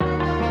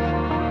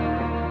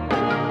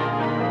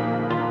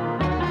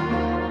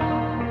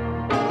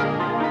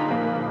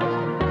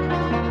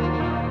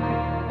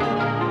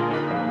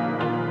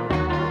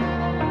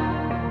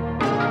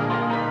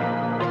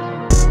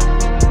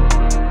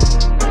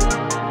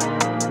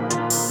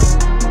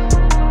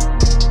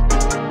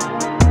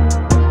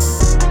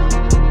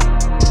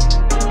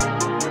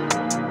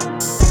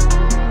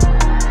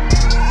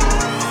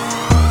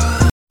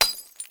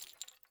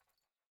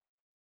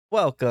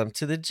Welcome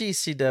to the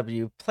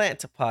GCW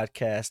Plant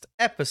Podcast,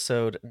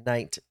 episode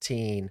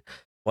 19.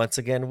 Once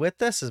again,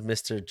 with us is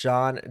Mr.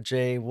 John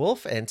J.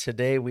 Wolf, and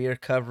today we are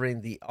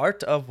covering the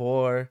Art of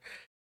War,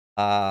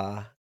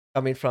 uh,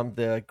 coming from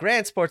the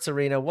Grand Sports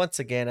Arena once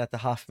again at the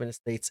Hoffman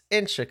Estates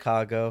in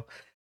Chicago.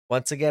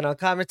 Once again on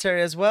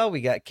commentary as well,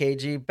 we got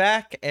KG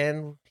back,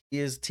 and he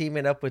is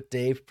teaming up with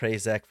Dave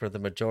Prazak for the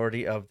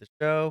majority of the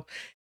show.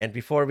 And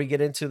before we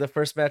get into the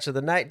first match of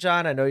the night,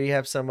 John, I know you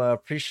have some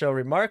pre-show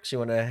remarks. You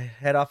want to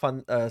head off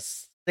on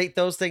state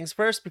those things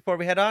first before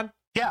we head on?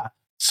 Yeah.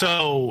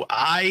 So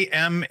I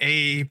am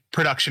a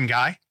production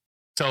guy.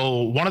 So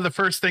one of the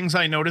first things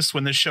I noticed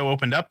when this show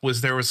opened up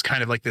was there was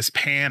kind of like this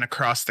pan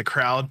across the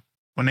crowd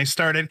when they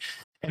started.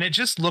 And it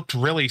just looked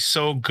really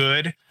so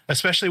good,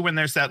 especially when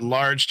there's that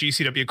large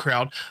GCW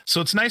crowd.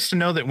 So it's nice to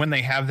know that when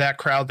they have that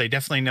crowd, they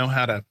definitely know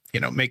how to,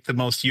 make the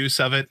most use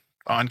of it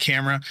on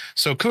camera.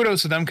 So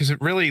kudos to them because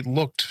it really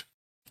looked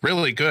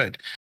really good.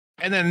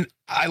 And then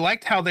I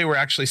liked how they were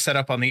actually set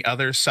up on the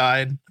other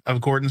side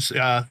of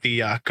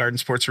the Garden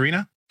Sports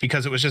Arena,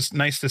 because it was just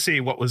nice to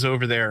see what was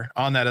over there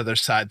on that other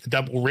side. The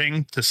double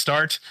ring to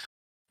start.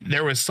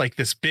 There was like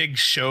this big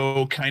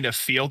show kind of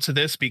feel to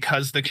this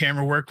because the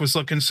camera work was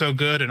looking so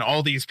good and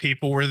all these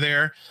people were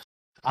there.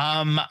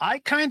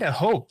 I kind of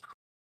hope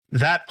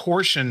that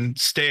portion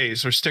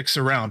stays or sticks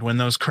around when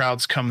those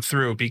crowds come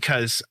through,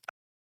 because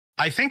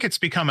I think it's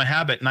become a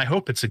habit, and I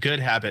hope it's a good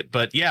habit.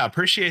 But yeah,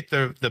 appreciate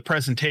the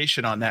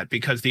presentation on that,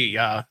 because the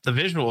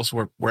visuals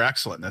were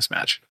excellent in this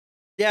match.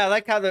 Yeah, I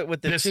like how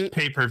with this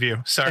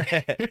pay-per-view.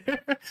 Sorry,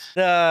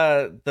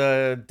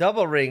 the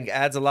double ring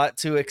adds a lot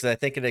to it, because I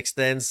think it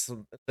extends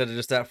instead of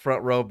just that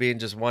front row being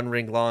just one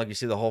ring long. You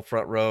see the whole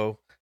front row,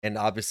 and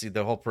obviously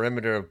the whole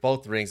perimeter of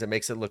both rings. It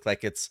makes it look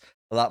like it's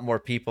a lot more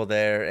people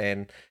there,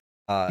 and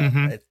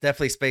it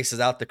definitely spaces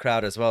out the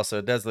crowd as well. So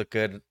it does look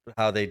good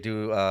how they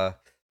do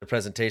the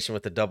presentation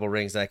with the double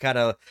rings. And I kind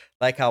of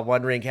like how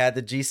one ring had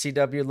the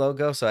GCW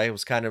logo, so I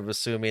was kind of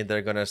assuming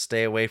they're going to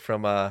stay away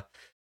from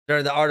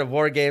during the Art of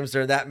War games,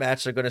 during that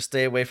match, they're going to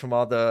stay away from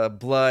all the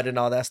blood and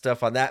all that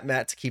stuff on that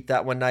mat to keep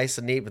that one nice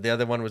and neat. But the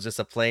other one was just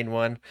a plain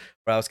one,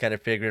 where I was kind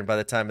of figuring by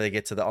the time they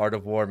get to the Art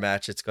of War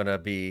match, it's going to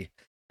be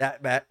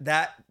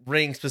that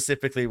ring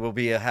specifically will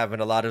be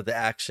having a lot of the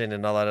action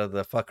and a lot of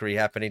the fuckery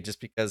happening, just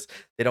because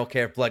they don't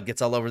care if blood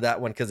gets all over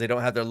that one, because they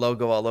don't have their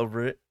logo all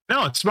over it.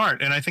 No, it's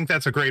smart, and I think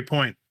that's a great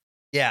point.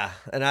 Yeah,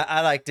 and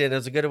I liked it. It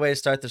was a good way to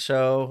start the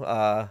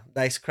show.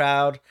 Nice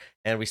crowd,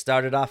 and we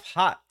started off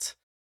hot.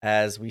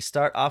 As we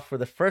start off for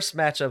the first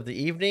match of the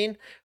evening,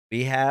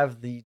 we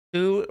have the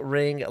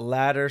 2-ring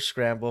ladder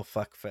scramble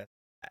fuckfest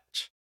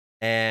match.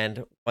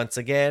 And once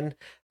again,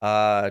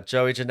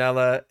 Joey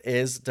Janela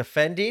is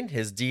defending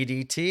his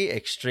DDT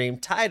Extreme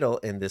title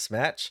in this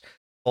match.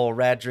 Cole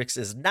Radrix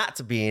is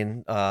not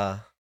being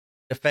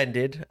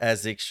defended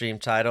as the Extreme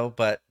title,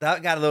 but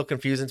that got a little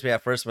confusing to me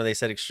at first when they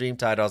said Extreme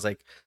title. I was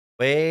like,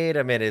 wait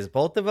a minute, is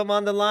both of them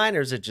on the line,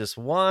 or is it just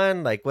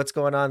one? Like, what's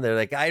going on there?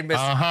 Like, I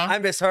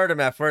misheard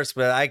him at first,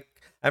 but I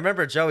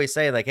remember Joey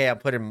saying, like, hey, I'm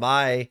putting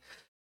my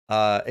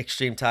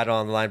Extreme title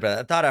on the line. But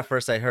I thought at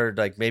first I heard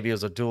like maybe it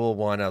was a dual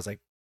one. I was like,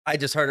 I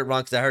just heard it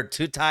wrong, because I heard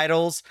 2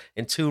 titles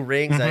and 2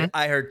 rings.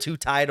 I heard 2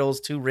 titles,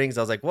 2 rings.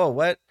 I was like, whoa,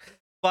 what?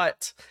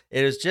 But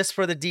it is just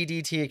for the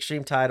DDT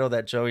Extreme title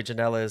that Joey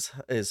Janela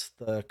is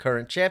the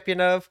current champion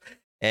of.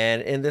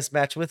 And in this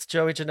match with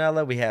Joey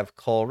Janela, we have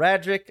Cole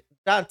Radrick,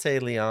 Dante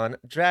Leon,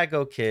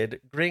 Drago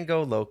Kid,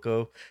 Gringo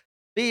Loco,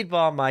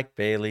 Speedball Mike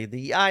Bailey,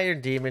 the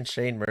Iron Demon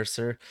Shane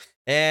Mercer,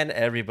 and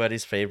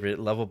everybody's favorite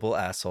lovable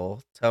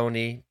asshole,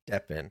 Tony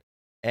Deppen.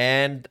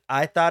 And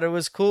I thought it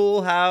was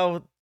cool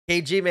how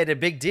KG made a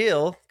big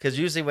deal, because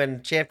usually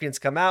when champions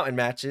come out in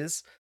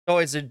matches,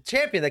 always a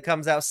champion that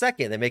comes out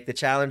second. They make the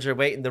challenger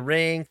wait in the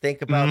ring,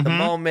 think about the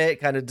moment,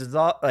 kind of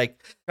dissolve,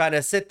 like trying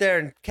to sit there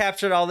and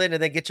capture it all in,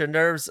 and then get your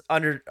nerves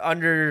under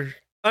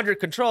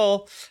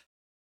control.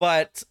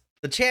 But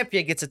the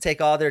champion gets to take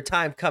all their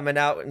time coming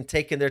out and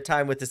taking their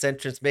time with this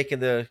entrance, making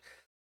the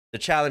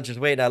challengers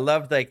wait. And I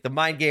love like the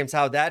mind games,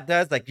 how that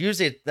does. Like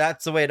usually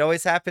that's the way it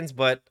always happens,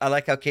 but I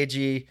like how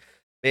KG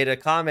made a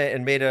comment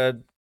and made a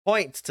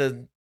point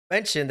to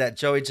mention that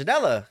Joey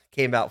Janela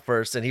came out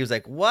first, and he was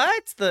like,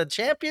 what? The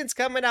champion's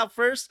coming out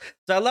first?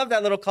 So I love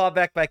that little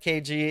callback by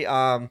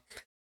KG.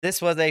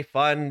 This was a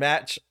fun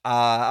match.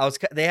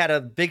 They had a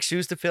big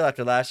shoes to fill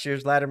after last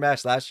year's ladder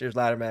match. Last year's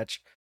ladder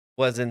match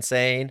was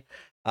insane.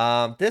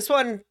 This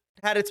one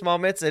had its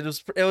moments. It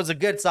was a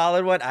good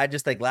solid one. I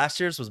just think last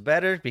year's was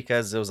better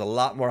because there was a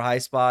lot more high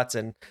spots,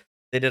 and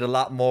they did a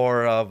lot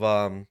more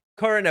of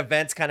current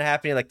events kind of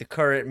happening, like the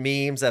current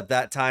memes of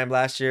that time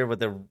last year with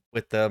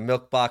the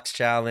milk box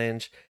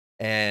challenge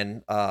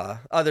and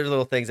other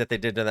little things that they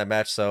did in that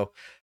match. So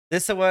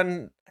this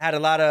one had a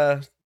lot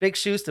of big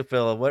shoes to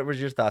fill. What were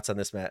your thoughts on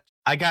this match?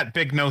 I got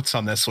big notes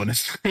on this one.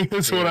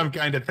 Is what I'm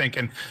kind of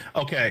thinking.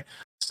 Okay,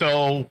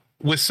 so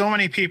with so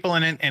many people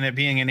in it and it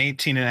being an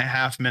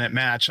 18.5-minute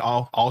match,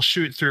 I'll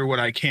shoot through what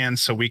I can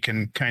so we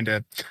can kind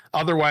of,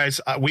 otherwise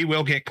we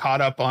will get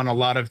caught up on a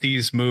lot of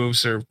these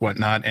moves or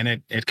whatnot, and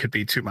it could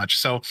be too much.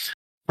 So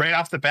right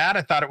off the bat,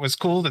 I thought it was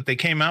cool that they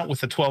came out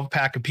with a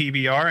 12-pack of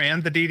PBR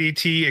and the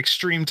DDT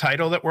Extreme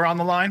title that were on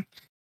the line.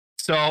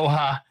 So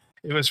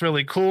it was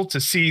really cool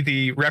to see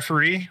the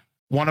referee,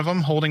 one of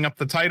them holding up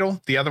the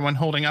title, the other one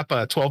holding up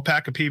a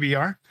 12-pack of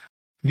PBR.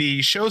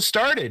 The show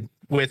started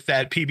with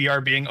that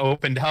PBR being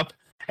opened up,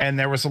 and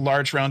there was a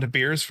large round of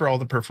beers for all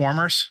the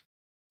performers.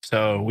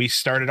 So we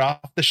started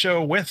off the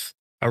show with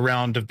a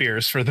round of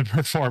beers for the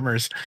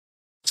performers.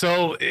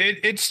 So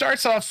it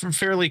starts off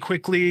fairly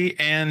quickly,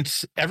 and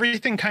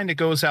everything kind of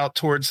goes out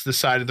towards the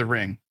side of the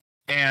ring.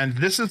 And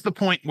this is the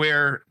point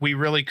where we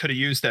really could have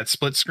used that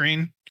split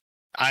screen.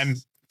 I'm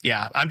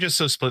just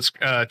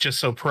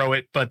so pro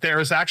it, but there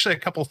was actually a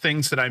couple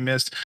things that I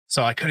missed,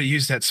 so I could have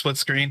used that split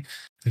screen.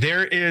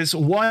 There is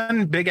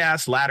one big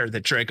ass ladder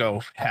that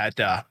Drago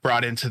had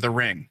brought into the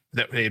ring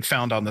that they had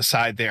found on the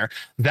side there.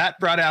 That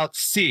brought out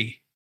C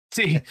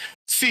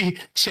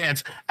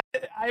chants.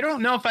 I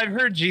don't know if I've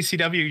heard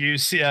GCW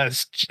use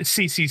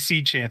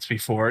CCC chants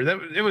before.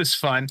 It was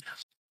fun.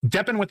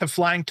 Deppin with a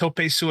flying tope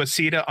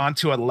suicida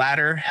onto a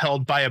ladder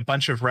held by a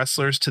bunch of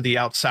wrestlers to the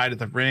outside of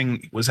the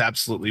ring was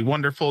absolutely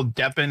wonderful.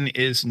 Deppin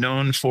is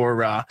known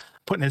for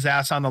putting his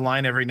ass on the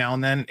line every now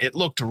and then. It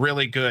looked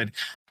really good.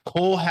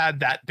 Cole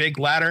had that big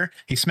ladder.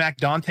 He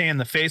smacked Dante in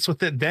the face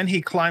with it. Then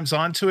he climbs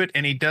onto it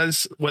and he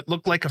does what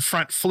looked like a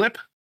front flip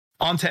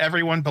onto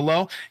everyone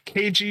below.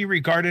 KG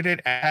regarded it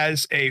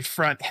as a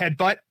front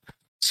headbutt.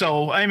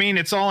 So, I mean,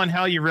 it's all in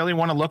how you really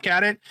want to look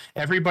at it.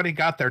 Everybody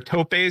got their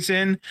topes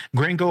in.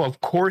 Gringo,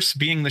 of course,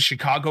 being the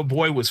Chicago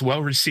boy, was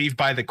well received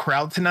by the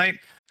crowd tonight.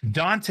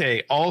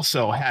 Dante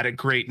also had a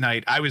great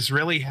night. I was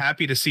really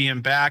happy to see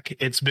him back.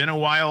 It's been a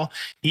while.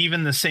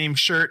 Even the same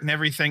shirt and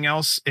everything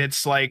else,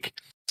 it's like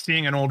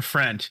seeing an old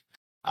friend.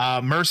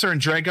 Mercer and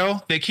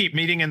Drago, they keep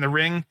meeting in the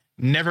ring.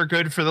 Never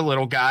good for the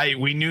little guy.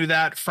 We knew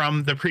that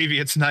from the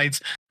previous nights.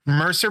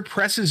 Mercer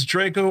presses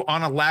Drago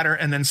on a ladder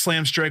and then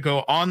slams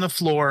Drago on the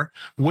floor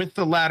with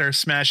the ladder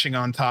smashing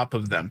on top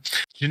of them.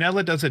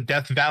 Janela does a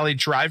Death Valley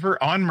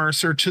driver on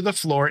Mercer to the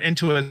floor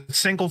into a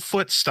single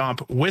foot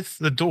stomp with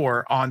the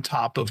door on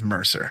top of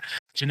Mercer.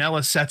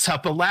 Janela sets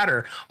up a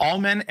ladder. All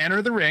men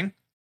enter the ring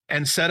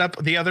and set up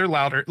the other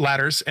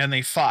ladders, and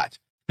they fought.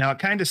 Now, it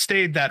kind of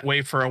stayed that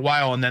way for a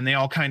while, and then they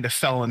all kind of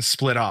fell and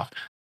split off.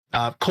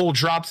 Cole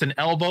drops an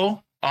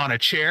elbow on a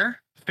chair.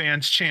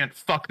 Fans chant,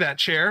 "Fuck that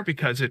chair,"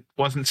 because it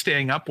wasn't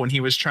staying up when he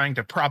was trying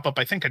to prop up,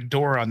 I think, a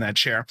door on that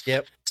chair.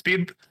 Yep.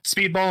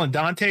 Speedball and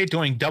Dante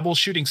doing double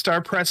shooting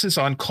star presses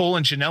on Cole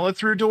and Janela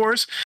through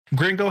doors.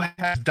 Gringo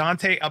has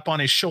Dante up on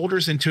his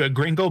shoulders into a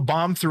Gringo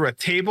bomb through a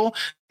table. I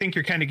think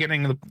you're kind of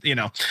getting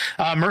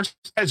Mercer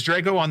has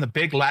Drago on the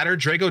big ladder.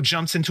 Drago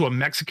jumps into a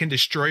Mexican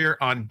destroyer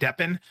on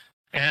Deppin.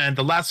 And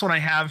the last one I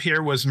have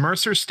here was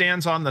Mercer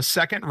stands on the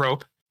second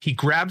rope. He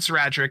grabs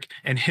Radrick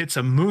and hits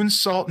a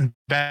moonsault and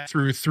back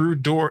through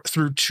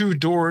two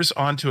doors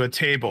onto a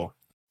table.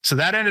 So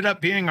that ended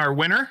up being our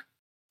winner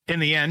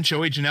in the end,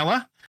 Joey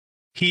Janela.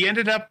 He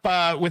ended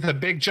up with a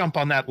big jump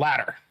on that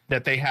ladder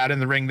that they had in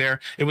the ring there.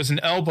 It was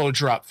an elbow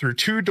drop through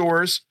two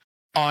doors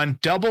on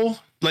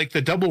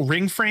the double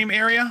ring frame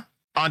area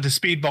onto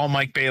Speedball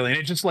Mike Bailey. And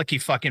it just like he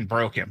fucking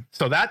broke him.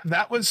 So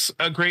that was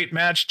a great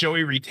match.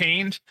 Joey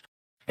retained.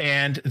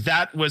 And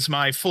that was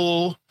my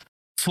full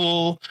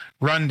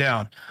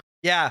rundown.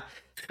 Yeah,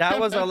 that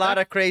was a lot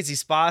of crazy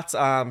spots.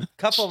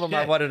 Couple of them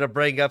I wanted to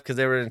bring up because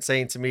they were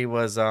insane to me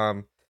was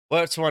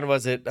which one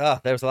was it? Oh,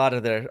 there was a lot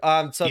of there.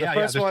 So the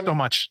first one, so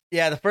much.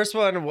 Yeah, the first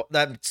one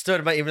that stood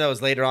about, even though it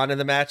was later on in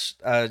the match,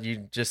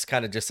 you just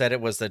said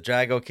it was the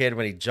Drago kid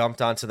when he jumped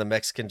onto the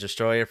Mexican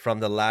destroyer from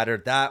the ladder.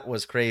 That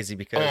was crazy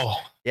because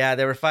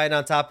they were fighting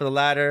on top of the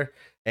ladder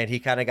and he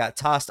kind of got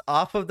tossed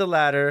off of the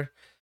ladder.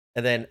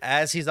 And then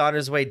as he's on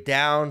his way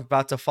down,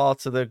 about to fall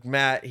to the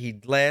mat, he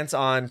lands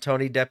on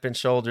Tony Deppin's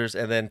shoulders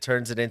and then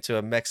turns it into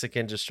a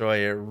Mexican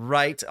destroyer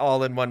right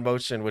all in one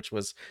motion, which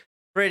was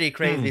pretty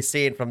crazy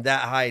seeing from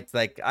that height.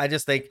 Like, I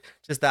just think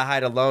just that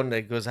height alone,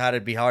 it goes how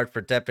it'd be hard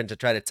for Deppin to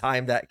try to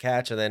time that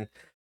catch and then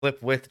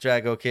flip with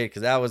Drago Kid,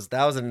 because that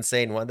was an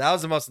insane one. That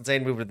was the most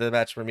insane move of the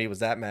match for me, was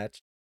that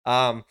match.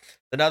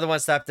 Another one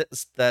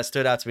that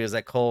stood out to me was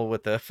like Cole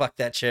with the "fuck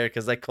that chair,"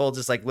 because like Cole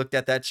just like looked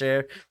at that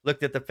chair,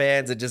 looked at the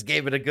fans, and just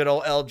gave it a good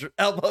old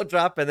elbow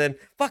drop, and then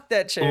 "fuck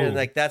that chair," and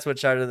like that's what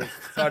started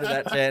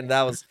that chant. And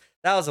that was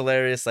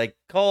hilarious. Like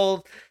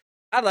Cole,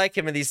 I like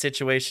him in these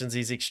situations,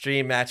 these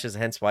extreme matches,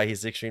 hence why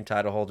he's the extreme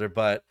title holder.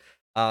 But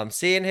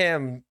seeing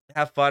him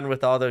have fun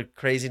with all the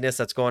craziness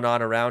that's going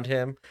on around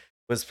him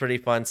was pretty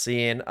fun.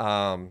 Seeing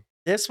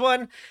this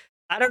one,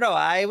 I don't know.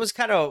 I was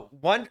kind of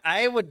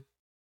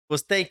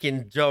was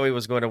thinking Joey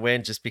was going to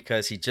win just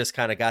because he just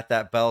kind of got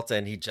that belt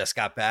and he just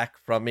got back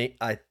from me.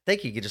 I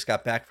think he just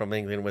got back from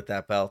England with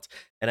that belt.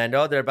 And I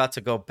know they're about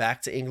to go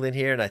back to England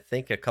here in I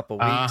think a couple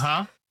weeks.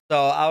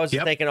 So I was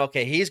just thinking,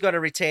 okay, he's going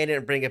to retain it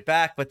and bring it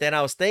back. But then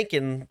I was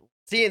thinking,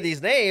 seeing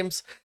these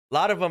names, a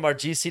lot of them are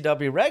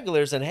GCW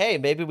regulars. And hey,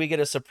 maybe we get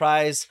a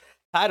surprise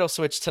title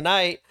switch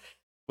tonight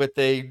with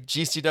a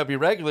GCW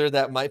regular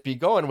that might be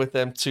going with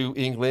them to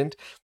England.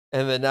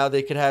 And then now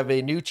they could have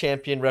a new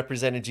champion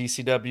representing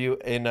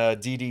GCW in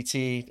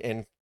DDT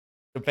and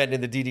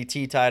defending the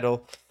DDT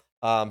title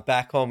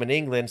back home in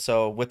England.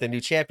 So with a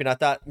new champion, I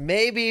thought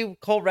maybe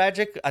Cole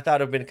Radrick, I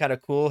thought it would have been kind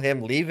of cool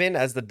him leaving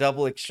as the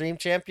double extreme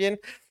champion.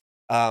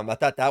 I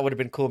thought that would have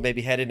been cool,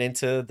 maybe heading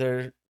into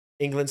their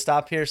England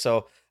stop here.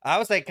 So I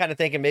was like kind of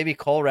thinking maybe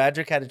Cole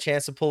Radrick had a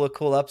chance to pull a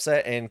cool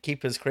upset and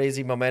keep his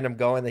crazy momentum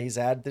going that he's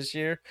had this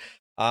year.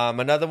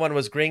 Another one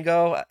was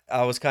Gringo.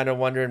 I was kind of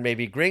wondering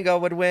maybe Gringo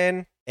would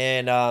win.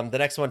 And the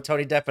next one,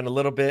 Tony Depp, in a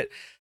little bit.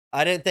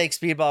 I didn't think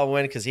Speedball would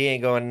win because he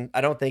ain't going.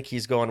 I don't think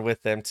he's going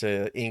with them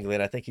to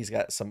England. I think he's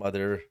got some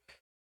other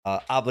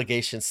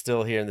obligations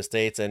still here in the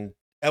States. And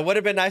it would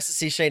have been nice to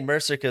see Shane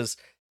Mercer because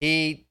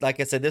he, like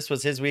I said, this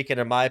was his weekend,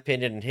 in my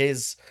opinion, and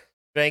his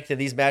strength in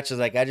these matches.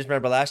 Like I just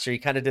remember last year, he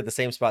kind of did the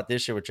same spot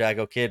this year with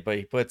Drago Kid, but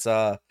he puts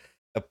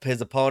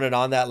his opponent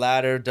on that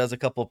ladder, does a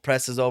couple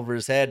presses over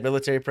his head,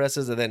 military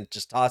presses, and then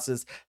just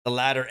tosses the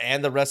ladder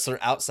and the wrestler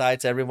outside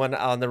to everyone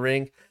on the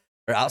ring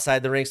or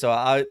outside the ring. So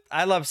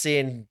I love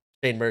seeing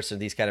Shane Mercer in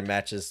these kind of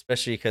matches,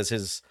 especially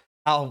because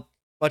how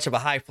much of a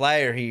high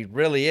flyer he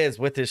really is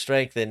with his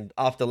strength and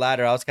off the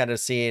ladder. I was kind of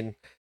seeing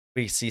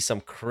we see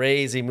some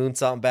crazy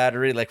moonsault and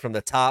battery like from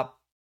the top,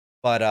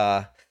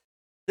 but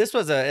this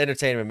was an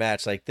entertainment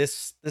match. Like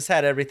this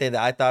had everything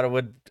that I thought it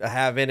would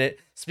have in it.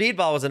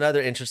 Speedball was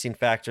another interesting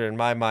factor in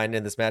my mind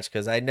in this match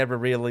because I never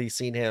really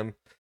seen him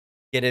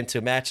get into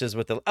matches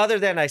with the other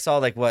than I saw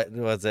like what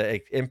was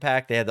it,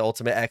 Impact. They had the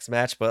Ultimate X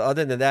match, but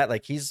other than that,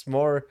 like he's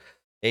more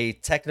a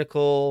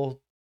technical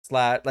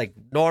like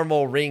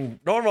normal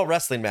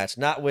wrestling match,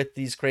 not with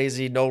these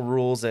crazy no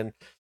rules and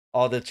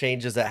all the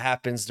changes that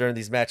happens during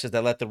these matches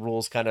that let the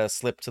rules kind of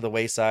slip to the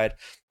wayside.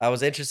 I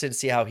was interested to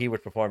see how he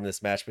would perform in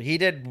this match, but he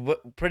did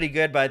pretty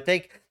good. But I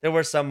think there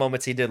were some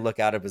moments he did look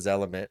out of his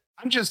element.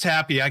 I'm just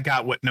happy I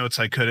got what notes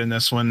I could in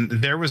this one.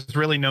 There was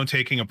really no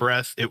taking a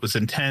breath. It was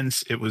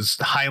intense. It was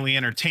highly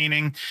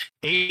entertaining.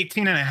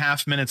 18 and a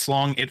half minutes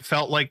long. It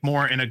felt like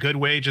more in a good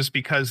way just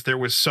because there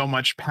was so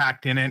much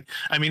packed in it.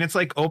 I mean, it's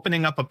like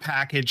opening up a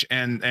package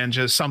and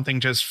just something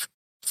just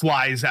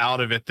flies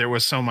out of it. There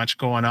was so much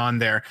going on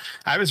there.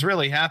 I was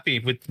really happy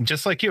with,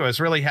 just like you, I was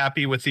really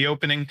happy with the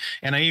opening.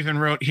 And I even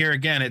wrote here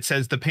again, it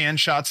says the pan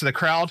shots of the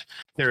crowd.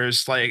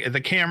 There's like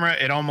the camera,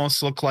 it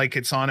almost looked like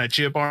it's on a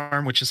jib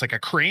arm, which is like a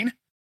crane.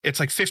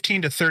 It's like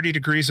 15 to 30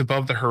 degrees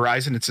above the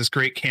horizon. It's this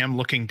great cam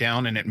looking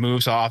down and it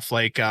moves off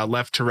like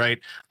left to right.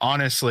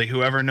 Honestly,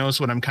 whoever knows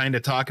what I'm kind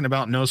of talking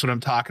about knows what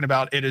I'm talking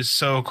about. It is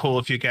so cool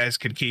if you guys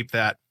could keep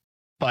that.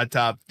 But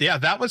yeah,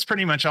 that was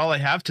pretty much all I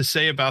have to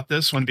say about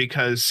this one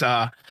because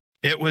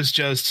it was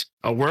just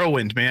a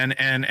whirlwind, man.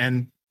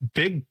 And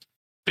big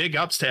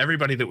ups to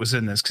everybody that was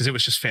in this because it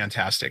was just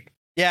fantastic.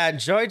 Yeah, and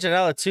Joey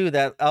Janela too.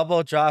 That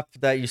elbow drop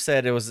that you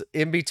said, it was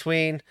in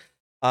between.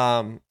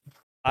 Speedball.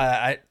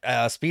 I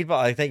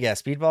think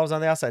Speedball was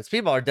on the outside.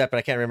 Speedball or Depp, but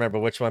I can't remember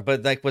which one.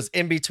 But like was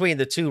in between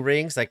the two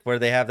rings, like where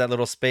they have that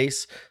little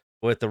space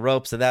with the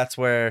ropes, and that's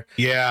where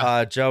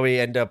Joey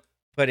ended up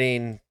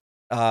putting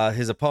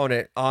his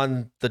opponent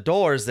on the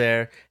doors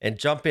there and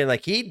jumping.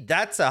 Like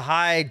that's a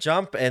high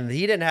jump, and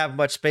he didn't have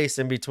much space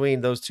in between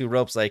those two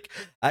ropes. Like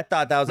I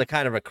thought that was a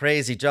kind of a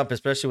crazy jump,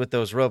 especially with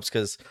those ropes,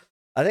 because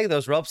I think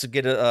those ropes would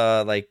get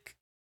like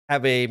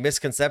have a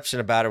misconception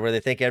about it where they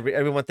think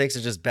everyone thinks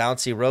it's just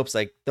bouncy ropes.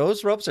 Like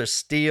those ropes are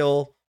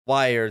steel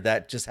wire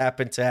that just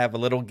happen to have a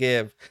little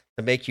give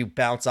to make you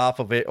bounce off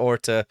of it or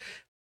to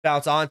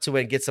bounce onto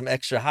it and get some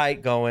extra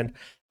height going.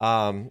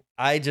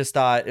 I just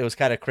thought it was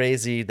kind of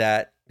crazy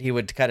that he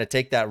would kind of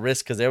take that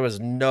risk because there was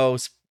no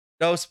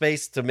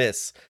space to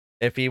miss.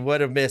 If he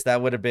would have missed,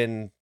 that would have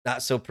been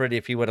not so pretty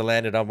if he would have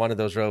landed on one of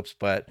those ropes.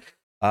 But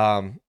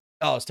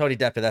it's Tony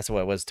Depp. That's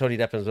what it was. Tony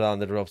Depp was on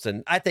the ropes,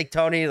 and I think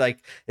Tony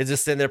is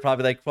just sitting there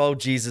probably like, "Oh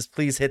Jesus,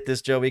 please hit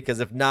this, Joey," because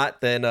if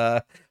not, then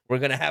we're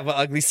gonna have an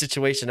ugly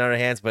situation on our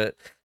hands. But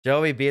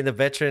Joey, being the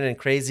veteran and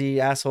crazy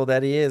asshole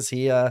that he is,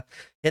 he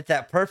hit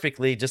that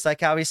perfectly, just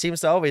like how he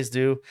seems to always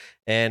do,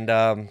 and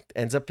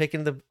ends up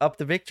picking up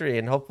the victory.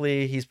 And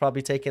hopefully, he's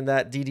probably taking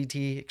that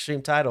DDT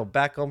Extreme title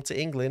back home to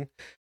England,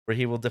 where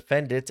he will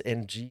defend it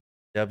in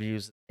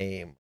GW's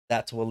name.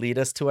 That will lead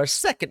us to our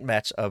second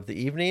match of the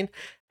evening,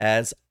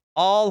 as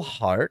All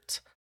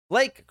Heart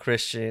Blake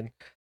Christian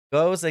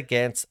goes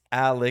against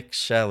Alex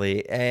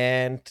Shelley.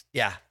 And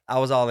yeah, I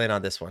was all in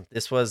on this one.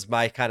 This was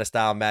my kind of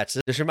style match.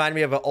 This reminded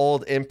me of an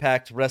old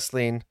Impact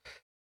Wrestling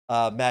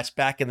match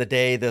back in the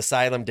day, the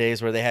Asylum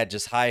days, where they had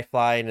just high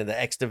flying in the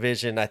X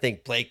division. I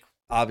think Blake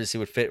obviously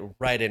would fit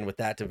right in with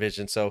that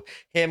division. So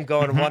him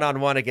going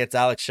one-on-one against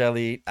Alex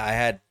Shelley, I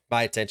had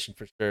my attention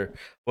for sure.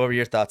 What were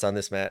your thoughts on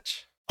this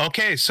match?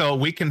 Okay, so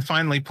we can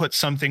finally put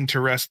something to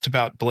rest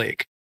about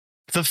Blake.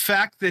 The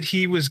fact that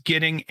he was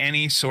getting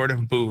any sort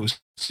of boost,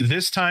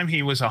 this time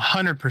he was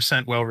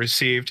 100% well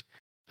received.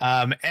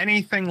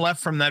 Anything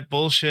left from that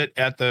bullshit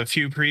at the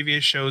few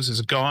previous shows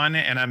is gone,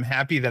 and I'm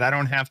happy that I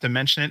don't have to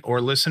mention it or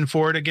listen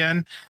for it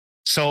again.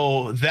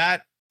 So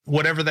that,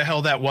 whatever the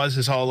hell that was,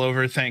 is all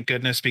over, thank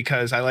goodness,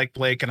 because I like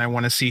Blake and I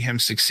want to see him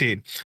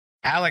succeed.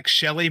 Alex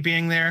Shelley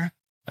being there,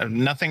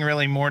 Nothing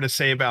really more to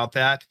say about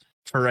that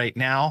for right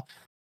now.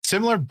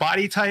 Similar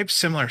body types,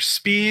 similar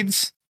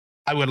speeds.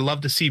 I would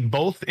love to see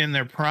both in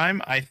their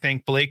prime. I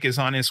think Blake is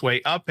on his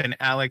way up, and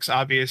Alex,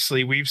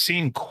 obviously, we've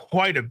seen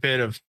quite a bit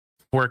of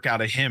work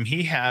out of him.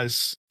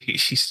 He's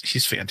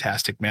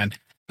fantastic, man.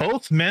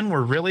 Both men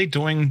were really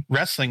doing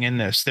wrestling in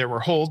this. There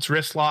were holds,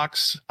 wrist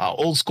locks,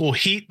 old school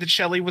heat that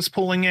Shelley was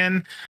pulling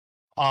in.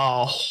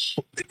 Uh,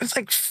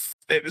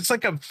 it's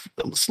like a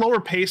slower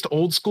paced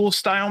old school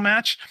style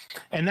match.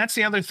 And that's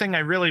the other thing I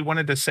really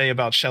wanted to say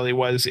about Shelley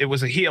was it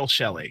was a heel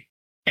Shelley.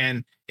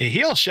 And a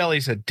heel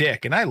Shelley's a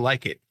dick, and I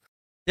like it.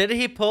 Didn't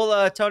he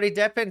pull Tony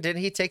Deppen?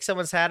 Didn't he take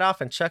someone's hat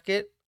off and chuck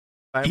it?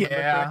 If I remember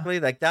correctly,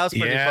 like that was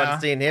pretty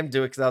fun seeing him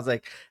do it because I was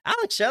like,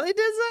 Alex Shelley does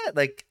that.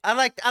 Like I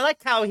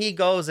like how he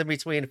goes in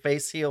between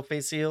face heel.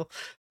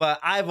 But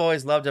I've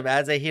always loved him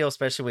as a heel,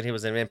 especially when he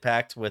was in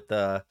Impact with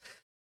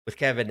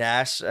Kevin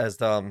Nash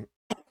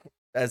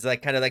as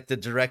like kind of like the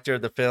director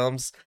of the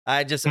films.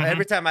 I just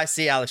every time I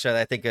see Alex Shelley,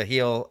 I think a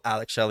heel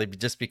Alex Shelley,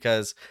 just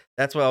because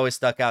that's what always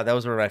stuck out. That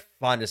was one of my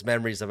fondest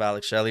memories of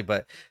Alex Shelley.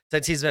 But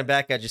since he's been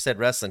back, as you said,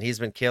 wrestling, he's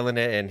been killing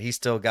it, and he's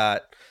still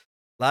got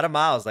a lot of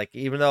miles. Like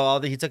even though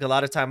he took a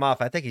lot of time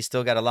off, I think he's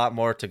still got a lot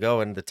more to go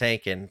in the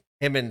tank, and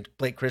him and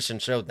Blake Christian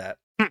showed that.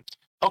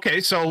 Okay,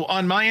 so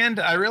on my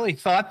end, I really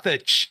thought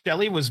that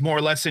Shelley was more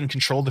or less in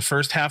control the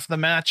first half of the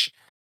match.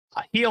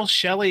 Heel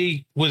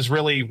Shelley was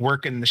really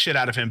working the shit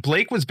out of him.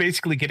 Blake was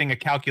basically getting a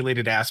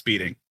calculated ass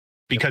beating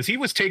because he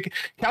was taking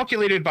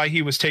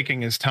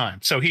his time.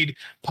 So he'd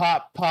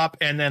pop,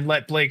 and then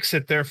let Blake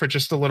sit there for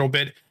just a little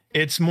bit.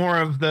 It's more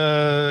of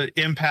the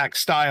Impact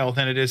style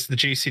than it is the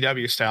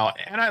GCW style.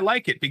 And I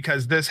like it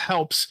because this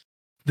helps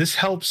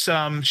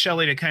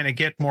Shelley to kind of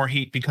get more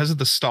heat because of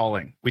the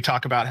stalling. We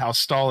talk about how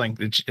stalling,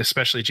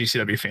 especially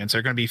GCW fans,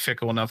 are going to be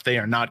fickle enough. They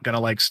are not going to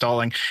like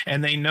stalling,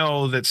 and they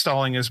know that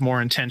stalling is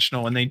more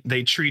intentional, and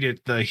they treat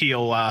it the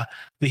heel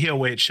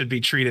way it should be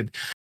treated.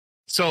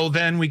 So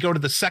then we go to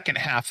the second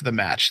half of the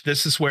match.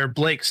 This is where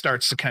Blake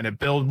starts to kind of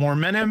build more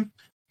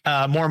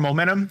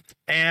momentum,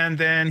 and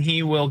then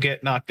he will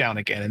get knocked down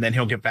again, and then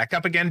he'll get back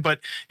up again. But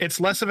it's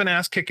less of an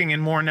ass kicking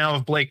and more now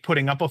of Blake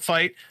putting up a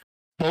fight.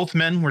 Both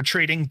men were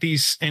trading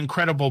these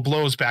incredible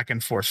blows back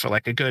and forth for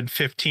like a good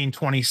 15,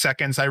 20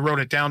 seconds. I wrote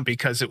it down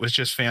because it was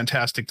just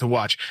fantastic to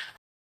watch.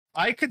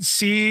 I could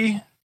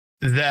see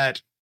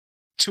that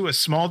to a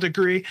small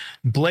degree,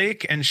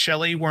 Blake and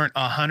Shelley weren't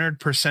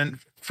 100%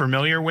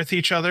 familiar with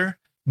each other,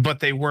 but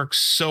they work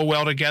so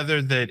well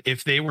together that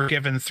if they were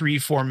given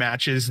 3-4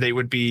 matches, they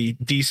would be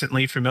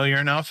decently familiar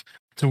enough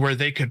to where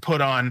they could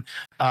put on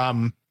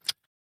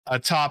a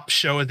top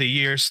show of the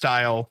year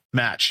style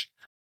match.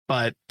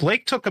 But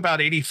Blake took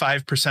about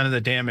 85% of the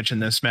damage in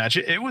this match.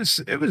 It was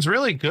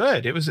really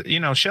good. It was,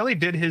 Shelley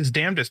did his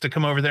damnedest to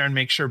come over there and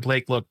make sure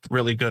Blake looked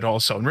really good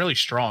also, and really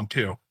strong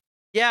too.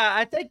 Yeah,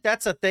 I think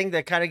that's a thing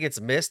that kind of gets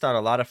missed on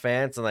a lot of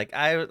fans. And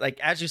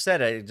as you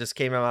said, it just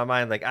came in my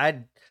mind. Like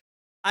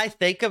I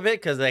think of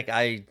it because like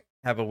I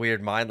have a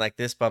weird mind like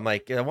this, but I'm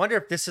like, I wonder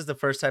if this is the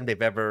first time they've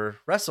ever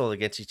wrestled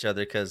against each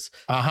other, because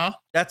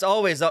that's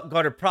always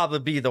going to probably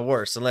be the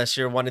worst, unless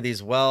you're one of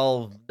these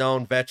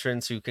well-known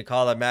veterans who can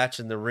call a match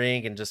in the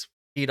ring and just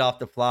feed off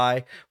the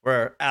fly,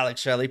 where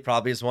Alex Shelley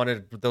probably is one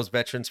of those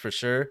veterans for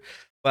sure.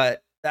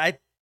 But I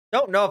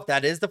don't know if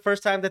that is the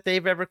first time that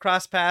they've ever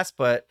crossed paths,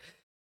 but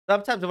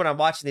sometimes when I'm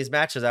watching these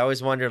matches, I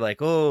always wonder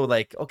like, oh,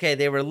 like, okay,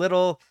 they were a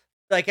little,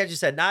 like, as you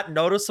said, not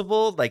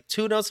noticeable, like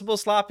too noticeable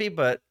sloppy,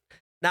 but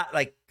not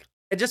like,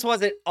 it just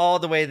wasn't all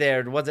the way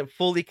there. It wasn't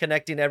fully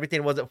connecting.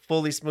 Everything wasn't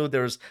fully smooth.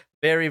 There was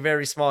very,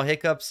 very small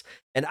hiccups.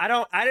 And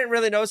I didn't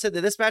really notice it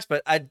in this match,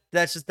 but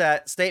that's just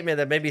that statement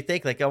that made me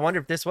think, like, I wonder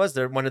if this was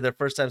one of their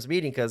first times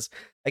meeting. Cause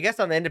I guess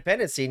on the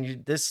independent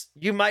scene,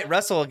 you might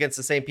wrestle against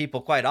the same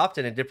people quite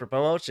often in different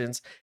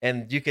promotions.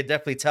 And you could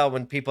definitely tell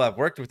when people have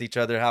worked with each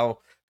other, how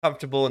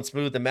comfortable and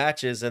smooth the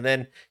matches. And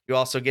then you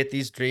also get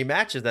these dream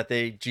matches that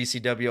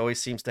GCW always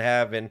seems to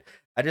have. And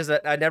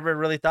I never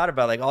really thought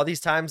about like all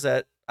these times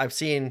that I've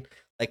seen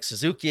like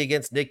Suzuki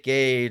against Nick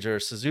Gage or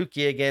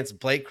Suzuki against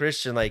Blake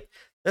Christian. Like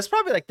that's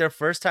probably like their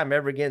first time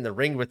ever getting in the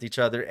ring with each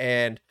other.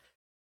 And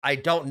I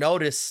don't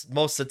notice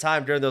most of the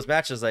time during those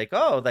matches, like,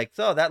 oh,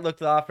 that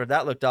looked off or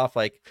that looked off.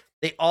 Like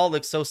they all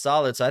look so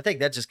solid. So I think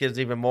that just gives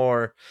even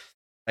more,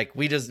 like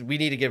we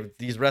need to give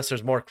these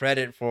wrestlers more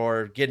credit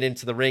for getting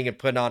into the ring and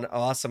putting on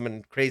awesome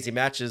and crazy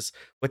matches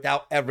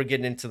without ever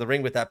getting into the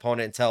ring with that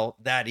opponent until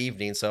that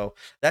evening. So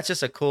that's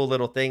just a cool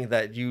little thing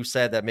that you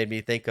said that made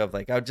me think of,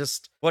 like, I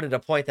just wanted to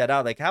point that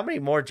out. Like, how many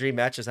more dream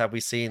matches have we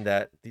seen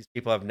that these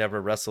people have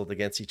never wrestled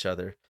against each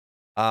other?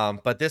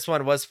 But this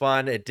one was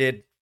fun.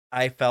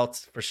 I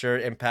felt for sure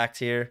impact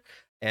here.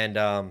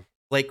 And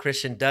Blake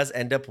Christian does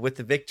end up with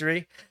the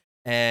victory.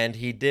 And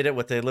he did it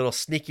with a little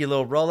sneaky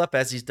little roll up,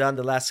 as he's done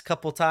the last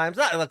couple times.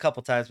 Not a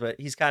couple times, but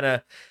he's kind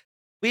of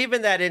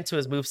weaving that into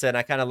his moveset. And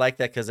I kind of like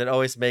that because it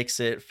always makes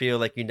it feel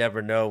like you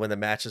never know when the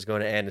match is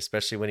going to end,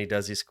 especially when he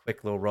does these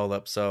quick little roll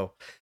ups. So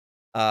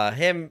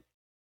him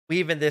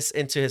weaving this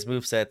into his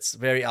moveset's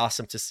very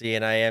awesome to see.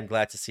 And I am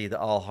glad to see the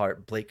all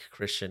heart Blake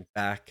Christian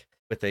back.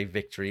 with a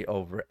victory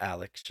over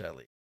Alex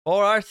Shelley.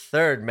 For our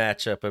third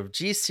matchup of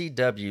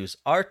GCW's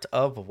Art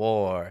of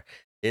War,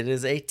 it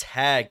is a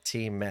tag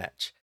team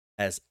match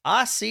as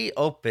Aussie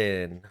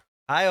Open,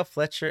 Kyle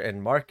Fletcher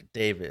and Mark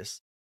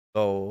Davis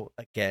go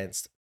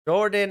against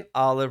Jordan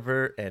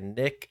Oliver and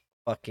Nick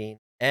fucking.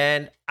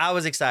 And I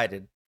was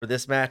excited for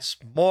this match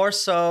more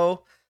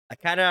so. I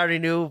kind of already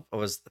knew, I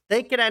was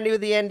thinking I knew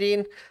the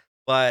ending,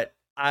 but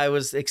I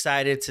was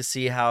excited to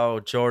see how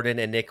Jordan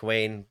and Nick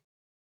Wayne,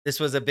 this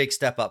was a big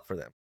step up for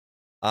them.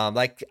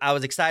 Like I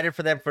was excited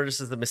for them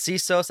versus the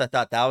Macizos. I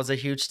thought that was a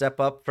huge step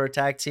up for a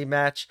tag team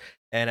match.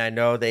 And I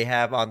know they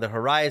have on the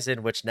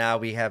horizon, which now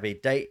we have a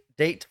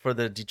date for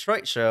the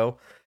Detroit show.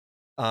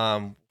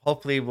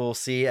 Hopefully we'll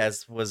see,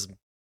 as was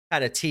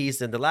kind of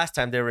teased in the last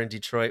time they were in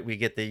Detroit, we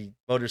get the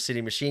Motor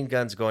City Machine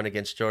Guns going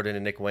against Jordan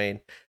and Nick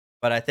Wayne.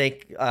 But I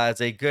think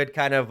it's a good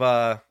kind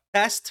of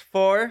test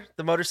for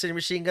the Motor City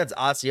Machine Guns.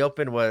 Aussie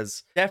Open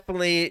was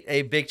definitely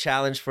a big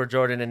challenge for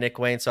Jordan and Nick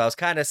Wayne. So I was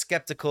kind of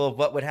skeptical of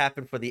what would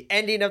happen for the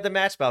ending of the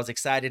match, but I was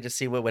excited to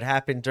see what would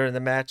happen during the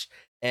match.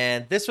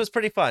 And this was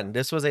pretty fun.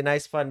 This was a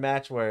nice, fun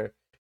match where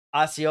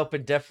Aussie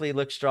Open definitely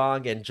looked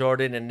strong, and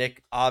Jordan and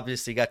Nick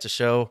obviously got to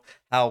show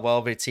how well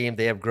of a team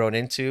they have grown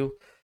into.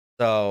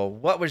 So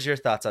what was your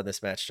thoughts on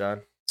this match,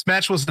 John? This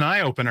match was an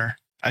eye-opener.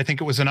 I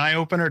think it was an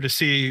eye-opener to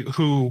see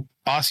who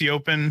Aussie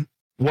Open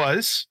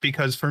was,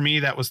 because for me,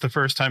 that was the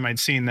first time I'd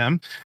seen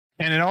them.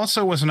 And it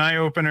also was an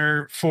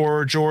eye-opener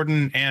for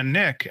Jordan and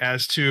Nick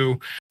as to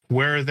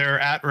where they're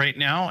at right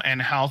now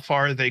and how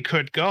far they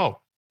could go.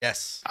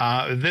 Yes.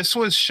 This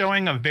was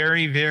showing a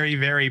very, very,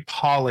 very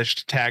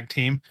polished tag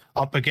team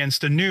up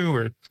against a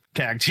newer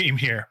tag team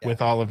here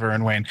with Oliver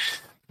and Wayne.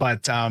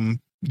 But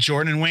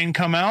Jordan and Wayne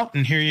come out,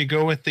 and here you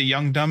go with the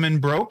Young, Dumb, and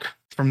Broke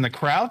from the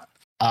crowd.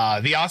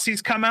 The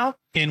Aussies come out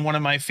in one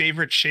of my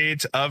favorite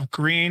shades of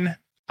green.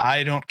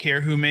 I don't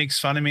care who makes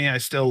fun of me. I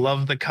still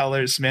love the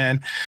colors,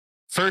 man.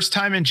 First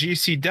time in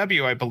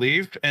GCW, I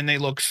believe, and they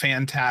look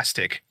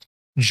fantastic.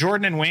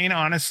 Jordan and Wayne,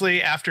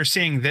 honestly, after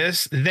seeing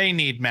this, they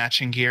need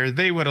matching gear.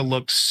 They would have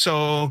looked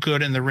so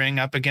good in the ring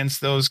up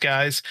against those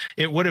guys.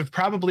 It would have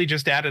probably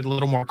just added a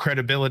little more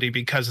credibility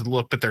because of the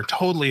look, but they're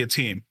totally a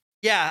team.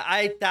 Yeah,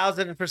 I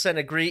 1000%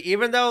 agree.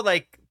 Even though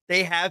like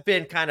they have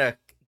been kind of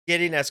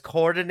getting as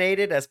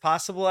coordinated as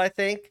possible, I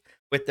think,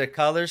 with their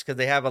colors, because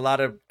they have a lot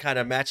of kind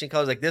of matching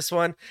colors. Like this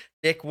one,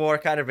 Nick wore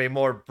kind of a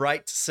more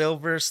bright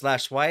silver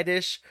 /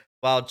 whitish,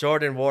 while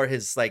Jordan wore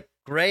his like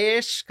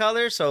grayish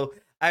color. So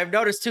I've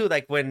noticed too,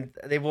 like when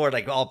they wore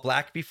like all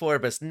black before,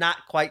 but it's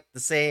not quite the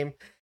same.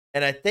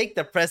 And I think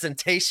the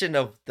presentation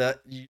of the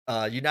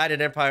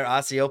United Empire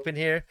Aussie Open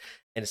here,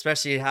 and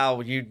especially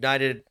how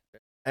United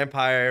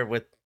Empire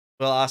with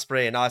Will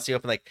Ospreay and Aussie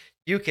Open, like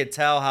you can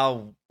tell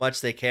how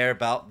much they care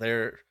about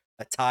their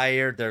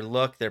attire, their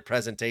look, their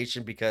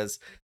presentation, because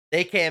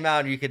they came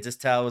out and you could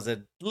just tell it was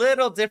a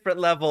little different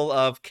level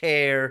of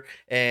care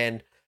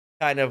and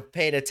kind of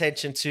paying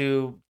attention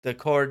to the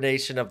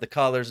coordination of the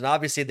colors. And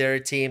obviously they're a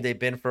team, they've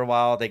been for a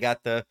while. They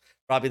got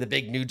probably the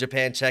big New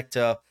Japan check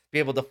to be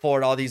able to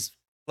afford all these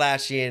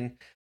flashy and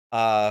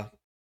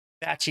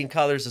matching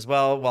colors as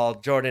well, while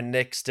Jordan and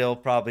Nick still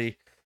probably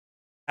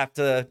have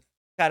to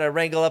kind of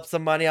wrangle up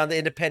some money on the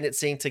independent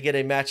scene to get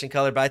a matching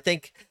color. But I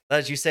think,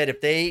 as you said,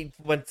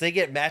 once they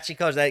get matching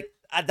colors,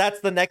 that's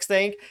the next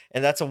thing.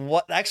 And that's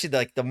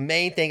like the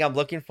main thing I'm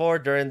looking for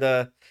during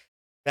the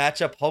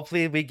matchup.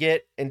 Hopefully we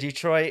get in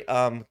Detroit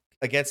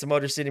against the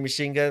Motor City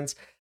Machine Guns.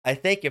 I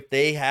think if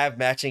they have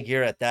matching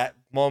gear at that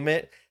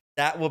moment,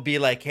 that will be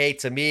like, hey,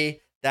 to me,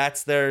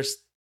 that's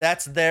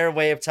their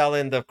way of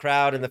telling the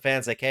crowd and the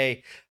fans, like,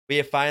 hey, we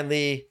have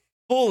finally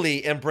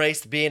fully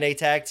embraced being a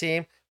tag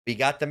team. We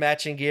got the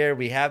matching gear.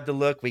 We have the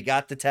look. We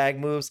got the tag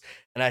moves.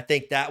 And I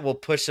think that will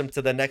push them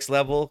to the next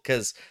level,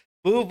 because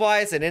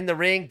move-wise and in the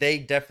ring, they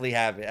definitely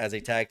have it as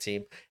a tag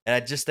team. And I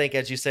just think,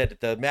 as you said,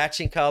 the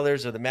matching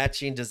colors or the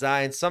matching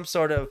design, some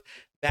sort of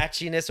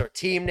matchiness or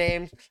team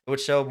name would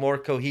show more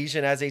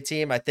cohesion as a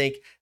team. I think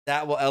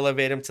that will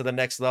elevate them to the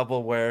next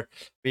level, where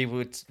we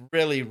would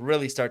really,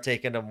 really start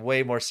taking them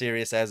way more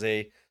serious as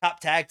a top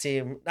tag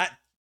team. Not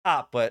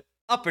top, but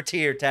upper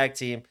tier tag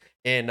team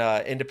in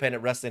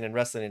independent wrestling and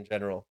wrestling in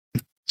general.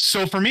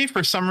 So for me,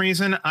 for some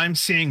reason, I'm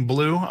seeing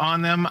blue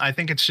on them. I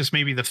think it's just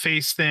maybe the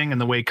face thing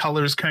and the way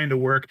colors kind of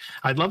work.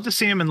 I'd love to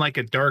see them in like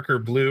a darker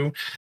blue.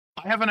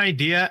 I have an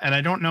idea, and I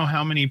don't know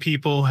how many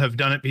people have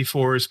done it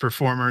before as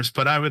performers,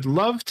 but I would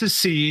love to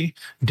see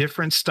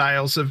different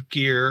styles of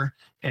gear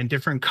and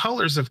different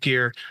colors of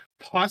gear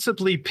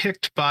possibly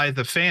picked by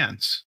the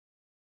fans.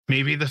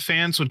 Maybe the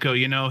fans would go,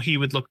 he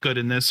would look good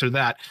in this or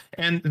that.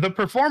 And the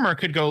performer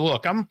could go,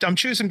 look, I'm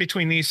choosing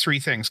between these three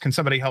things. Can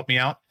somebody help me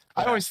out?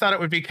 I always thought it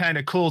would be kind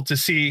of cool to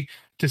see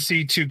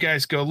two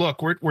guys go,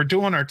 look, we're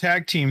doing our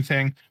tag team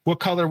thing.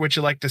 What color would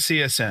you like to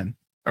see us in?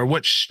 Or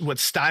what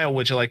style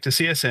would you like to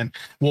see us in?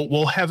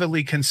 We'll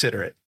heavily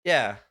consider it.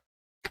 Yeah.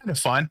 Kind of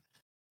fun.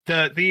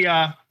 This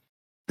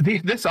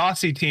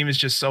Aussie team is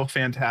just so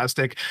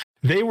fantastic.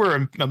 they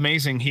were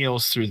amazing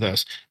heels through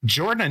this.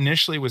 Jordan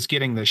initially was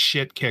getting the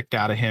shit kicked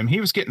out of him. He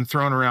was getting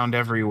thrown around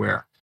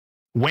everywhere.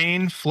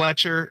 Wayne,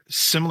 Fletcher,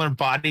 similar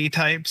body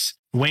types.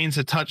 Wayne's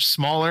a touch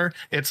smaller.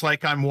 It's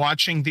like I'm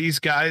watching these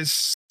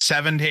guys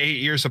 7 to 8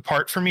 years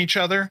apart from each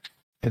other.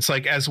 It's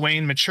like as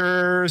Wayne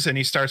matures and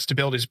he starts to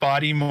build his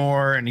body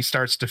more and he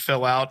starts to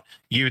fill out,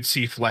 you'd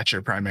see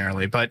Fletcher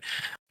primarily. But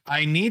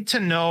I need to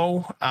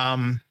know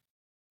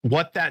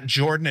what that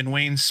Jordan and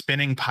Wayne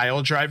spinning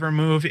pile driver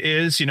move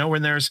is. You know,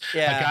 when there's a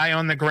guy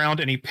on the ground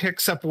and he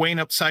picks up Wayne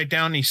upside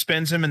down, and he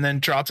spins him and then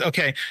drops.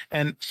 Okay.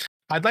 And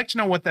I'd like to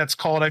know what that's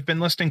called. I've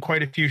been listening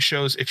quite a few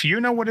shows. If you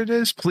know what it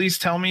is, please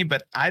tell me,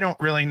 but I don't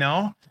really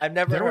know. I've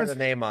never heard the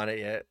name on it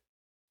yet.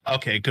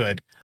 Okay,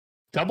 good.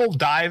 Double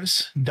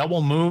dives,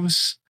 double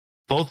moves.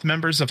 Both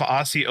members of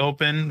Aussie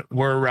Open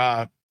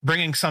were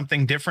bringing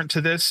something different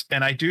to this.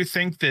 And I do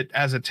think that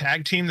as a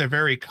tag team, they're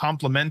very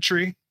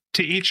complementary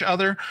to each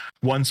other.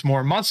 One's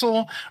more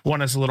muscle,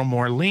 one is a little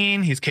more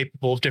lean. He's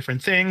capable of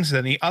different things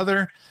than the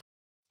other.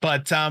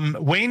 But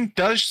Wayne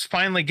does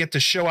finally get to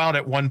show out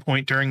at one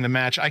point during the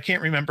match. I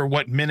can't remember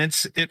what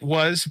minutes it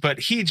was, but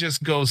he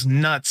just goes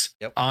nuts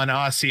on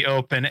Aussie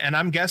Open. And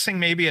I'm guessing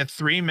maybe a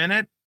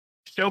 3-minute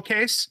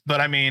showcase. But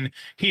I mean,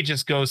 he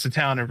just goes to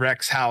town and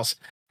wrecks house.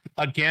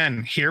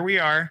 Again, here we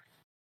are.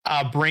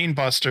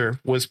 Brainbuster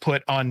was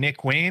put on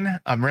Nick Wayne.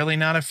 I'm really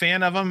not a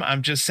fan of him.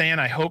 I'm just saying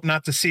I hope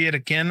not to see it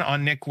again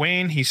on Nick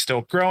Wayne. He's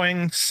still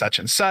growing, such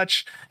and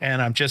such.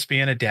 And I'm just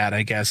being a dad,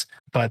 I guess.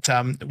 But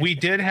we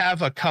did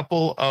have a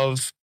couple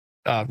of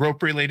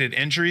rope-related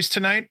injuries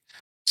tonight.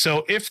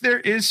 So if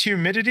there is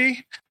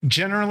humidity,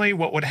 generally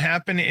what would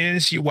happen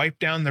is you wipe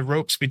down the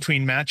ropes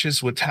between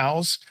matches with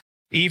towels,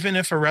 even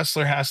if a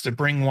wrestler has to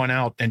bring one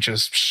out and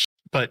just...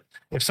 But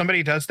if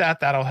somebody does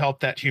that, that'll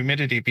help that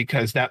humidity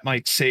because that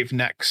might save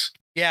necks.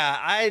 Yeah,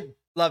 I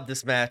love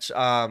this match.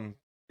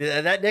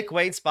 That Nick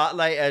Wayne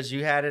spotlight, as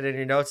you had it in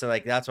your notes, and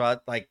like that's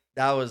what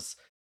that was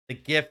the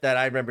gift that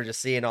I remember just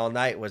seeing all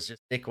night was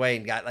just Nick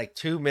Wayne got like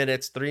 2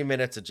 minutes, 3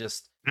 minutes of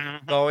just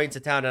going to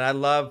town, and I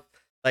love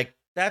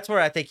that's where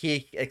I think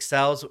he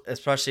excels,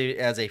 especially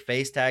as a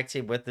face tag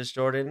team with this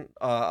Jordan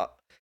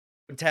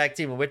tag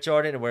team with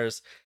Jordan,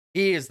 whereas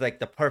he is like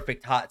the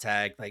perfect hot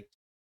tag,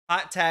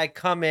 hot tag,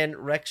 come in,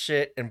 wreck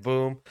shit, and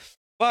boom.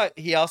 But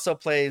he also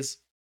plays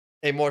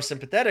a more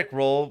sympathetic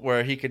role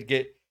where he could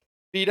get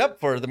beat up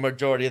for the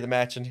majority of the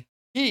match, and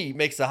he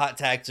makes a hot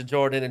tag to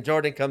Jordan, and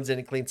Jordan comes in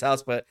and cleans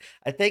house. But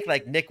I think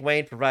Nick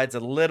Wayne provides a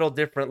little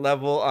different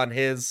level on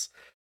his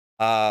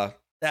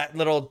that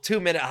little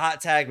 2-minute hot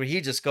tag where he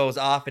just goes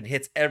off and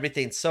hits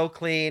everything so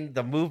clean.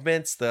 The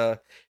movements,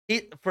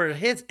 for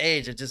his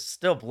age, it just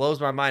still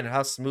blows my mind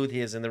how smooth he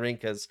is in the ring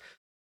because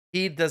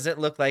he doesn't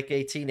look like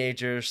a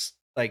teenager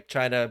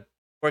trying to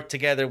work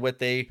together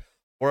with a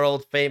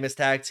world famous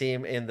tag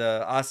team in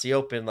the Aussie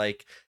Open.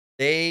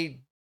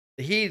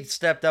 He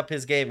stepped up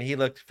his game and he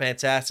looked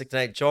fantastic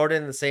tonight.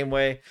 Jordan the same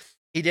way.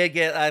 He did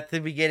get at the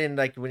beginning,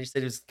 when you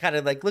said he was kind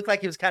of looked like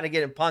he was kind of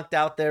getting punked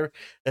out there.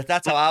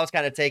 That's how I was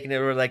kind of taking it.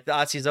 Where the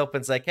Aussies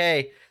Open's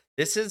hey,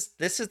 this is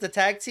the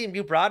tag team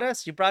you brought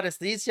us. You brought us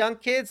these young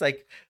kids.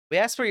 We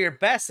asked for your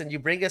best and you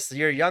bring us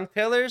your young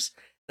pillars.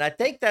 And I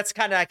think that's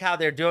kind of how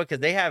they're doing because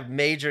they have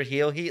major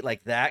heel heat,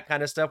 that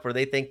kind of stuff where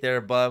they think they're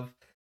above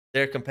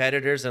their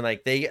competitors. And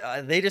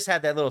they just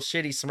had that little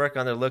shitty smirk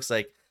on their looks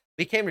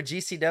we came to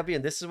GCW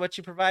and this is what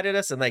you provided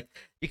us. And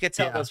you could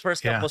tell those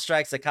first couple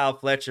strikes that Kyle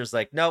Fletcher's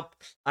nope,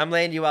 I'm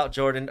laying you out,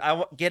 Jordan.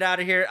 Get out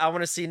of here. I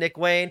want to see Nick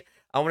Wayne.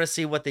 I want to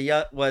see what Will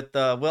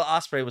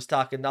Ospreay was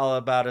talking all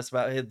about us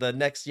about the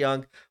next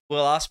young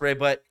Will Ospreay.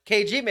 But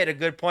KG made a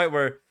good point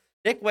where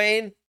Nick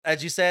Wayne,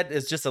 as you said,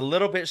 is just a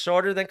little bit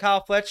shorter than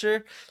Kyle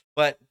Fletcher,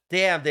 but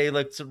damn, they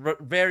looked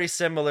very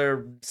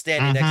similar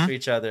standing next to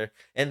each other.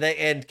 And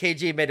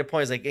KG made a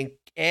point,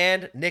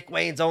 and Nick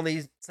Wayne's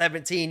only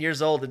 17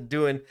 years old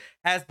and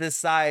has this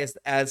size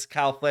as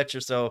Kyle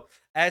Fletcher. So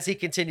as he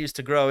continues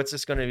to grow, it's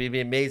just going to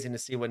be amazing to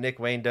see what Nick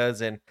Wayne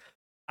does. And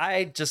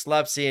I just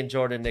love seeing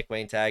Jordan and Nick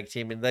Wayne tag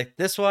team. And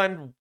this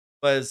one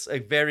was a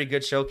very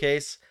good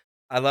showcase.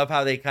 I love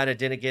how they kind of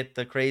didn't get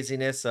the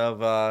craziness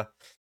of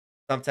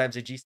sometimes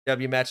a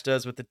GCW match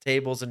does with the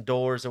tables and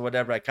doors or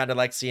whatever. I kind of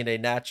like seeing a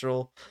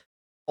natural,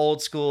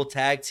 old school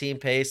tag team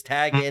pace,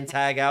 tag in,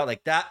 tag out.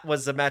 That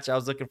was the match I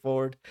was looking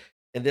forward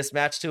in this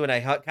match too. And I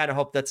kind of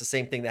hope that's the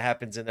same thing that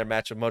happens in their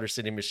match with Motor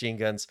City Machine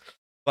Guns.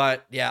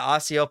 But yeah,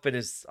 Aussie Open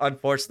is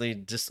unfortunately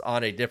just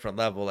on a different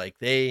level.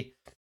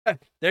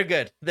 They're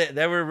good.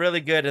 They were really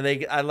good.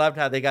 And I loved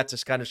how they got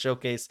to kind of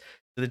showcase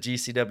to the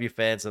GCW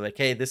fans. Of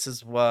hey, this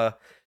is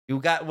you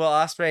got Will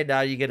Ospreay.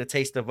 Now you get a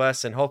taste of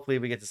us. And hopefully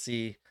we get to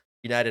see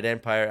United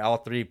Empire, all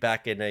three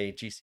back in a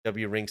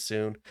GCW ring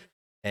soon.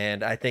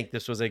 And I think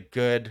this was a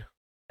good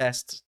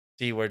test to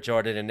see where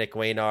Jordan and Nick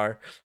Wayne are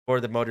for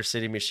the Motor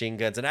City Machine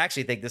Guns. And I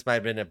actually think this might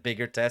have been a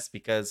bigger test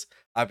because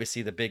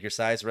obviously the bigger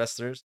size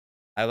wrestlers.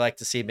 I like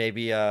to see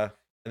maybe when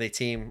they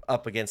team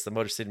up against the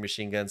Motor City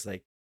Machine Guns,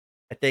 I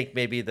think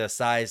maybe the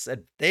size,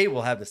 they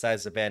will have the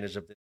size advantage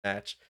of this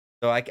match.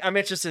 So I'm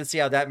interested to see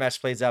how that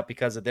match plays out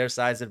because of their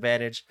size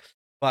advantage.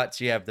 but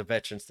you have the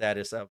veteran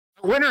status of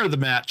Winner of the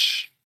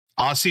match,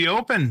 Aussie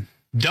Open.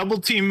 Double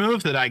team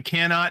move that I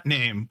cannot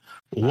name.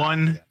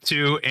 1,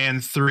 2,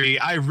 and 3.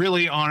 I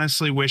really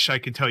honestly wish I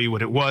could tell you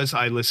what it was.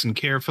 I listened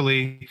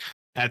carefully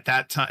at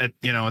that time.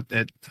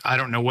 I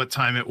don't know what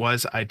time it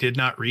was. I did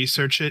not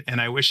research it, and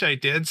I wish I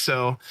did.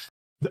 So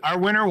our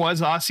winner was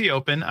Aussie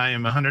Open. I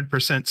am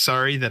 100%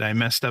 sorry that I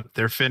messed up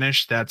their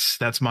finish.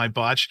 That's my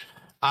botch.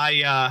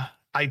 I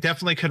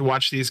definitely could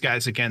watch these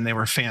guys again. They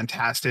were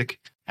fantastic.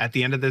 At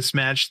the end of this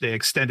match, they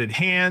extended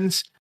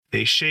hands.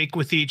 They shake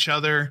with each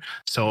other.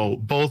 So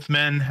both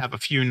men have a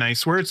few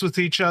nice words with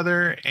each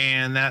other.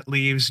 And that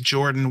leaves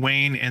Jordan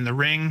Wayne in the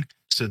ring.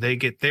 So they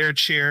get their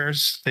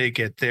cheers. They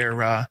get their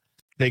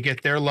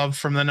love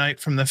from the night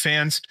from the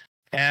fans.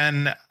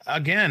 And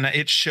again,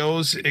 it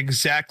shows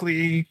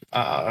exactly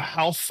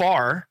how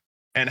far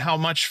and how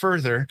much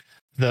further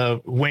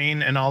the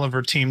Wayne and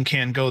Oliver team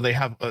can go. They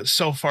have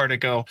so far to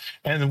go,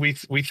 and we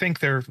think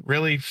they're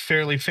really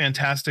fairly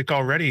fantastic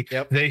already.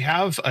 Yep. They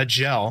have a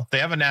gel. They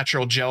have a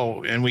natural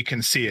gel, and we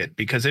can see it,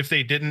 because if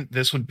they didn't,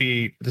 this would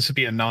be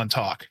a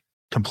non-talk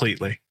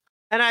completely.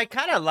 And I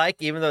kind of like,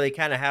 even though they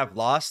kind of have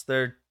lost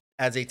their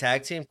as a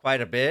tag team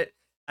quite a bit,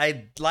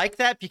 I like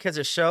that because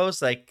it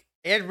shows like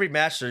every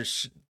match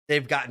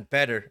they've gotten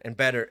better and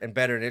better and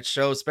better, and it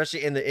shows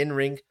especially in the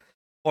in-ring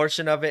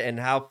portion of it and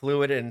how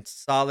fluid and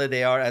solid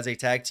they are as a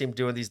tag team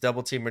doing these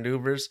double team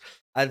maneuvers.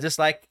 I just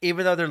like,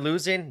 even though they're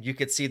losing, you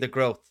could see the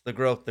growth.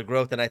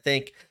 And I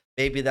think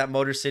maybe that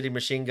Motor City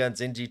Machine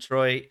Guns in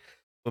Detroit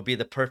will be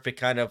the perfect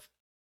kind of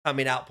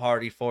coming out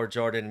party for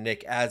Jordan and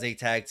Nick as a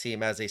tag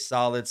team, as a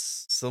solid,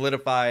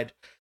 solidified,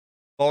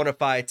 bona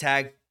fide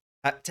tag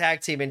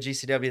team in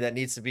GCW that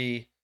needs to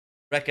be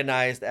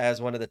recognized as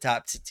one of the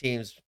top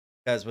teams.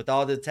 Because with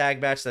all the tag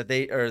match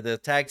the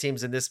tag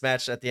teams in this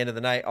match at the end of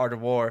the night, Art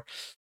of War,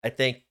 I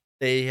think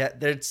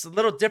there's a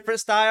little different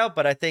style,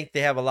 but I think they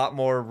have a lot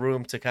more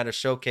room to kind of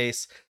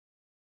showcase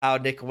how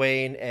Nick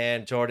Wayne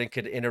and Jordan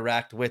could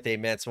interact with a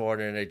Mance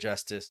Warner and a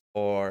Justice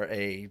or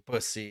a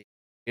Bussy.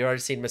 You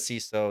already seen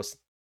Macisos.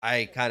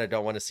 I kind of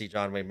don't want to see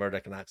John Wayne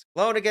Murdoch and Ox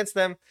alone against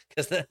them,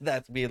 because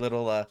that'd be a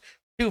little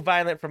too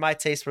violent for my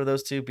taste for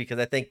those two, because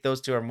I think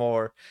those two are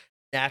more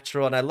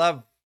natural. And I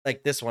love,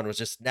 like, this one was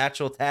just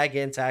natural, tag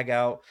in, tag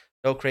out,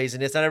 no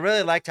craziness. And I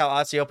really liked how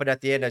Aussie opened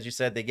at the end. As you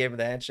said, they gave him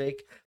the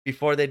handshake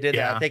before they did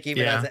that. I think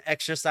even as an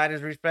extra sign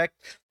of respect,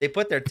 they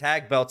put their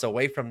tag belts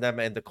away from them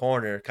in the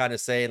corner, kind of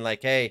saying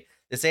like, hey,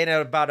 this ain't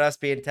about us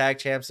being tag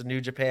champs in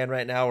New Japan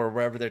right now, or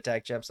wherever they're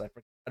tag champs. I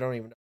don't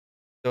even know.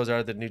 Those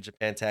are the New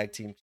Japan tag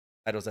team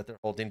titles that they're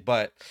holding.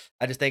 But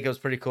I just think it was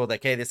pretty cool.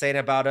 Like, hey, this ain't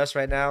about us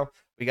right now.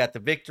 We got the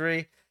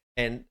victory.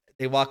 And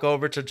they walk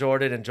over to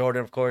Jordan, and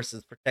Jordan, of course,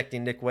 is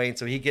protecting Nick Wayne.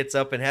 So he gets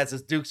up and has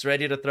his dukes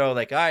ready to throw.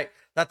 Like, all right,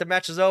 thought the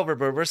match is over,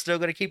 but we're still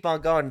going to keep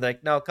on going.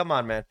 Like, no, come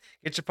on, man.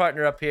 Get your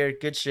partner up here.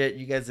 Good shit.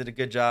 You guys did a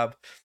good job.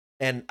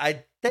 And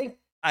I think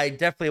I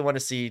definitely want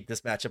to see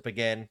this matchup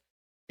again,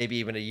 maybe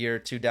even a year or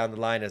two down the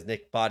line as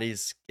Nick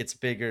bodies gets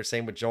bigger.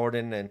 Same with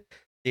Jordan, and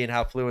seeing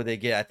how fluid they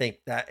get. I think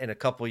that in a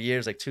couple of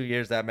years, like 2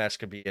 years, that match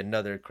could be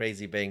another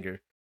crazy banger.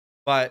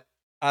 But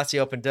Aussie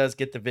Open does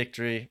get the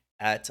victory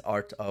at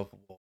Art of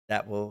War.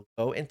 That will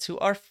go into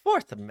our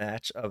fourth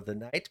match of the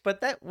night,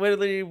 but that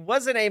really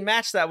wasn't a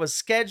match that was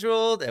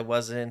scheduled. It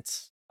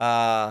wasn't,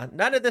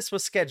 none of this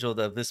was scheduled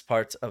of this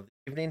part of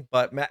the evening,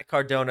 but Matt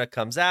Cardona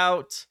comes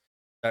out,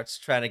 starts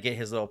trying to get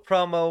his little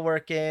promo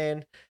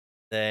working.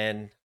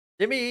 Then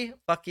Jimmy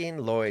fucking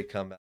Lloyd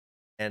come out.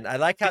 And I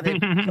like how they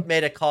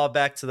made a call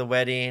back to the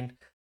wedding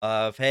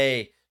of,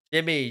 hey,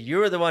 Jimmy, you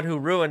were the one who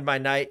ruined my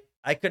night.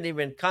 I couldn't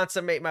even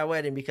consummate my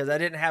wedding because I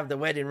didn't have the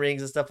wedding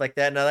rings and stuff like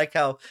that. And I like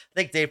how, I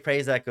think Dave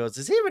Prazak goes,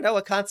 does he even know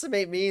what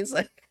consummate means?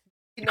 Like,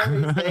 you know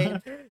what he's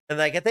saying? And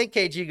like, I think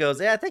KG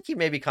goes, yeah, I think he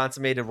maybe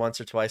consummated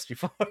once or twice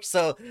before.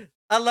 So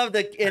I love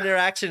the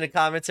interaction and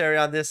commentary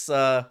on this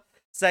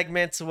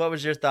segment. So what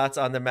was your thoughts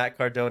on the Matt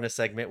Cardona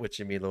segment with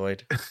Jimmy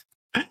Lloyd?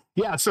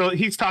 Yeah, so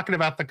he's talking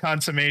about the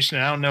consummation.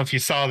 I don't know if you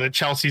saw that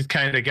Chelsea's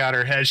kind of got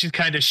her head. She's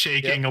kind of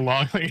shaking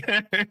along. We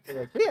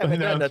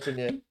haven't done nothing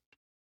yet.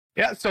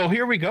 Yeah, so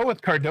here we go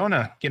with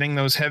Cardona getting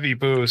those heavy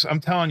boos.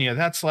 I'm telling you,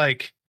 that's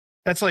like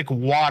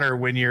water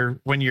when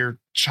you're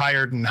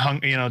tired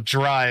and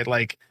dry,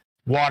 like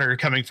water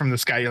coming from the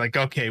sky. You're like,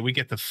 okay, we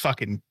get the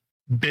fucking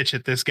bitch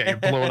at this guy. You're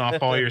blowing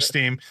off all your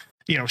steam.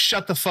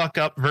 Shut the fuck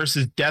up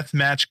versus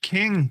Deathmatch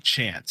King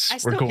chants. I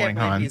still can't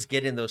believe he's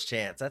getting those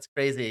chants. That's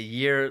crazy. A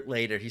year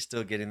later, he's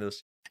still getting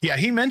those. Yeah,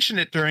 he mentioned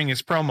it during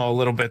his promo a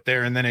little bit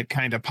there, and then it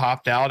kind of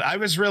popped out. I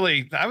was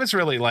really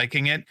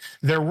liking it.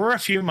 There were a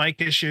few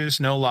mic issues,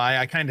 no lie.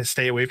 I kind of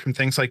stay away from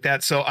things like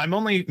that. So I'm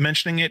only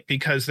mentioning it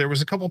because there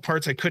was a couple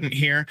parts I couldn't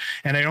hear,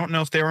 and I don't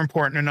know if they were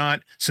important or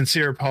not.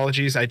 Sincere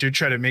apologies. I do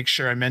try to make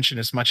sure I mention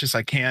as much as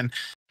I can.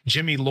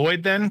 Jimmy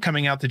Lloyd then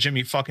coming out the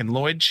Jimmy fucking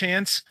Lloyd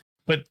chants.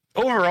 But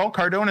overall,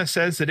 Cardona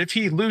says that if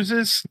he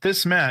loses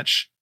this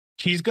match,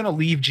 he's going to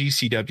leave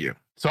GCW.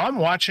 So I'm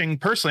watching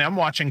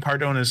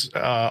Cardona's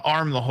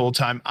arm the whole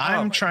time.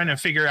 I'm trying to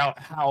figure out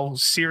how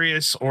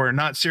serious or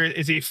not serious.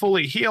 Is he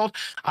fully healed?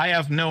 I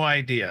have no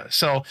idea.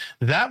 So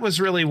that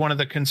was really one of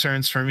the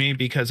concerns for me,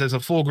 because as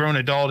a full grown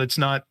adult, it's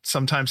not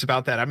sometimes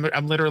about that.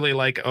 I'm literally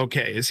like,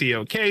 okay, is he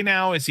okay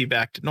now? Is he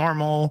back to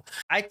normal?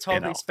 I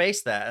totally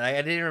spaced that. And I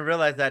didn't even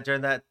realize that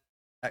during that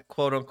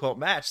quote unquote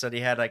match that he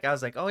had. Like, I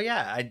was like, oh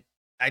yeah,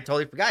 I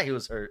totally forgot he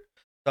was hurt.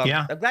 So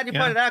I'm glad you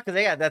pointed it out,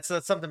 because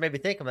that's something made me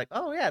think. I'm like,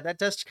 oh yeah, that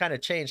does kind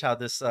of change how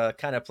this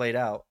kind of played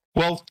out.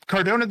 Well,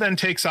 Cardona then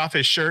takes off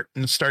his shirt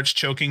and starts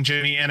choking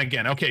Jimmy. And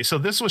again, okay, so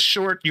this was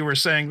short. You were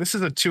saying this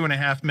is a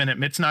 2.5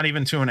 minute. It's not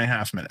even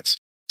 2.5 minutes.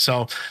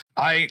 So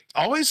I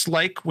always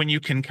like when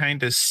you can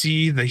kind of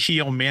see the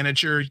heel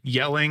manager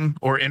yelling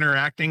or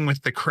interacting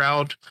with the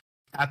crowd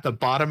at the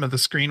bottom of the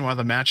screen while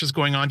the match is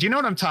going on. Do you know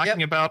what I'm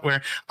talking about?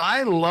 Where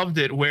I loved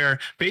it, where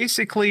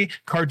basically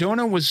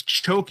Cardona was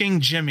choking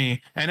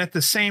Jimmy, and at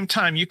the same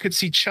time you could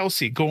see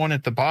Chelsea going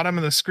at the bottom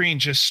of the screen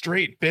just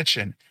straight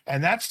bitching.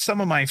 And that's some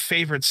of my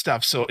favorite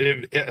stuff. So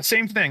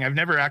same thing. I've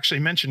never actually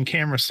mentioned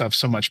camera stuff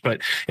so much,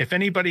 but if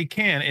anybody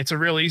can, it's a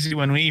real easy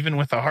one, even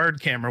with a hard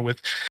camera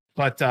with.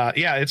 But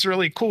yeah, it's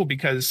really cool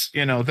because,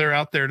 they're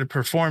out there to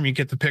perform. You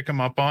get to pick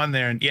them up on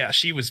there. And yeah,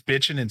 she was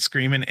bitching and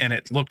screaming, and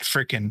it looked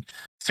freaking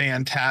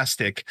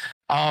fantastic.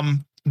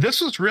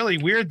 This was really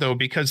weird, though,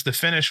 because the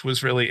finish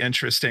was really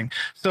interesting.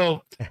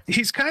 So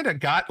he's kind of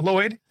got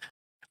Lloyd.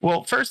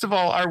 Well, first of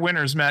all, our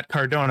winner's Matt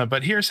Cardona,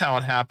 but here's how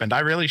it happened. I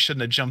really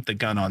shouldn't have jumped the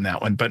gun on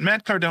that one, but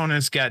Matt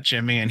Cardona's got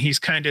Jimmy, and he's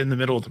kind of in the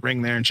middle of the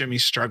ring there, and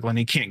Jimmy's struggling.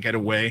 He can't get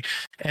away.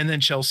 And then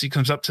Chelsea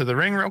comes up to the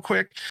ring real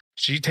quick.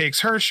 She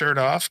takes her shirt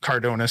off,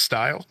 Cardona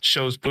style,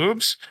 shows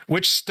boobs,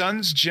 which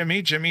stuns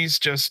Jimmy. Jimmy's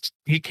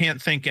he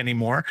can't think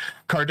anymore.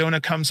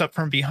 Cardona comes up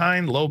from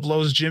behind, low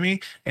blows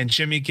Jimmy, and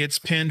Jimmy gets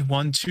pinned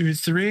 1, 2,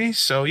 3.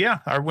 So yeah,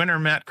 our winner,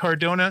 Matt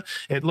Cardona.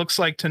 It looks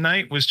like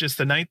tonight was just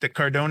the night that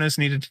Cardona's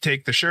needed to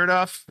take the shirt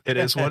off. It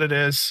is what it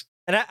is.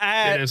 And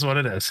it is what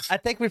it is. I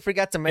think we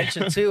forgot to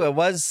mention too, it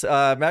was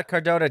Matt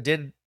Cardona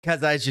did,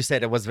 because as you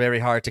said, it was very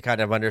hard to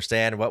kind of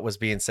understand what was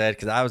being said,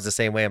 because I was the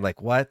same way. I'm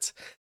like, what?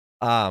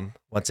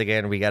 Once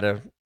again, we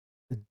gotta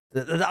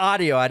the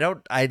audio.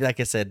 Like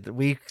I said,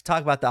 we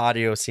talk about the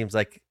audio, seems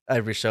like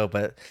every show,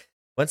 but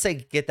once they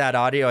get that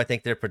audio, I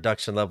think their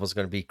production level is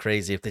going to be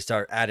crazy if they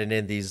start adding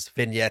in these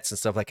vignettes and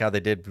stuff like how they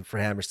did for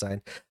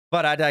Hammerstein.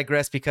 But I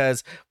digress,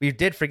 because we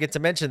did forget to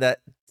mention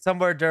that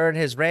somewhere during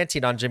his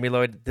ranting on Jimmy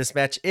Lloyd, this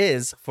match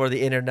is for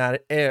the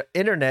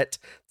internet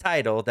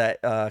title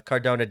that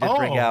Cardona did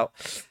bring out.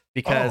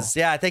 Because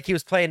I think he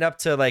was playing up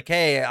to like,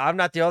 hey, you're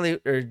not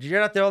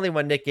the only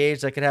one, Nick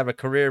Gage, that could have a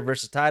career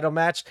versus title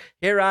match.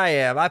 Here I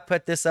am. I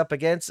put this up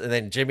against, and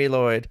then Jimmy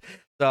Lloyd.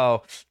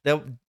 So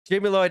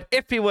Jimmy Lloyd,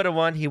 if he would have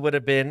won, he would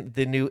have been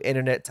the new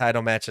internet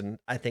title match, and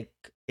I think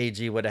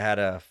AG would have had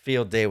a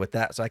field day with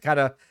that. So I kind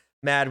of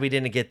mad we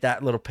didn't get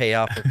that little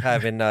payoff of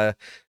having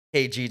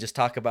AG just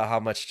talk about how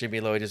much Jimmy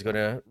Lloyd is going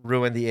to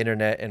ruin the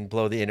internet and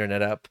blow the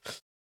internet up.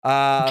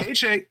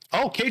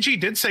 KG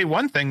did say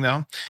one thing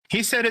though.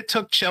 He said it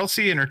took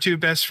Chelsea and her two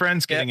best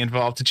friends getting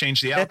involved to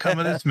change the outcome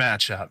of this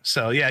matchup.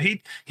 So yeah,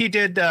 he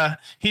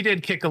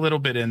did kick a little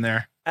bit in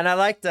there. And I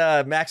liked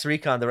Max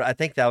Recon. I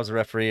think that was a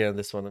referee on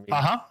this one.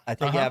 I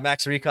think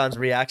Max Recon's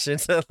reaction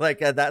to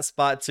like at that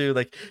spot too.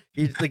 Like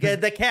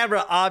the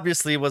camera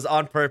obviously was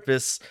on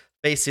purpose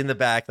facing the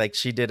back, like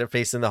she did it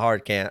facing the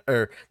hard cam,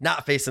 or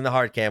not facing the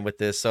hard cam with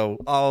this. So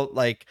all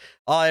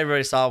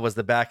everybody saw was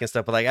the back and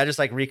stuff. But like I just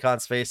like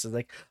Recon's face is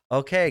like,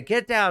 okay,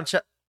 get down.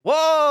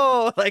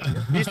 Whoa! Like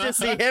you should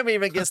see him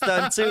even get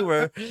stunned too.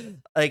 Where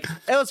like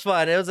it was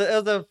fun. It was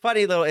a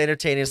funny little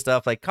entertaining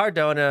stuff. Like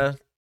Cardona,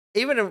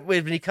 even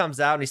when he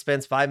comes out and he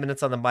spends 5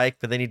 minutes on the mic,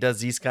 but then he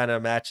does these kind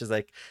of matches,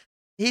 like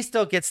he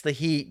still gets the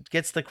heat,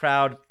 gets the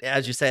crowd,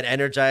 as you said,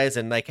 energized,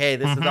 and like, hey,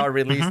 this is our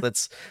release.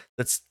 Let's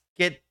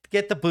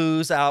get the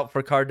booze out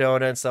for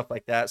Cardona and stuff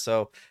like that.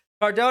 So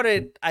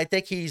Cardona, I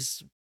think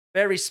he's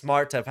very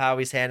smart of how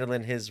he's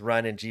handling his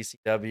run in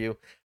GCW,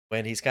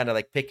 when he's kind of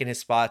like picking his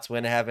spots,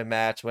 when to have a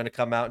match, when to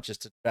come out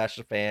just to trash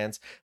the fans,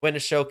 when to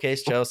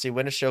showcase Chelsea,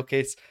 when to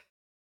showcase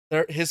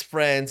his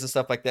friends and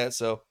stuff like that.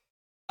 So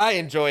I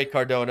enjoy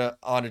Cardona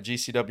on a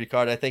GCW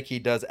card. I think he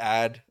does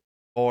add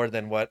more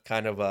than what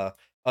kind of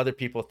other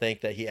people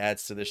think that he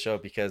adds to the show,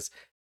 because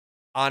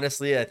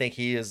honestly, I think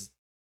he is,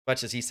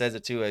 much as he says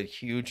it too, a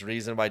huge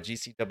reason why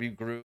GCW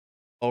grew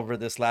over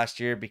this last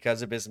year,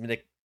 because of his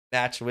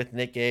match with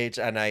Nick Gage.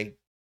 And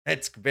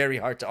it's very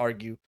hard to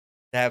argue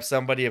to have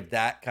somebody of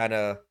that kind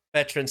of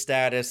veteran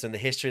status and the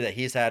history that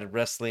he's had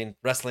wrestling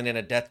in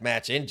a death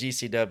match in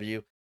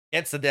GCW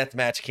against the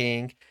Deathmatch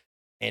King.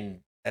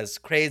 And as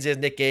crazy as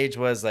Nick Gage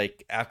was,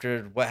 like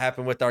after what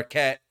happened with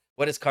Arquette,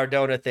 what is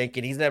Cardona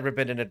thinking? He's never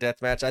been in a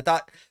death match. I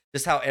thought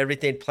just how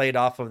everything played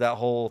off of that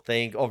whole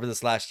thing over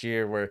this last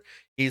year, where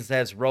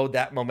has rode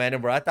that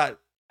momentum, where I thought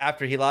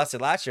after he lost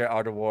it last year at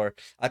Art of War,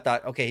 I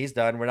thought, okay, he's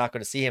done. We're not going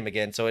to see him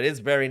again. So it is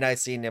very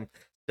nice seeing him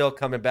still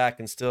coming back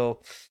and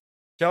still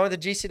showing the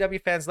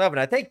GCW fans love. And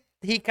I think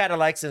he kind of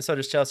likes him. So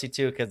does Chelsea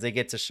too, because they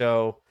get to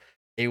show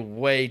a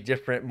way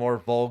different, more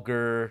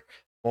vulgar,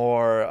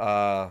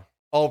 more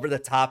over the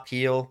top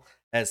heel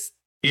as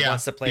he Yeah,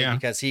 wants to play yeah.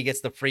 because he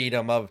gets the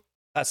freedom of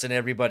cussing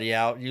everybody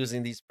out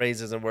using these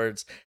phrases and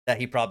words that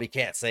he probably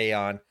can't say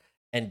on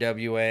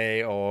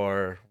NWA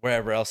or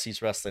wherever else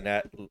he's wrestling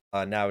at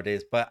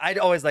nowadays. But I'd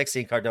always like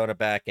seeing Cardona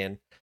back, and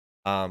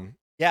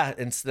yeah,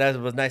 and that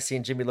was nice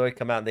seeing Jimmy Lloyd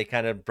come out, and they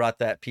kind of brought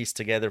that piece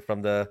together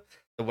from the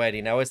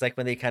wedding. I always like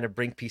when they kind of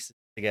bring pieces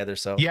together,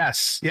 so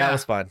Yes, that yeah.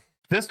 was fun.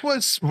 This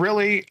was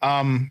really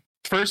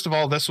first of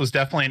all, this was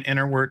definitely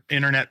an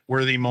internet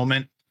worthy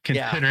moment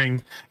Yeah.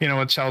 considering,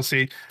 with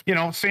Chelsea,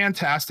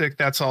 fantastic.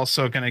 That's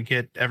also going to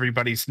get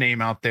everybody's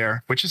name out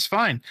there, which is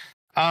fine.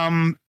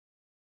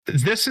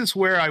 This is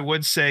where I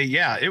would say,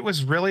 yeah, it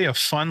was really a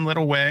fun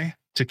little way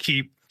to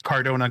keep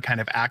Cardona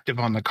kind of active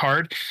on the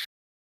card.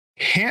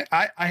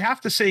 I have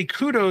to say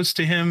kudos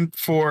to him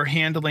for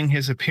handling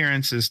his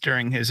appearances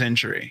during his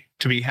injury,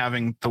 to be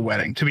having the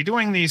wedding, to be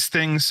doing these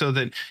things so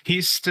that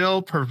he's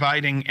still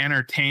providing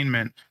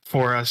entertainment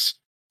for us,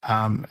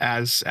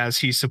 as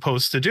he's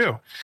supposed to do.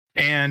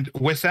 And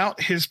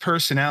without his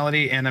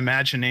personality and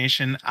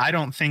imagination, I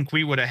don't think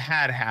we would have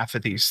had half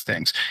of these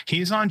things.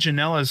 He's on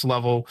Janela's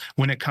level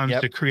when it comes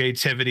to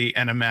creativity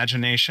and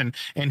imagination,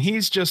 and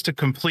he's just a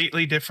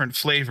completely different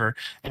flavor.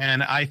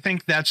 And I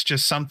think that's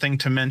just something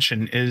to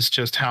mention, is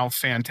just how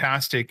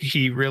fantastic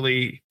he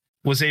really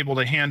was able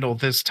to handle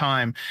this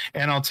time.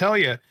 And I'll tell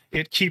you,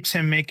 it keeps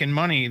him making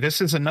money. This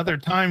is another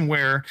time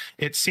where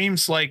it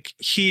seems like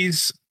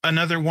he's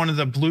another one of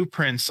the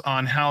blueprints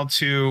on how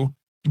to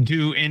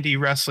do indie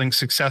wrestling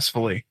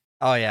successfully.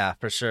 Oh yeah,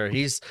 for sure.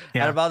 He's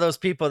out of all those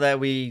people that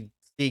we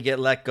see get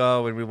let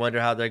go and we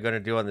wonder how they're going to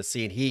do on the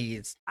scene.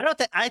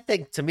 I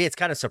think to me it's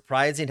kind of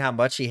surprising how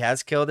much he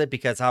has killed it,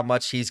 because how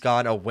much he's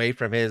gone away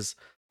from his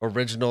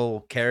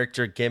original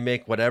character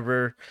gimmick,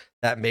 whatever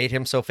that made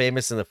him so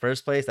famous in the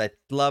first place. I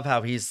love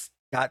how he's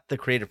got the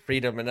creative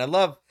freedom, and I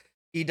love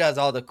he does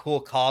all the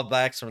cool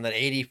callbacks from the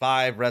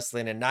 85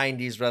 wrestling and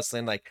 90s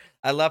wrestling. Like,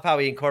 I love how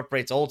he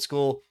incorporates old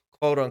school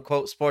quote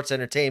unquote sports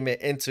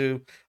entertainment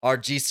into our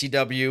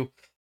GCW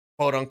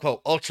quote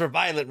unquote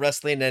ultraviolet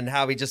wrestling, and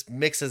how he just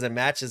mixes and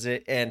matches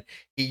it, and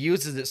he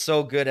uses it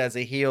so good as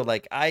a heel.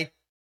 Like, I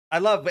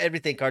love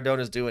everything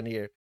Cardona's doing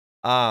here.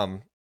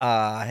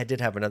 I did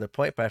have another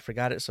point, but I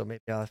forgot it, so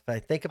maybe if I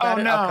think about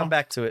it, I'll come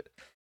back to it.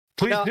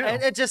 Please do.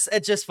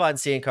 It's just fun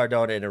seeing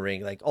Cardona in a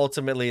ring. Like,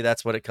 ultimately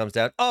that's what it comes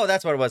down. Oh,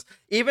 that's what it was.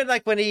 Even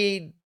like when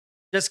he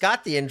just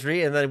got the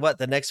injury, and then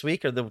the next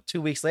week or the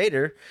 2 weeks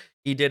later,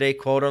 he did a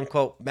quote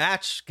unquote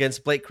match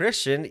against Blake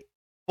Christian,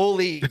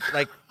 fully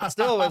like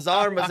still his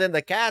arm was in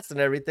the cast and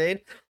everything.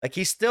 Like,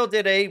 he still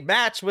did a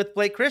match with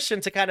Blake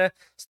Christian to kind of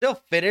still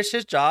finish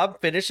his job,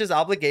 finish his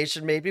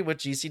obligation maybe with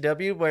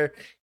GCW, where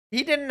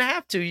he didn't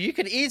have to. You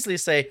could easily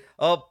say,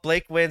 oh,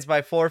 Blake wins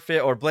by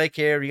forfeit, or Blake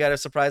here, you got a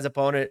surprise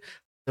opponent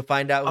to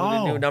find out who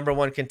the new number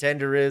one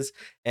contender is.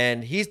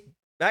 And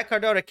Matt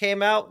Cardona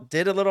came out,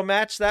 did a little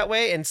match that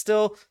way, and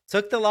still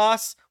took the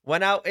loss,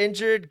 went out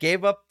injured,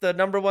 gave up the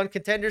number one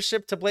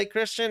contendership to Blake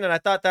Christian. And I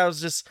thought that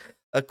was just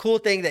a cool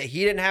thing that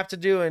he didn't have to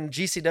do and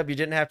GCW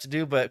didn't have to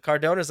do. But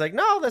Cardona's like,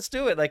 no, let's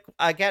do it. Like,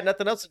 I got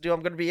nothing else to do.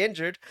 I'm going to be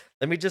injured.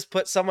 Let me just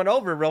put someone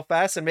over real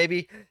fast, and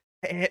maybe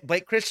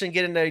Blake Christian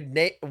getting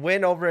a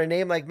win over a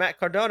name like Matt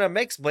Cardona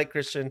makes Blake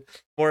Christian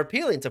more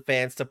appealing to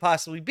fans to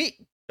possibly beat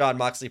Jon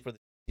Moxley for the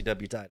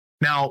GCW title.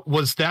 Now,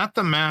 was that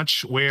the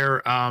match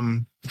where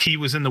he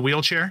was in the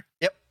wheelchair?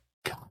 Yep.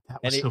 God,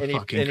 that was so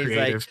fucking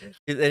creative.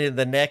 He's like,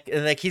 the neck,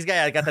 and like he's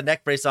got the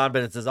neck brace on,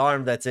 but it's his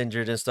arm that's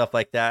injured and stuff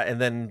like that. And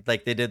then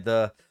like they did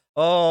the,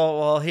 oh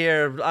well,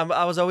 here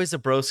I was always a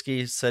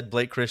broski, said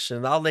Blake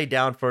Christian. I'll lay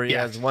down for you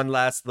as one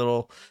last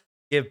little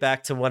give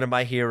back to one of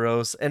my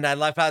heroes. And I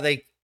love how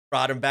they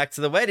brought him back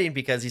to the wedding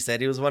because he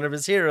said he was one of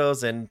his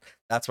heroes, and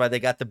that's why they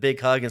got the big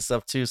hug and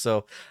stuff too.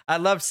 So I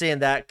love seeing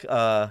that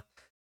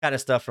kind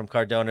of stuff from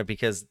Cardona,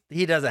 because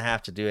he doesn't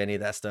have to do any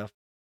of that stuff.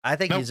 I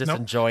think he's just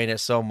enjoying it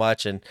so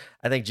much, and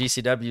I think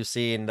GCW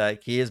seeing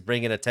like he is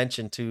bringing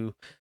attention to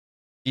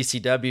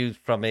GCW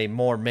from a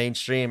more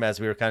mainstream, as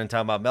we were kind of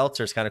talking about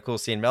Meltzer. It's kind of cool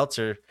seeing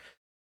Meltzer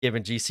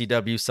giving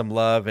GCW some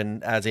love,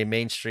 and as a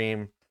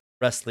mainstream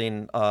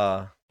wrestling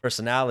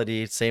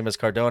personality, same as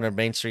Cardona,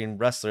 mainstream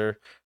wrestler,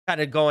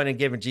 kind of going and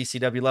giving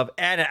GCW love.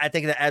 And I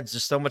think that adds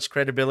just so much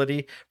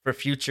credibility for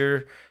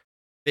future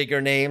bigger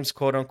names,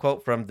 quote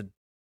unquote, from the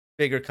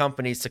bigger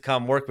companies to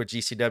come work with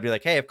GCW.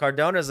 Like, hey, if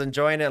Cardona's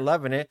enjoying it,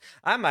 loving it,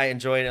 I might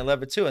enjoy it and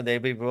love it too. And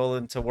they'd be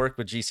willing to work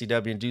with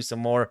GCW and do some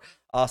more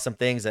awesome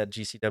things that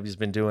GCW's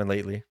been doing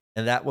lately.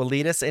 And that will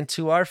lead us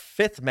into our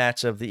fifth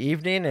match of the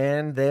evening.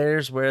 And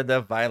there's where the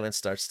violence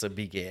starts to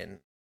begin,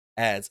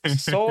 as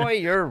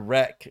Sawyer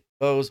Wreck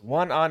goes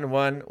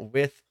one-on-one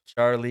with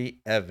Charlie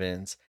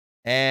Evans.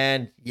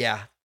 And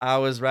yeah, I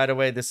was right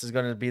away, this is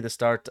going to be the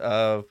start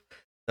of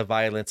the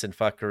violence and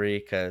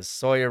fuckery, because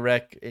Sawyer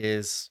Wreck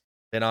is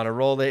been on a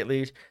roll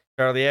lately.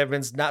 Charlie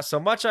Evans, not so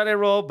much on a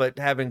roll, but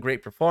having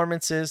great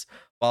performances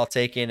while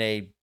taking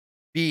a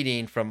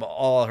beating from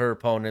all her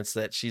opponents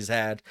that she's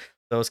had.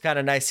 So it's kind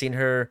of nice seeing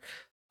her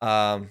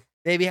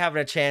maybe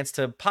having a chance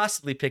to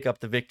possibly pick up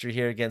the victory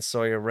here against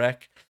Sawyer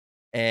Wreck.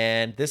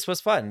 And this was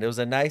fun. It was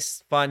a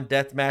nice, fun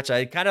death match.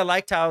 I kind of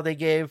liked how they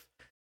gave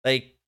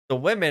like the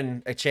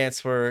women a chance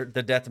for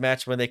the death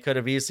match when they could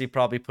have easily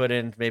probably put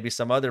in maybe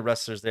some other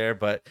wrestlers there,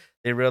 but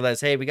they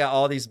realized, hey, we got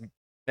all these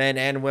men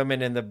and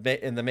women in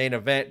the main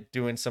event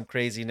doing some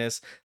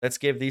craziness. Let's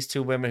give these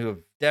two women who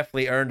have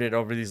definitely earned it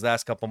over these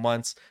last couple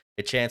months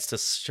a chance to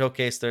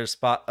showcase their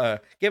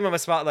give them a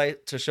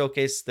spotlight to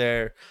showcase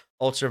their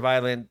ultra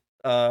violent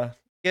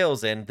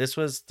skills. And this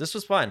was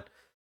fun.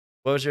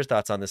 What was your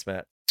thoughts on this,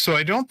 Matt? So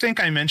I don't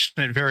think I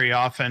mention it very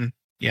often.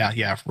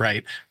 Yeah,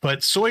 right.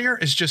 But Sawyer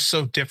is just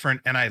so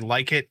different and I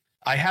like it.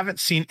 I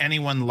haven't seen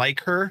anyone like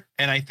her,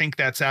 and I think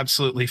that's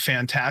absolutely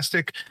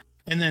fantastic.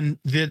 And then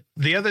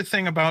the other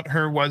thing about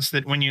her was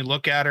that when you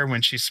look at her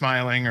when she's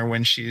smiling or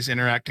when she's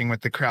interacting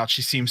with the crowd,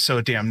 she seems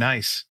so damn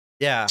nice.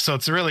 Yeah. So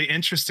it's a really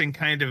interesting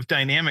kind of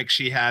dynamic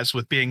she has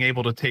with being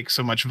able to take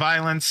so much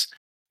violence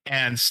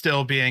and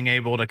still being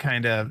able to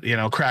kind of,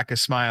 crack a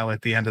smile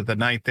at the end of the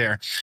night there.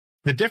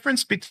 The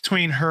difference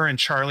between her and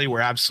Charlie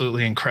were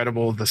absolutely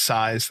incredible. The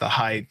size, the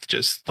height,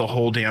 just the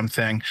whole damn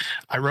thing.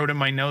 I wrote in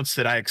my notes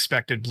that I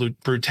expected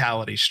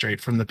brutality straight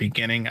from the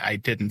beginning. I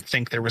didn't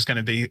think there was going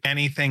to be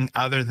anything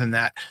other than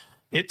that.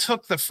 It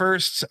took the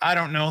first,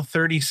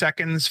 30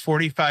 seconds,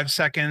 45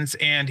 seconds.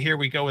 And here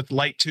we go with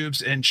light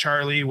tubes. And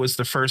Charlie was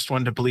the first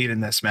one to bleed in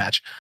this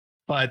match.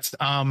 But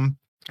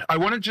I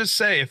want to just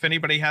say, if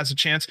anybody has a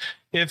chance,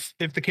 if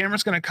the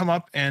camera's going to come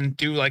up and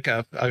do like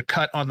a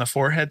cut on the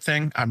forehead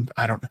thing,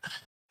 I don't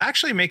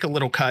actually make a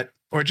little cut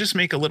or just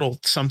make a little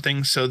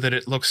something so that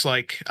it looks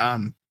like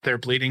they're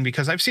bleeding,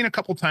 because I've seen a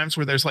couple times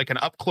where there's like an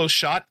up close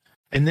shot.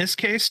 In this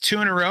case,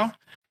 2 in a row,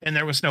 and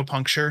there was no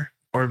puncture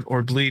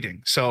or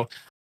bleeding. So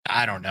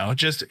I don't know.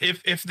 Just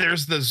if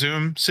there's the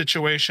zoom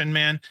situation,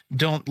 man,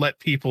 don't let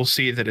people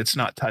see that it's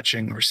not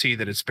touching or see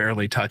that it's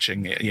barely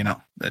touching.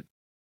 That.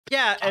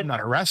 Yeah, I'm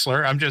not a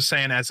wrestler. I'm just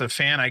saying, as a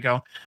fan, I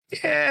go,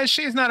 yeah,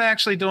 she's not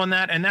actually doing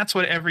that. And that's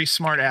what every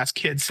smart ass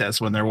kid says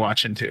when they're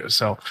watching too.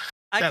 So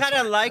I kind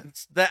of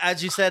liked that,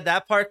 as you said,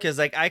 that part, because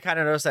like I kind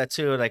of noticed that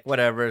too. Like,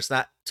 whatever, it's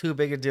not too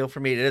big a deal for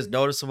me. It is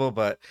noticeable,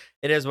 but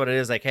it is what it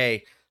is. Like,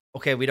 hey,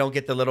 okay, we don't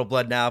get the little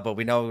blood now, but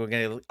we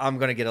know I'm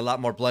gonna get a lot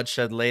more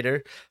bloodshed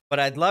later.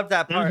 But I love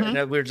that part.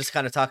 Mhm. And we were just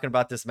kind of talking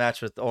about this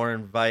match with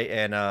Orin Veidt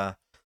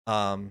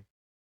and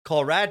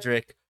Cole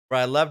Radrick, where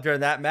I loved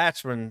during that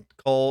match when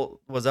Cole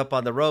was up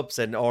on the ropes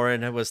and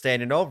Orin was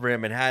standing over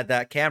him and had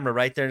that camera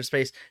right there in his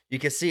face. You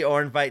can see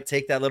Orin Veidt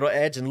take that little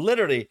edge and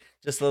literally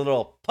just a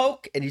little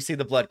poke, and you see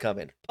the blood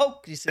coming.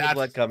 Poke, you see the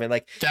blood coming.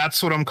 Like,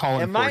 that's what I'm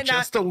calling for,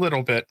 just a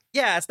little bit.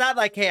 yeah, it's not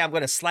like, hey, I'm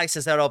gonna slice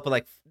this out open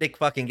like Nick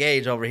fucking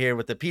Gage over here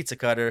with the pizza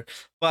cutter,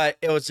 but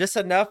it was just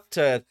enough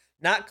to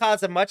not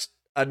cause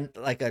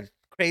like a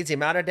crazy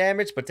amount of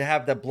damage, but to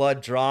have the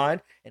blood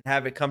drawn and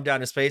have it come down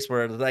his face,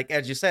 where, like,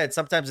 as you said,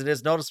 sometimes it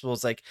is noticeable.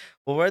 It's like,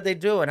 well, what are they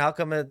doing? How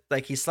come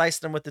like he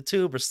sliced them with the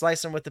tube or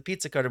sliced them with the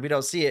pizza cutter? We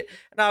don't see it.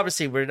 And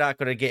obviously we're not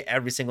going to get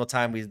every single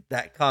time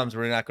that comes,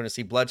 we're not going to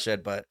see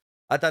bloodshed, but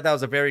I thought that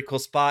was a very cool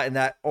spot in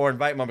that Orin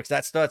Veidt moment,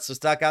 because that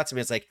stuck out to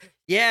me. It's like,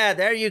 yeah,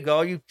 there you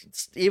go.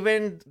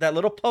 Even that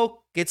little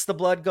poke gets the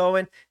blood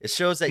going. It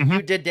shows that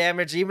you did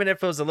damage, even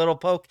if it was a little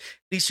poke.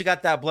 At least you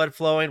got that blood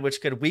flowing,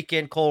 which could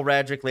weaken Cole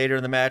Radrick later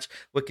in the match.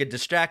 Which could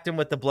distract him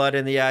with the blood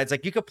in the eyes.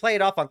 Like, you could play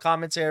it off on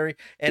commentary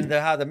and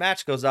how the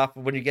match goes off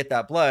when you get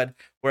that blood.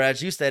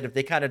 Whereas you said, if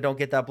they kind of don't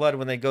get that blood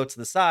when they go to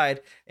the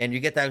side and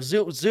you get that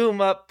zoom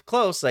up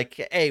close,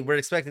 like, hey, we're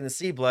expecting to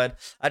see blood.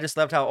 I just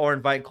loved how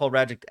Orin Veidt and Cole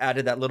Radrick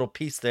added that little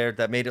piece there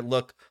that made it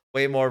look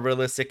way more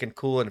realistic and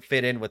cool and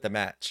fit in with the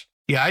match.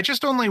 Yeah, I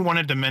just only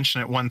wanted to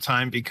mention it one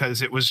time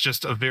because it was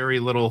just a very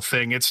little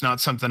thing. It's not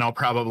something I'll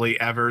probably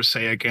ever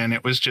say again.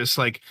 It was just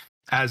like,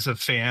 as a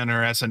fan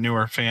or as a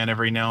newer fan,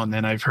 every now and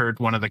then I've heard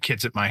one of the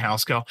kids at my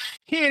house go,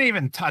 he ain't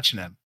even touching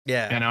him.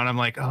 Yeah. And I'm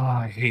like, oh,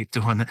 I hate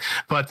doing that.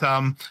 But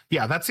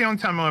yeah, that's the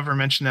only time I'll ever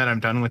mention that.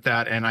 I'm done with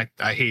that. And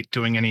I hate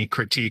doing any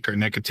critique or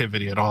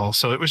negativity at all.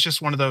 So it was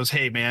just one of those,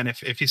 hey man,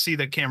 if you see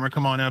the camera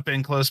come on up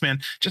in close, man,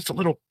 just a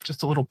little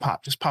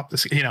pop, just pop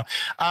this,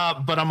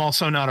 but I'm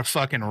also not a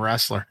fucking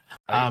wrestler.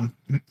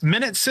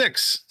 Minute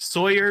 6,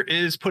 Sawyer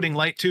is putting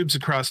light tubes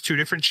across 2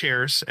 different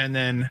chairs. And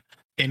then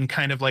in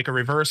kind of like a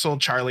reversal,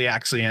 Charlie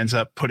actually ends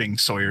up putting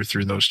Sawyer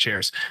through those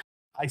chairs.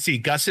 I see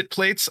gusset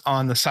plates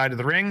on the side of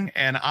the ring,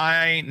 and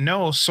I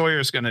know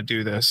Sawyer's going to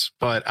do this,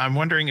 but I'm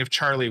wondering if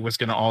Charlie was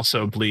going to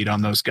also bleed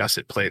on those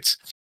gusset plates.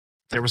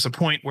 There was a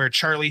point where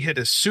Charlie hit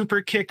a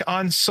super kick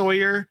on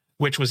Sawyer,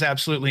 which was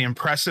absolutely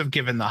impressive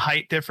given the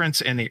height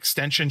difference and the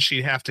extension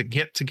she'd have to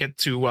get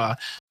to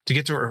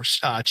her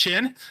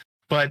chin.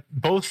 But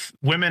both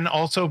women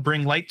also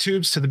bring light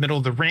tubes to the middle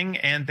of the ring,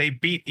 and they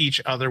beat each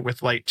other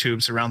with light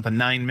tubes around the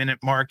 9-minute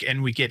mark,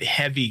 and we get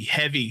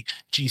heavy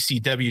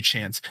GCW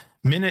chants.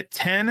 Minute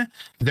 10,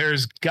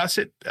 there's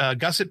gusset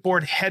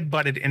board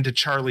headbutted into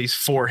Charlie's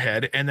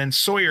forehead, and then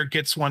Sawyer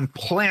gets one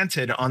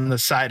planted on the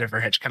side of her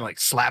head. She kind of like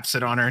slaps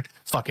it on her,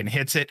 fucking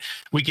hits it.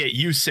 We get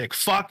you sick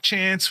fuck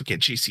chants. We get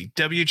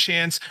GCW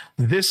chants.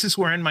 This is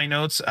where in my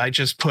notes I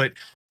just put,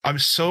 I'm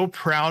so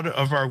proud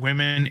of our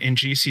women in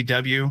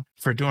GCW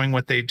for doing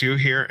what they do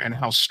here and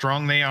how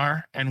strong they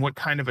are and what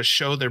kind of a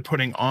show they're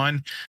putting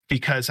on,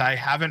 because I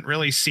haven't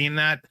really seen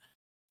that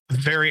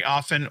very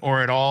often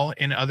or at all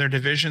in other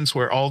divisions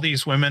where all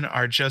these women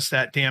are just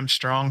that damn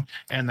strong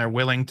and they're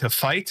willing to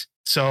fight.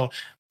 So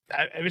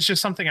it was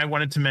just something I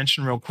wanted to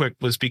mention real quick,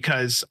 was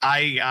because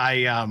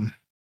I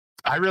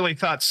really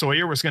thought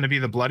Sawyer was going to be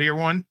the bloodier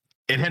one.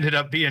 It ended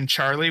up being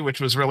Charlie, which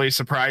was really a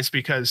surprise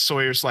because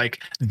Sawyer's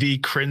like the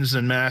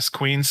Crimson Mask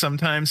Queen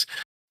sometimes.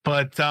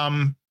 But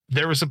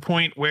there was a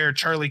point where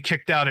Charlie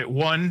kicked out at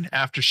 1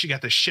 after she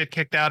got the shit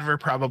kicked out of her,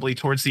 probably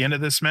towards the end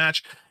of this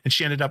match. And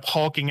she ended up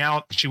hulking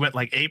out. She went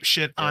like ape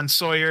shit on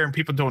Sawyer and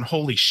people doing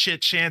holy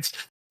shit chants.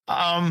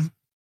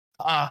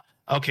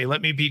 Okay,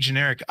 let me be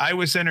generic. I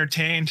was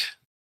entertained.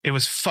 It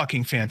was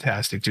fucking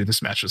fantastic, dude.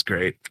 This match was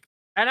great.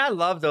 And I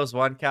love those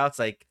one counts.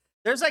 Like,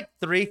 there's like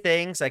 3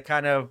 things I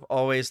kind of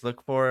always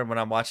look for when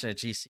I'm watching a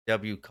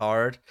GCW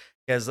card.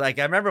 Because, like,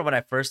 I remember when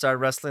I first started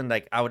wrestling,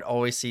 like, I would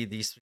always see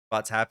these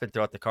spots happen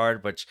throughout the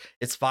card, which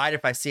it's fine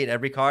if I see it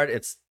every card.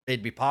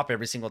 They'd be pop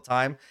every single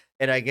time,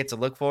 and I get to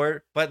look for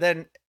it. But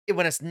then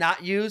when it's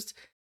not used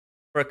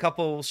for a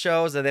couple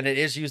shows and then it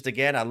is used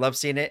again, I love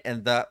seeing it.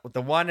 And the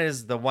one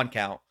is the one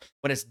count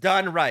when it's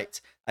done right.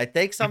 I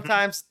think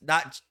sometimes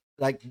not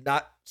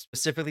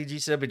specifically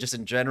GCW, but just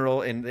in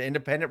general in the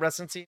independent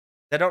wrestling scene,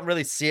 I don't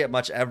really see it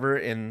much ever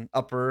in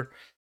upper,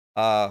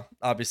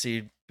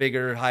 obviously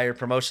bigger, higher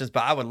promotions.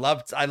 But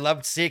I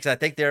love to see it because I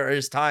think there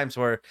is times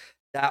where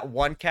that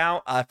one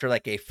count after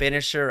like a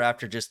finisher,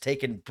 after just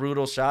taking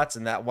brutal shots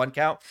in that one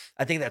count,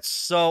 I think that's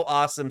so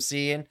awesome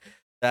seeing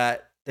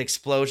that the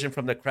explosion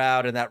from the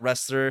crowd and that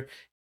wrestler,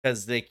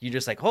 because you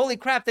just like, holy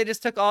crap, they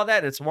just took all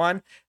that. It's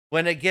one.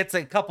 When it gets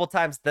a couple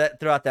times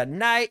throughout that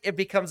night, it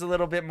becomes a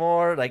little bit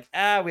more like, we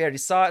already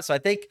saw it. So I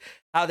think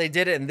how they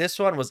did it in this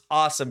one was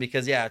awesome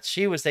because, yeah,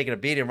 she was taking a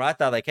beating where I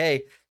thought like,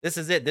 hey, this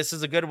is it. This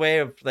is a good way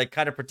of like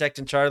kind of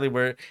protecting Charlie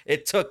where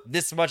it took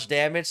this much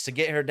damage to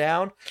get her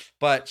down,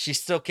 but she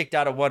still kicked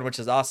out of 1, which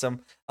is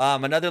awesome.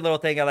 Another little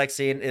thing I like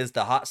seeing is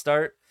the hot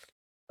start.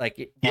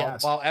 Like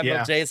while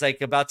MLJ is like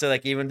about to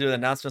like even do the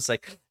announcements,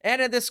 like,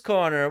 and in this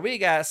corner we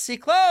got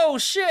oh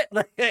shit!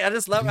 Like I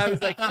just love. I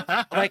was like,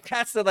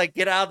 has to like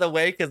get out of the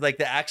way because like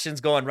the action's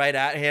going right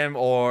at him,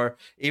 or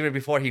even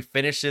before he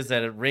finishes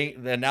and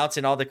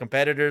announcing all the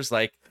competitors,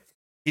 like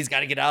he's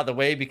got to get out of the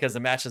way because the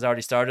match has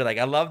already started. Like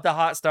I love the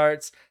hot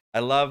starts. I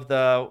love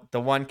the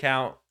one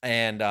count,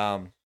 and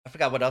I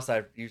forgot what else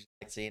I usually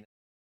like seeing.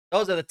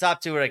 Those are the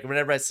top 2. Like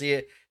whenever I see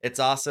it, it's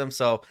awesome.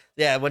 So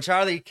yeah, when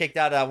Charlie kicked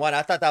out that 1,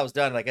 I thought that was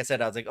done. Like I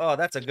said, I was like, oh,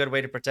 that's a good way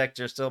to protect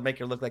her, still make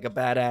her look like a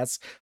badass.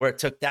 Where it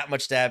took that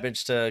much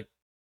damage to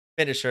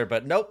finish her,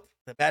 but nope,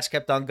 the match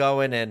kept on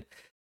going. And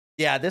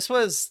yeah, this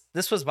was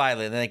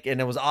violent, and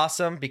it was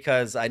awesome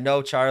because I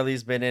know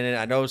Charlie's been in it.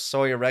 I know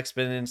Sawyer Rex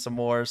been in some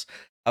wars.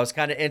 I was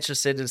kind of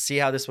interested to see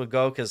how this would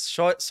go because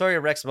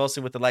Sawyer Rex,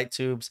 mostly with the light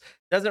tubes,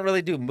 doesn't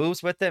really do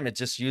moves with them. It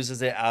just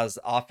uses it as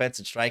offense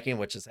and striking,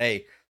 which is,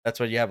 hey, that's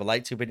what you have a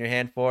light tube in your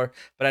hand for.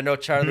 But I know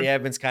Charlie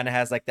Evans kind of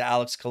has like the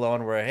Alex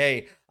Colon where,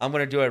 hey, I'm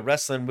going to do a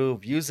wrestling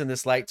move using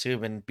this light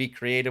tube and be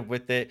creative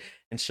with it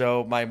and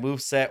show my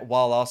move set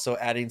while also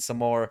adding some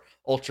more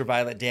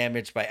ultraviolet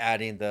damage by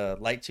adding the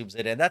light tubes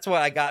in it. And that's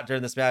what I got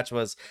during this match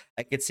was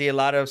I could see a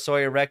lot of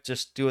Sawyer Rex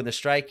just doing the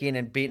striking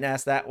and beating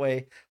ass that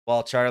way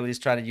while Charlie's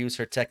trying to use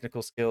her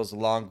technical skills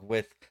along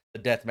with the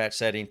deathmatch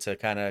setting to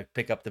kind of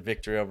pick up the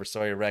victory over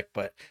Sawyer Rex.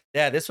 But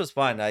yeah, this was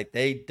fun. Like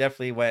they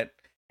definitely went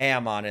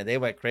ham on it. They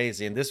went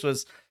crazy. And this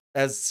was,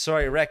 as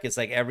Sawyer Rex, it's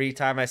like every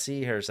time I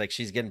see her, it's like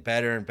she's getting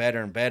better and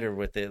better and better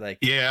with it. Like,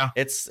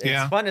 it's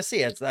fun to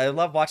see. I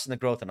love watching the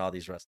growth in all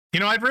these wrestlers. You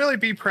know, I'd really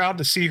be proud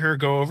to see her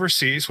go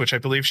overseas, which I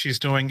believe she's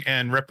doing,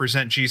 and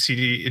represent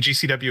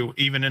GCW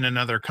even in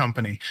another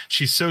company.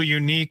 She's so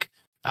unique.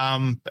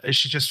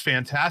 She's just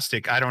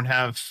fantastic. I don't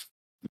have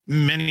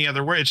many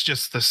other words. It's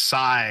just the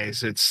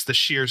size. It's the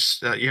sheer,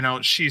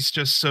 she's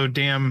just so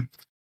damn,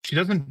 she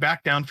doesn't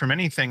back down from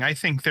anything. I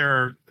think there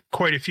are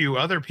quite a few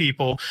other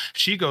people.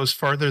 She goes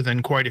farther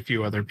than quite a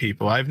few other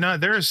people.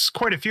 There's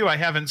quite a few I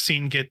haven't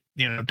seen get,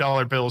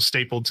 dollar bills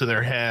stapled to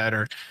their head,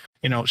 or,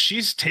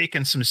 she's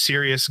taken some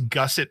serious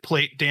gusset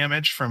plate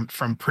damage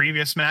from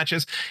previous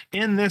matches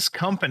in this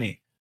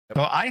company.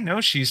 Well, I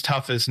know she's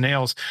tough as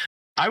nails.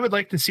 I would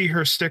like to see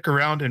her stick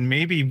around and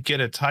maybe get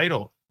a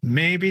title.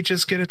 Maybe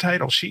just get a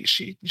title.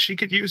 She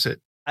could use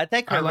it. I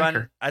think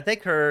I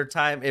think her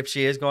time, if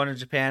she is going to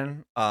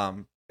Japan,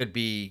 could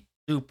be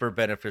super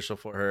beneficial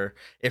for her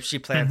if she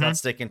plans on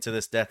sticking to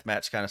this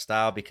deathmatch kind of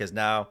style, because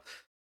now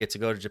you get to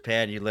go to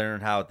Japan, you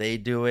learn how they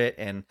do it.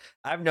 And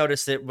I've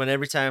noticed it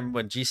every time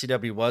when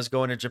GCW was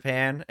going to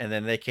Japan and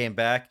then they came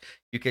back,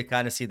 you could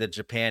kind of see the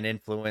Japan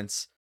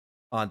influence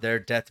on their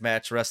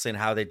deathmatch wrestling,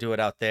 how they do it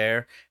out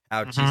there,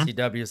 how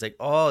GCW is like,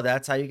 oh,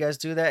 that's how you guys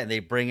do that. And they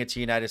bring it to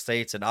United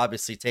States and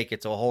obviously take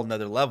it to a whole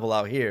nother level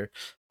out here.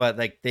 But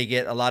like they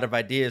get a lot of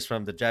ideas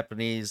from the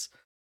Japanese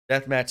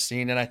deathmatch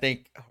scene. And I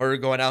think her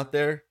going out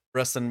there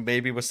wrestling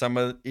maybe with some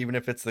of, even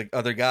if it's the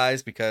other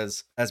guys,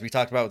 because as we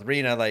talked about with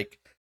Rena, like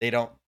they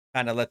don't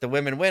kind of let the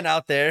women win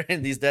out there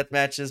in these death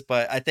matches.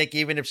 But I think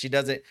even if she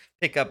doesn't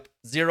pick up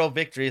 0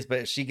 victories,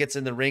 but she gets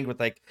in the ring with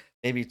like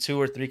maybe 2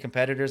 or 3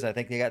 competitors, I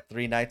think they got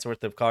 3 nights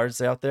worth of cards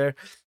out there.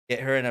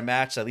 Get her in a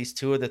match at least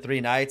 2 of the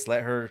 3 nights,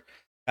 let her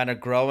kind of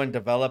grow and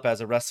develop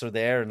as a wrestler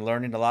there and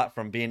learning a lot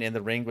from being in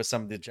the ring with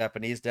some of the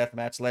Japanese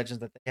deathmatch legends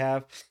that they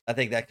have. I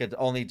think that could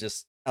only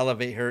just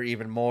elevate her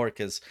even more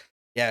because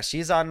yeah,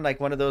 she's on like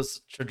one of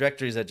those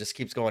trajectories that just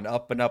keeps going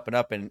up and up and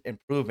up and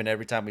improving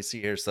every time we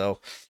see her. So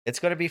it's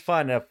going to be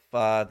fun if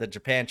the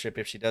Japan trip,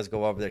 if she does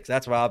go over there, because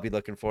that's what I'll be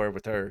looking for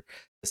with her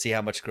to see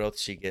how much growth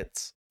she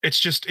gets. It's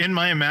just in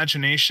my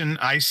imagination,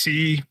 I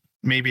see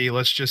maybe,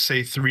 let's just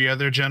say, 3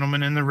 other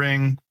gentlemen in the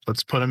ring.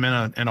 Let's put them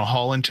in a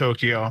hall in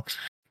Tokyo.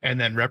 And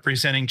then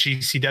representing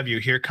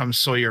GCW, here comes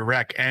Sawyer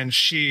Wreck. And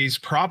she's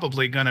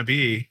probably going to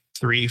be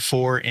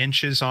 3-4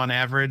 inches on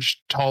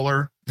average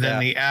taller than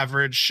the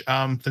average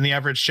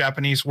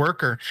Japanese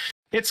worker.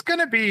 It's going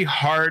to be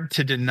hard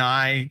to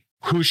deny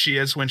who she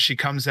is when she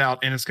comes out,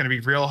 and it's going to be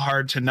real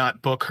hard to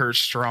not book her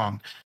strong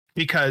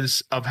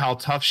because of how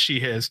tough she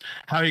is.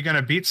 How are you going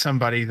to beat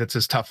somebody that's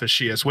as tough as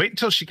she is? Wait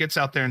until she gets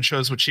out there and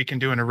shows what she can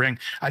do in a ring.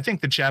 I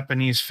think the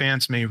Japanese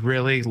fans may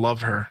really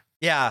love her.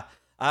 Yeah,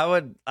 I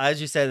would,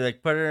 as you said,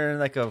 like put her in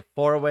like a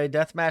 4-way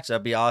death match.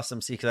 That'd be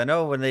awesome. See, because I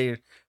know when they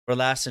were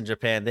last in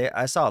Japan,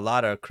 I saw a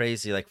lot of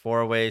crazy like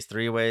 4-ways,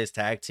 3-ways,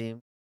 tag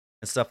team,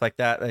 and stuff like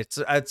that.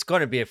 It's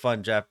going to be a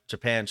fun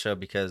Japan show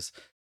because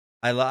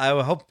I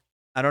hope,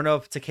 I don't know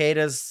if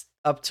Takeda's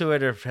up to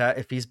it or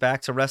if he's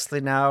back to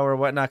wrestling now or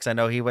whatnot. Because I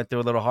know he went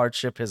through a little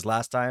hardship his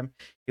last time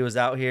he was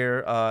out here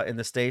in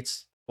the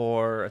States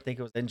for, I think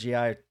it was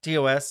NGI or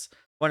TOS.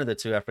 One of the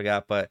two, I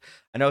forgot, but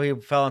I know he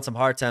fell on some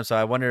hard times. So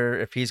I wonder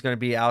if he's going to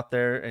be out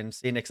there and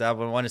see Nick. I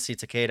want to see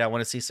Takeda. I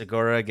want to see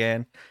Segura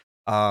again.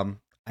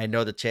 I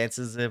know the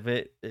chances of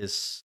it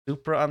is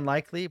super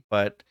unlikely,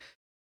 but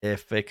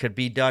if it could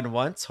be done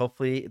once,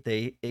 hopefully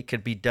it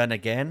could be done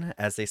again.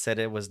 As they said,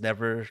 it was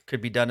never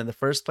could be done in the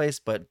first place.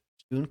 But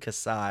Jun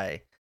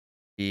Kasai,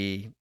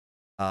 be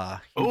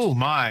oh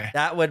my,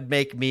 that would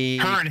make me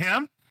her and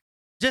him.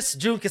 Just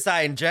Jun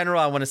Kasai in general,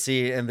 I want to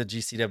see in the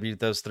GCW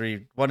those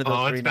 3. One of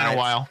those 3 it's nights. been a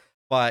while.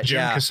 But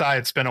Jun Kasai,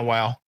 it's been a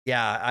while.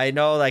 Yeah, I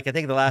know. Like, I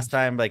think the last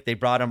time, like, they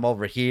brought him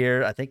over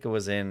here, I think it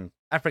was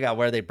I forgot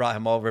where they brought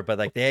him over, but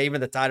like,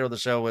 even the title of the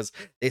show was,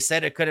 they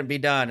said it couldn't be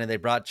done, and they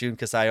brought Jun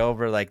Kasai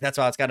over. Like, that's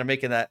why I was kind of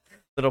making that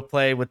little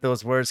play with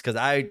those words, because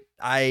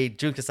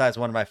Jun Kasai is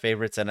one of my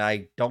favorites, and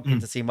I don't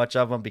get to see much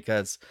of him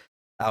because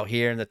out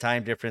here in the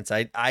time difference,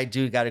 I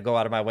do got to go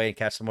out of my way and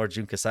catch some more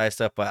Jun Kasai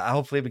stuff. But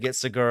hopefully we get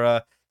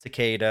Segura,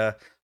 Takeda,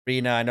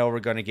 Rina. I know we're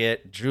going to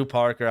get Drew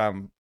Parker.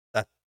 I'm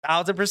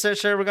 1,000%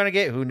 sure we're going to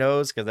get. Who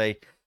knows? Because I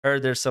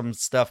heard there's some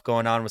stuff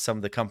going on with some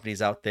of the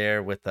companies out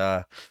there with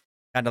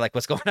kind of like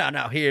what's going on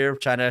out here,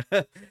 trying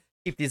to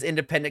keep these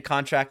independent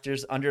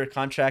contractors under a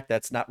contract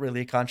that's not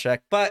really a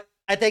contract. But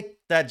I think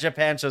that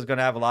Japan show is going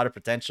to have a lot of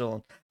potential,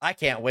 and I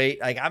can't wait.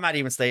 Like, I might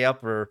even stay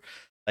up or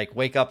like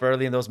wake up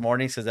early in those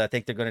mornings because I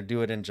think they're going to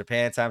do it in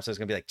Japan time. So it's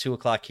going to be like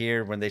 2:00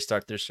 here when they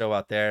start their show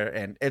out there,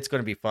 and it's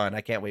going to be fun.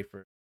 I can't wait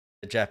for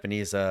the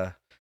Japanese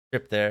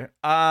trip there.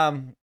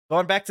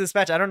 Going back to this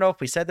match, I don't know if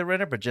we said the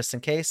winner, but just in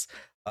case,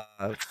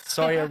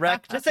 Sawyer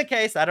Wreck, just in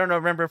case, I don't know,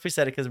 remember if we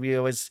said it because we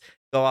always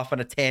go off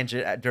on a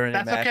tangent during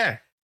the match. Okay.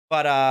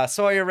 But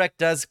Sawyer Wreck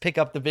does pick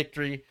up the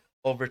victory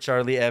over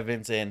Charlie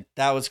Evans, and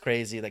that was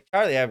crazy. Like,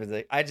 Charlie Evans,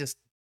 like,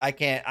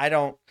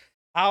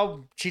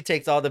 how she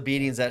takes all the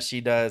beatings that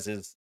she does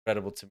is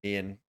incredible to me.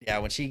 And yeah,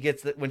 when she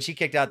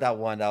kicked out that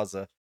one, that was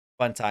a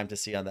fun time to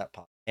see on that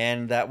pop.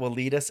 And that will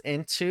lead us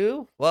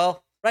into,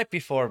 well, right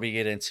before we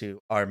get into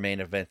our main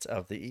event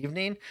of the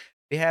evening,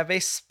 we have a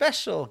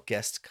special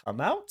guest come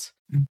out,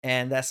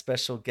 and that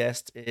special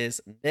guest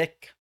is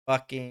Nick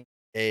fucking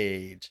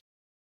Gage.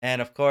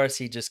 And of course,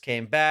 he just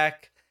came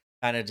back,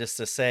 kind of just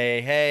to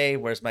say, "Hey,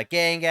 where's my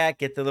gang at?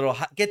 Get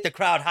the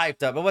crowd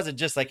hyped up." It wasn't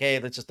just like, "Hey,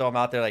 let's just throw them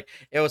out there." Like,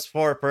 it was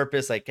for a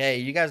purpose. Like, "Hey,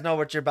 you guys know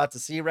what you're about to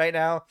see right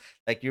now."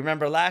 Like, you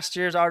remember last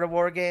year's Art of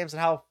War games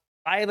and how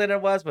violent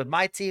it was, but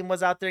my team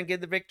was out there and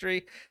get the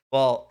victory.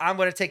 Well, I'm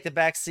going to take the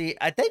back seat.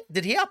 I think,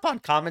 did he up on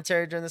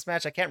commentary during this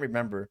match? I can't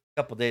remember.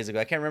 A couple days ago,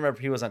 I can't remember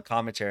if he was on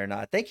commentary or not.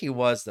 I think he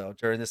was, though,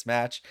 during this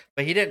match,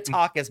 but he didn't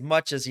talk as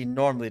much as he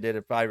normally did,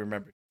 if I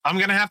remember. I'm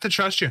gonna have to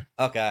trust you.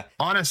 Okay.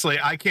 Honestly,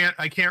 I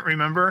can't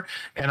remember,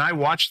 and I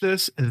watched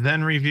this and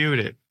then reviewed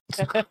it.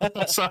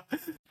 So,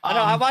 I know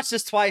I watched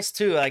this twice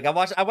too. Like,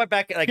 I went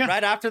back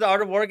right after the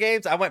Art of War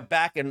games. I went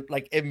back and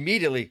like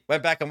immediately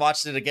went back and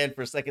watched it again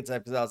for a second time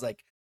because I was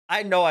like,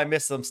 I know I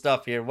missed some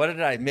stuff here. What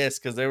did I miss?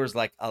 Because there was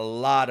like a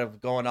lot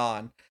of going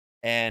on,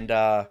 and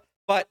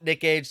but Nick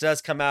Gage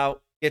does come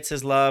out, gets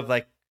his love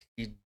like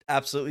he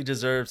absolutely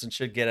deserves and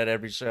should get at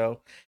every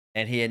show.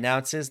 And he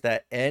announces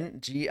that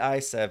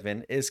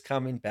NGI7 is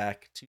coming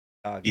back to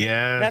Chicago.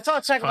 Yeah, that's all I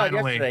was talking about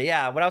yesterday.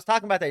 Yeah, when I was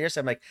talking about that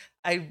yesterday,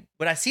 I'm like,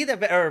 when I see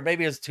that, or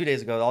maybe it was 2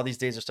 days ago. All these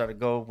days are starting to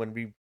go when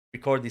we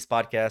record these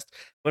podcasts.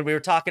 When we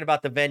were talking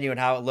about the venue and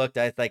how it looked,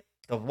 I like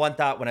the one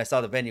thought when I saw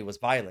the venue was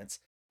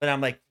violence. But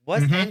I'm like,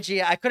 what's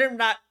NGI? I couldn't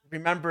not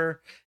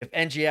remember if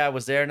NGI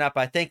was there or not,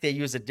 but I think they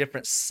used a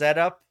different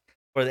setup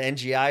for the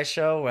NGI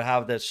show or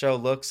how the show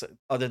looks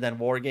other than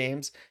War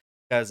Games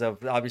because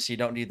of obviously you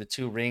don't need the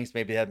 2 rings.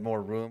 Maybe they had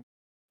more room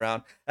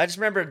around. I just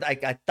remember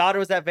I thought it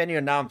was that venue,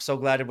 and now I'm so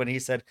glad when he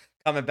said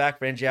coming back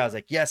for NGI. I was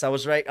like, yes, I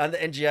was right on the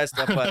NGI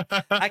stuff,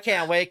 but I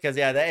can't wait because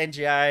yeah, the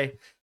NGI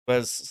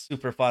was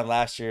super fun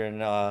last year,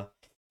 and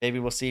maybe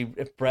we'll see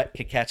if Brett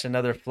could catch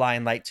another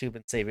flying light tube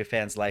and save a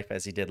fan's life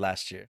as he did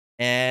last year.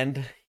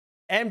 And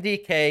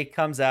MDK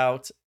comes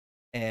out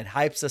and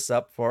hypes us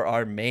up for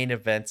our main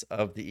event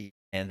of the evening,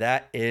 and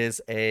that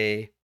is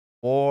a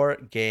War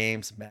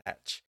Games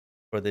match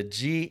for the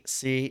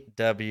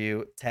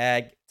GCW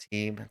Tag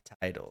Team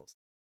titles.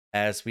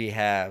 As we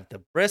have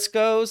the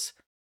Briscoes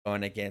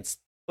going against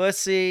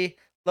Pussy,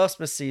 Los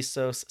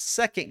Macizos,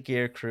 Second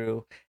Gear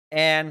Crew,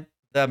 and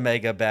the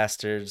Mega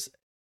Bastards,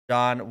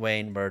 John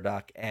Wayne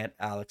Murdoch and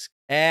Alex.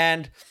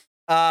 And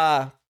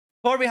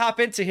before we hop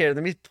into here,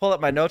 let me pull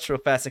up my notes real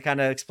fast and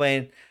kind of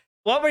explain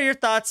what were your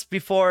thoughts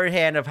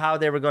beforehand of how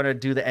they were going to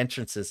do the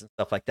entrances and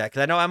stuff like that?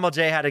 Because I know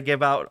MLJ had to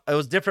give out, it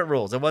was different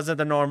rules. It wasn't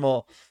the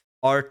normal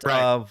Art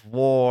of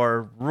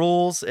War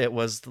rules. It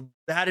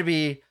had to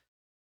be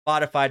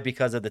modified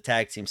because of the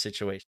tag team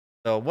situation.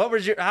 So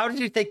how did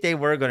you think they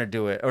were going to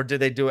do it? Or did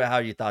they do it how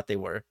you thought they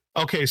were?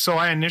 Okay, so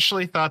I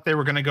initially thought they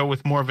were going to go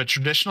with more of a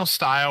traditional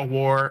style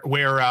war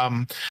where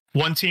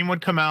one team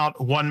would come out,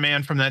 one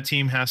man from that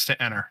team has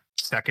to enter.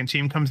 Second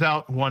team comes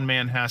out, one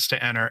man has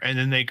to enter, and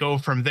then they go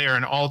from there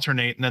and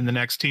alternate, and then the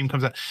next team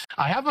comes out.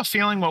 I have a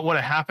feeling what would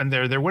have happened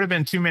there would have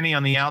been too many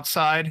on the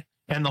outside,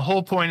 and the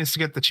whole point is to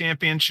get the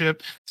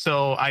championship.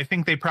 So I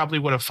think they probably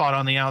would have fought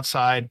on the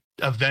outside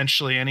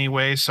eventually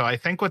anyway. So I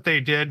think what they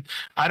did,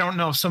 I don't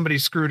know if somebody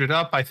screwed it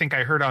up. I think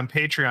I heard on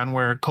Patreon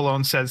where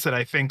Cologne says that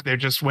I think they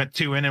just went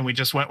 2 in and we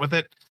just went with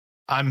it.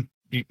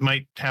 You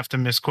might have to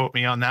misquote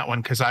me on that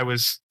one because I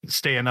was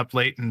staying up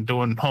late and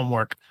doing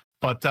homework.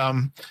 But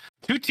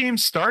 2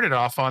 teams started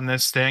off on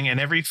this thing, and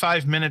every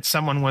 5 minutes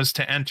someone was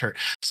to enter.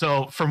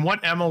 So from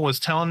what Emma was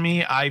telling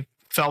me, I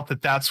felt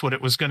that that's what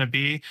it was going to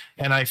be,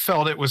 and I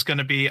felt it was going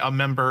to be a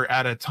member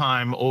at a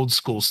time, old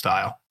school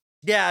style.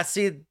 Yeah,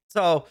 see,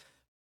 so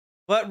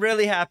what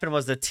really happened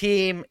was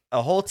a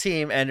whole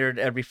team entered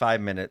every 5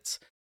 minutes.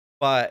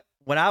 But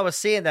when I was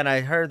seeing that,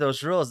 I heard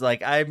those rules,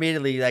 like I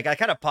immediately, I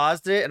kind of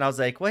paused it and I was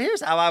like, well,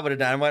 here's how I would have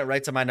done. I went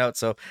right to my notes.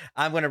 So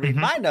I'm going to read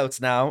my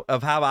notes now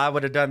of how I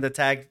would have done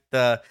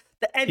the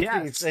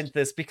entries in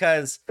this,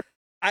 because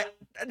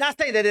not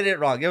saying they did it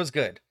wrong. It was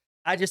good.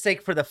 I just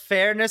think for the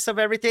fairness of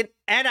everything,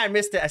 and I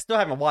missed it. I still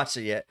haven't watched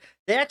it yet.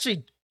 They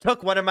actually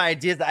took one of my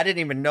ideas that I didn't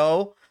even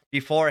know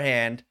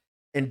beforehand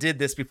and did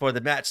this before the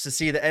match to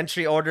see the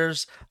entry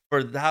orders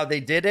for how they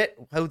did it,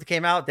 who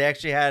came out. They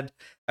actually had,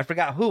 I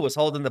forgot who was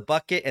holding the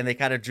bucket, and they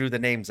kind of drew the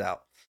names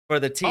out for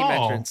the team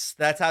entrance.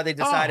 That's how they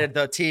decided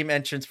the team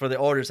entrance for the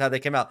orders, how they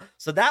came out.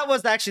 So that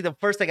was actually the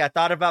first thing I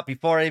thought about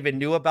before I even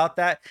knew about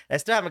that. I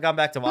still haven't gone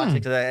back to watch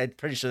it because I'm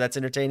pretty sure that's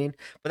entertaining.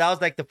 But that was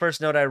like the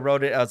first note I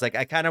wrote it. I was like,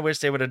 I kind of wish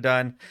they would have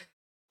done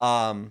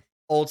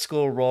old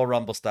school Royal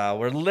Rumble style,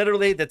 where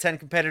literally the 10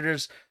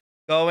 competitors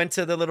go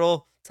into the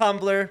little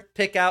tumbler,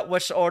 pick out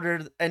which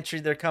order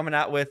entry they're coming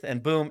out with,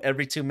 and boom,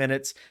 every 2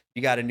 minutes,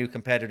 you got a new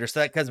competitor.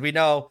 So because we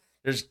know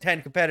there's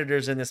 10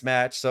 competitors in this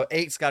match, so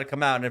 8's got to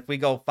come out. And if we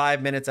go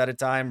 5 minutes at a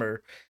time,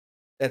 or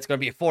that's going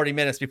to be 40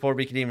 minutes before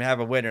we can even have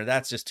a winner,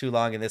 that's just too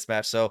long in this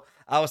match. So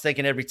I was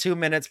thinking every 2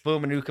 minutes,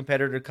 boom, a new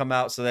competitor come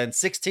out. So then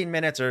 16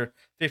 minutes or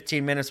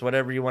 15 minutes,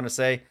 whatever you want to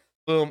say,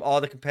 boom,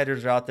 all the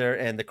competitors are out there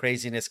and the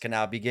craziness can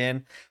now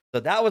begin. So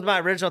that was my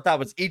original thought,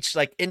 was each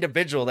like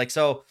individual. Like,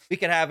 so we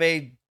could have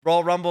a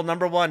Royal Rumble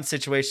 #1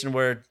 situation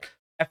where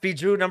FB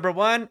Drew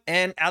 #1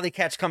 and Alley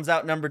Catch comes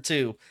out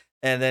 #2.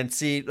 And then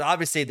see,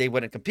 obviously they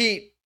wouldn't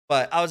compete,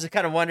 but I was just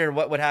kind of wondering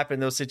what would happen in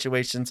those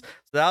situations.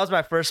 So that was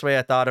my first way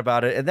I thought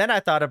about it. And then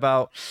I thought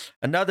about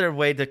another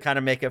way to kind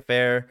of make it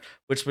fair,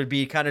 which would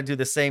be kind of do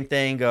the same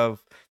thing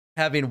of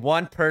having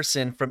one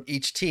person from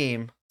each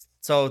team.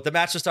 So the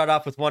match would start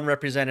off with one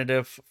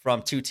representative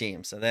from 2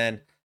 teams, and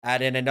then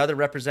add in another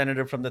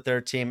representative from the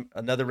 3rd team,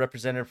 another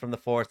representative from the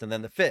 4th, and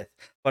then the 5th.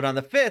 But on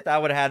the 5th, I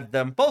would have had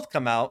them both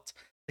come out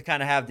to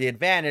kind of have the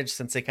advantage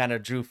since they kind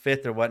of drew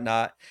 5th or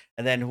whatnot.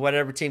 And then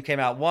whatever team came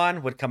out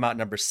 1 would come out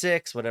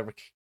 #6, whatever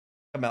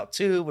come out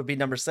 2 would be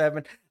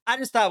 #7. I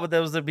just thought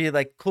those would be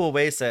like cool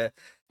ways to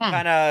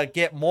kind of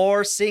get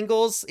more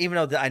singles,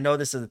 even though I know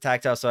this is a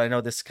tactile, so I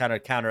know this kind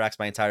of counteracts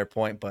my entire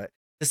point, but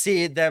to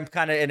see them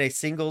kind of in a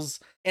singles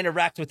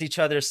interact with each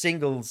other,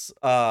 singles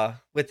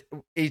with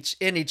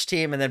each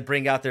team, and then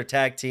bring out their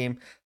tag team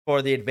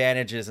for the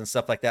advantages and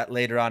stuff like that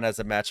later on as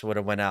the match would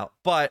have went out.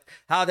 But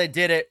how they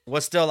did it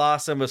was still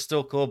awesome, was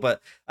still cool. But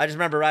I just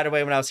remember right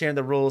away when I was hearing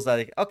the rules, I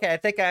think, okay, I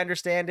think I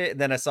understand it. And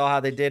then I saw how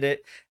they did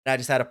it, and I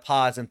just had to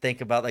pause and think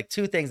about like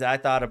 2 things that I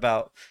thought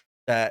about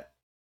that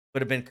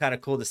would have been kind of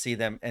cool to see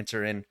them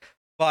enter in.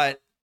 But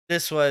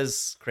this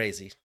was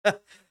crazy.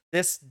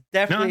 This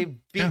definitely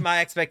beat my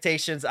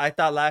expectations. I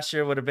thought last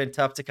year would have been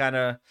tough to kind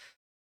of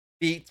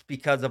beat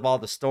because of all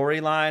the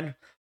storyline,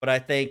 but I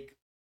think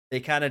they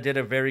kind of did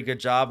a very good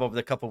job over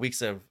the couple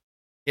weeks of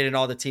getting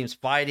all the teams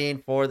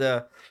fighting for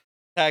the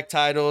tag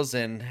titles.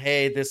 And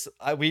hey, this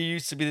we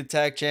used to be the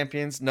tag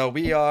champions. No,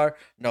 we are.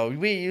 No,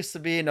 we used to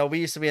be. No, we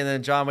used to be. And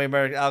then John Wayne,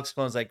 Alex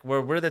Clone's like,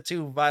 we're the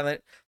two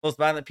most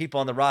violent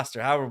people on the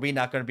roster. How are we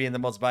not going to be in the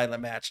most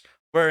violent match?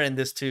 We're in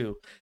this too.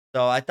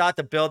 So I thought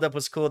the buildup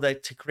was cool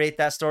to create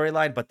that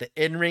storyline, but the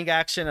in-ring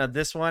action of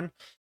this one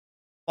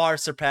far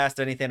surpassed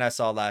anything I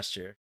saw last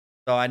year.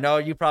 So I know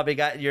you probably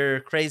got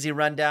your crazy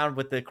rundown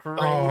with the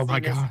Oh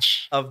my craziness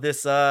gosh. of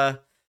this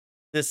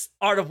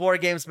Art of War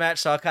Games match.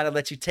 So I'll kind of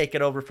let you take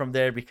it over from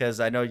there because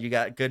I know you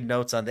got good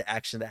notes on the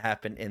action that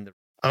happened in the.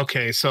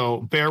 Okay, so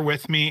bear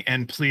with me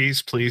and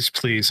please, please,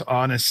 please,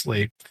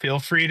 honestly, feel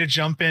free to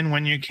jump in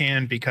when you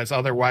can because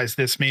otherwise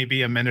this may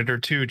be a minute or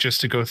two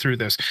just to go through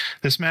this.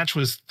 This match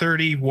was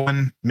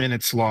 31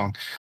 minutes long.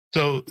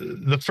 So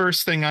the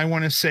first thing I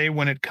want to say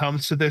when it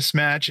comes to this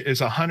match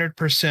is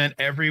 100%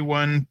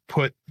 everyone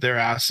put their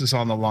asses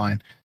on the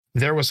line.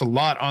 There was a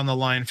lot on the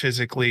line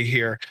physically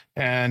here.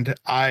 And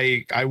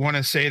I want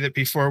to say that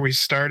before we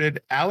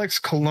started, Alex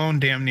Colon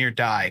damn near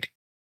died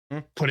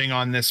putting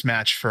on this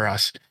match for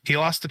us. He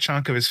lost a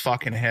chunk of his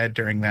fucking head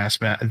during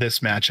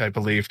this match, I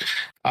believe.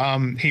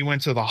 He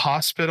went to the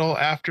hospital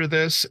after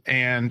this,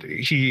 and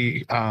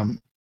he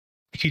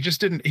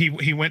just didn't.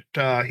 He went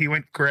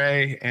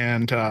gray,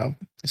 and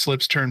his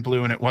lips turned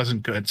blue, and it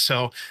wasn't good.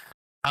 So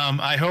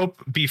I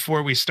hope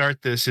before we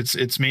start this,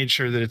 it's made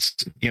sure that it's,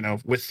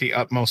 with the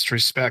utmost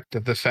respect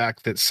of the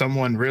fact that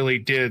someone really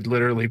did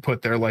literally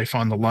put their life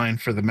on the line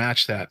for the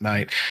match that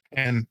night.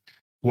 And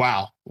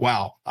wow.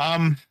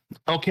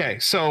 Okay,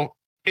 so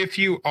if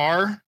you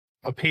are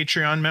a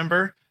Patreon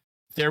member,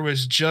 there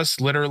was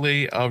just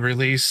literally a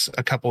release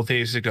a couple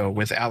days ago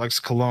with Alex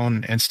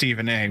Colon and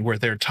Stephen A, where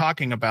they're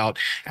talking about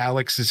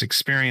Alex's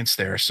experience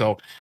there. So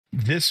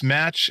this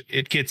match,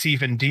 it gets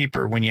even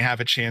deeper when you have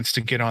a chance to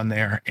get on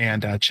there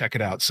and check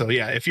it out. So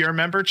yeah, if you're a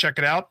member, check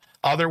it out.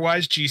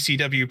 Otherwise,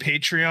 GCW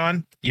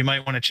Patreon, you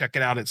might want to check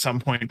it out at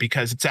some point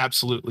because it's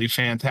absolutely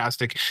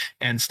fantastic.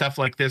 And stuff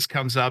like this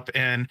comes up.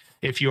 And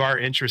if you are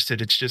interested,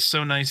 it's just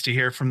so nice to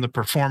hear from the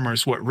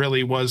performers what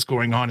really was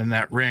going on in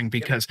that ring,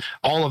 because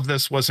all of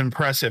this was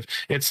impressive.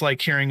 It's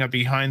like hearing a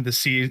behind the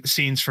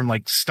scenes from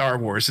like Star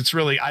Wars. It's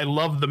really, I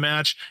love the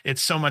match.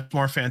 It's so much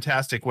more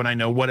fantastic when I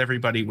know what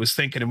everybody was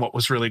thinking and what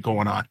was really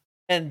going on.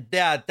 And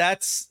yeah,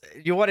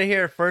 you want to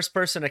hear a first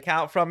person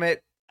account from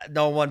it.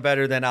 No one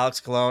better than Alex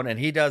Colon, and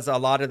he does a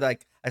lot of,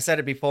 like I said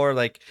it before,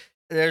 like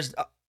there's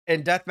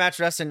in deathmatch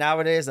wrestling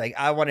nowadays, like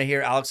I want to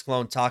hear Alex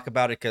Colon talk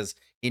about it because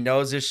he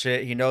knows his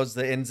shit, he knows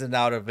the ins and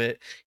out of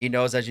it, he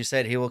knows, as you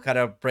said, he will kind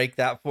of break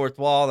that fourth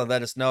wall and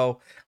let us know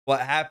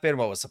what happened,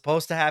 what was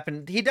supposed to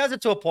happen. He does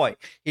it to a point.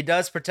 He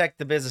does protect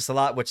the business a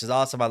lot, which is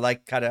awesome. I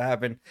like kind of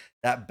having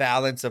that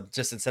balance of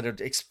just, instead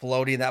of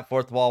exploding that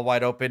fourth wall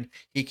wide open,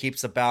 he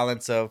keeps the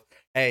balance of,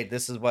 hey,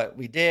 this is what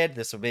we did.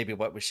 This is maybe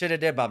what we should have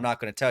did, but I'm not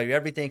going to tell you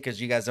everything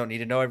because you guys don't need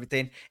to know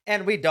everything.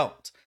 And we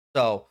don't.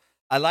 So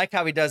I like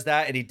how he does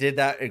that. And he did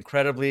that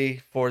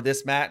incredibly for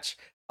this match.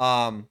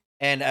 And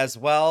as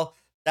well,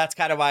 that's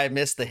kind of why I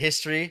missed the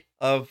history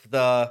of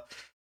the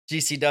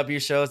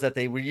GCW shows that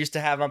they were used to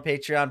have on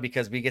Patreon,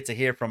 because we get to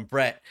hear from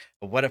Brett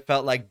what it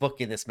felt like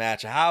booking this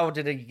match. How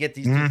did he get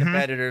these two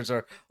competitors?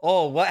 Or,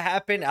 oh, what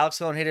happened? Alex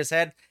Colon hit his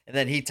head. And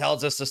then he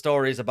tells us the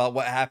stories about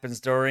what happens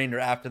during or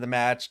after the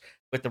match,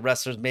 with the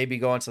wrestlers maybe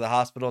going to the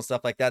hospital and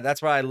stuff like that.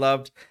 That's why I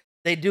loved.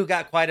 They do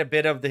got quite a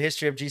bit of the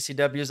history of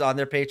GCWs on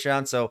their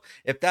Patreon. So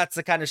if that's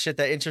the kind of shit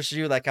that interests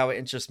you, like how it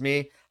interests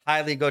me,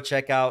 highly go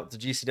check out the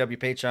GCW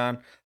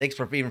Patreon. Thanks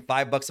for even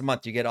 $5 a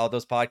month. You get all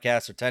those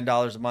podcasts, or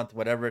 $10 a month,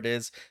 whatever it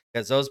is,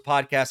 because those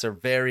podcasts are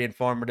very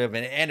informative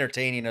and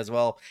entertaining as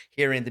well.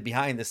 Hearing the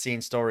behind the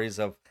scenes stories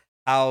of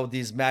how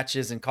these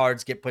matches and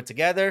cards get put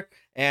together,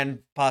 and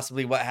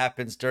possibly what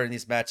happens during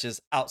these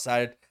matches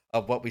outside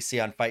of what we see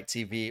on Fight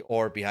TV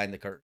or behind the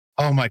curtain.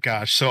 Oh my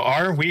gosh. So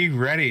are we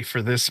ready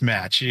for this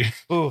match?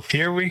 Oof.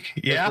 Here we,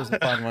 yeah. This was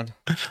a fun one.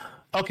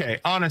 Okay,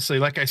 honestly,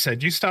 like I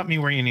said, you stop me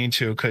where you need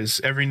to, because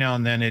every now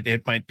and then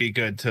it might be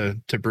good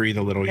to breathe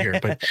a little here.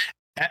 But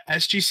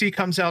SGC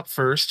comes out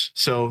first,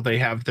 so they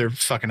have their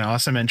fucking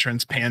awesome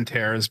entrance.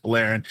 Pantera's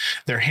blaring.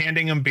 They're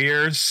handing them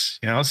beers,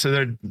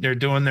 so they're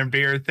doing their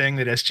beer thing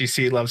that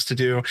SGC loves to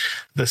do.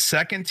 The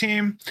second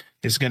team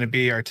is going to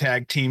be our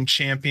tag team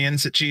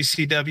champions at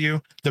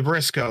GCW, the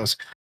Briscoes.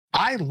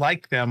 I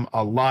like them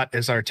a lot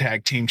as our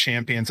tag team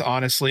champions,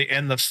 honestly,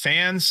 and the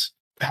fans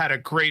had a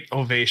great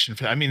ovation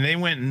for that. I mean, they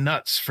went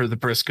nuts for the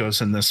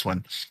Briscoes in this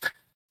one.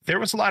 There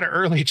was a lot of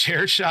early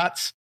chair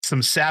shots.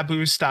 Some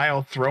Sabu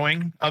style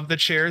throwing of the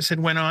chairs had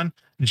went on.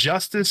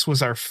 Justice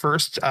was our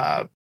first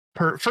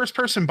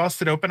person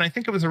busted open. I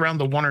think it was around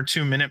the 1 or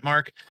 2 minute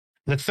mark.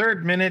 The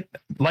third minute,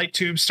 light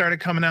tubes started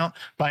coming out.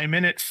 By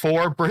minute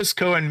 4,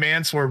 Briscoe and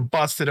Mance were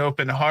busted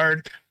open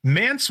hard.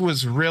 Mance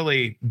was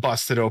really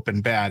busted open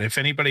bad. If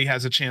anybody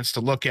has a chance to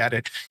look at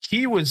it,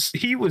 he was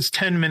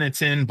 10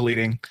 minutes in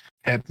bleeding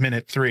at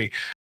minute 3.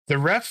 The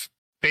ref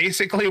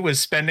basically was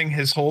spending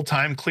his whole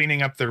time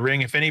cleaning up the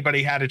ring. If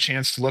anybody had a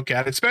chance to look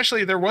at it,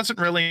 especially there wasn't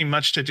really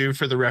much to do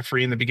for the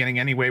referee in the beginning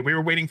anyway. We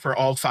were waiting for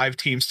all 5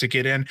 teams to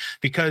get in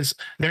because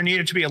there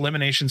needed to be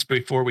eliminations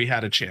before we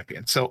had a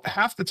champion. So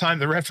half the time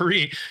the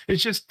referee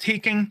is just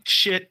taking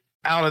shit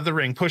out of the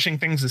ring, pushing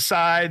things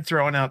aside,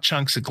 throwing out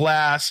chunks of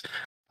glass.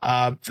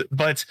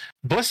 But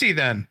Bussy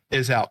then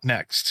is out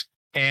next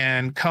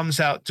and comes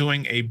out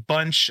doing a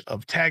bunch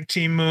of tag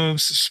team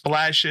moves,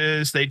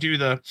 splashes. They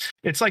do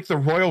it's like the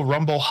Royal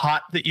Rumble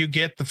hot that you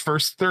get. The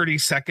first 30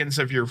 seconds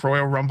of your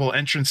Royal Rumble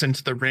entrance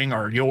into the ring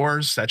are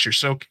yours. That's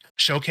your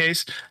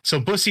showcase. So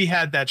Bussy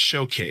had that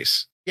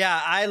showcase. Yeah,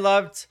 I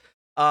loved,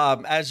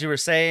 as you were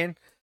saying,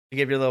 to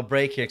give you a little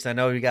break here, because I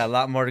know we got a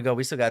lot more to go.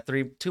 We still got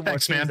 2 more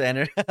teams to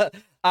enter.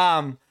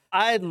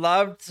 I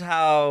loved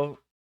how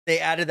they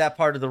added that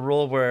part of the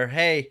rule where,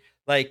 hey,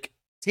 like,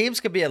 teams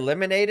could be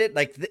eliminated.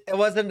 Like, it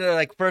wasn't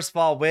like first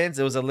fall wins,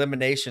 it was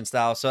elimination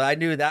style. So I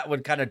knew that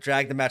would kind of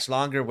drag the match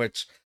longer,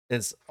 which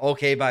is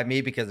okay by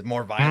me because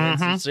more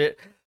violence and shit.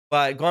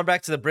 But going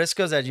back to the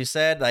Briscoes, as you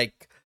said,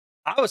 like,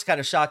 I was kind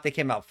of shocked they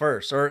came out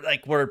first, or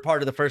like were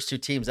part of the first 2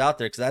 teams out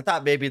there, because I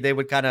thought maybe they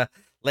would kind of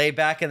lay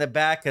back in the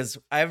back, because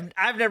I've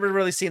never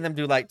really seen them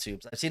do light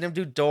tubes. I've seen them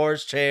do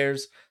doors,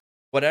 chairs,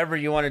 whatever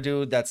you want to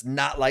do that's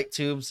not light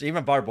tubes.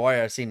 Even barbed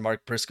wire, I've seen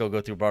Mark Briscoe go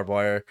through barbed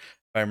wire, if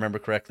I remember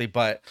correctly.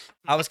 But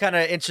I was kind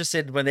of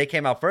interested when they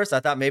came out first. I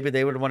thought maybe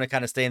they would want to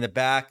kind of stay in the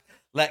back,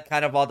 let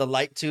kind of all the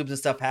light tubes and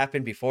stuff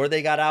happen before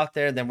they got out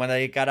there. And then when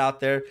they got out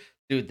there,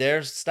 do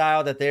their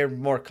style that they're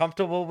more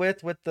comfortable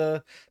with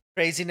the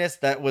craziness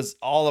that was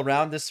all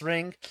around this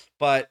ring.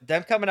 But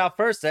them coming out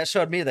first, that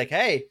showed me like,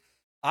 hey,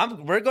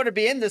 we're going to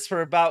be in this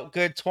for about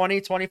good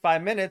 20,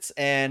 25 minutes.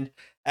 And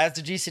as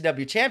the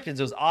GCW champions,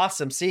 it was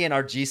awesome seeing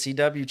our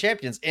GCW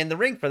champions in the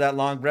ring for that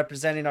long,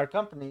 representing our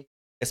company,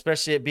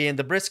 especially it being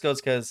the Briscoes,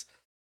 because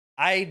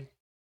I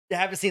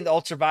haven't seen the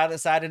ultra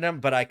violent side of them,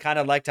 but I kind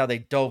of liked how they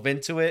dove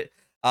into it.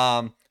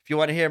 If you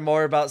want to hear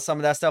more about some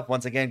of that stuff,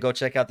 once again, go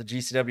check out the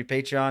GCW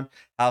Patreon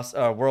House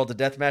World of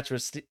Deathmatch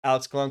with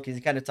Alex Colon, because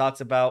he kind of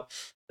talks about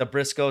the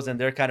Briscoes and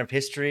their kind of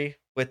history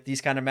with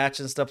these kind of matches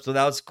and stuff. So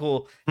that was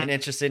cool and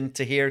interesting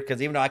to hear, because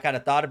even though I kind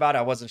of thought about it,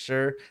 I wasn't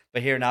sure,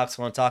 but hearing Alex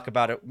Colon talk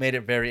about it made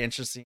it very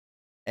interesting.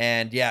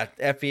 And yeah,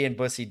 Effie and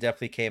Bussy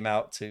definitely came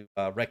out to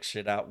wreck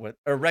shit up when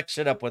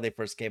they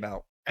first came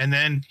out. And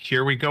then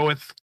here we go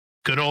with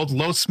good old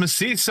Los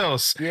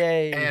Macizos.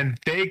 Yay. And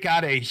they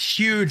got a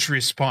huge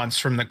response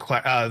from the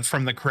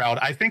crowd.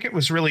 I think it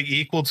was really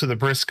equal to the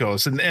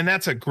Briscoes, and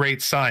that's a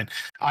great sign.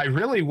 I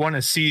really want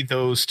to see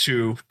those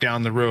 2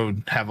 down the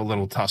road have a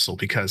little tussle,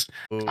 because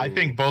I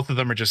think both of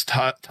them are just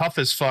tough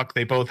as fuck.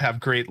 They both have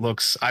great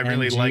looks. I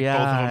really like both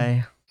of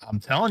them. I'm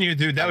telling you,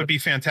 dude, that would be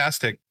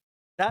fantastic.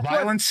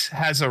 Violence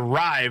has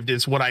arrived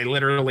is what I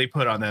literally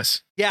put on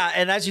this. Yeah,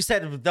 and as you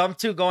said, them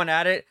 2 going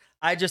at it,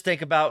 I just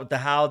think about the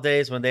Hal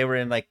days when they were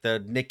in like the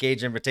Nick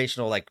Gage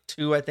Invitational, like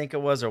 2, I think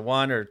it was, or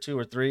 1 or 2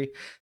 or 3.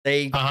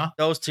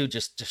 Those 2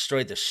 just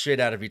destroyed the shit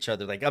out of each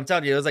other. Like, I'm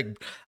telling you, it was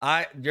like,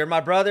 you're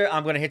my brother,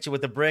 I'm gonna hit you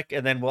with a brick,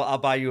 and then I'll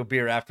buy you a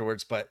beer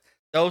afterwards. But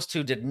those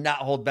 2 did not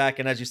hold back.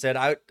 And as you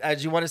said,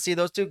 as you want to see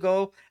those 2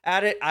 go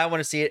at it, I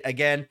want to see it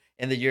again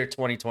in the year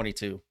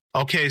 2022.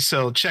 Okay,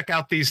 so check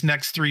out these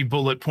next 3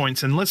 bullet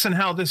points and listen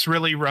how this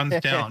really runs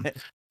down.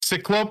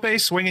 Ciclope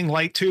swinging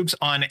light tubes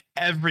on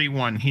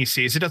everyone he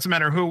sees. It doesn't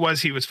matter who it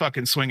was, he was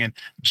fucking swinging.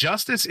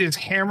 Justice is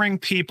hammering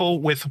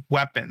people with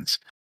weapons.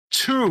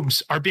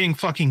 Tubes are being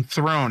fucking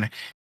thrown.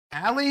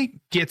 Allie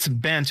gets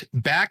bent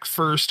back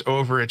first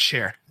over a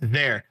chair.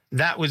 There.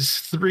 That was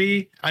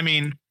 3. I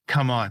mean,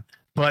 come on.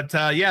 But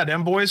yeah,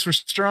 them boys were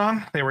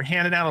strong. They were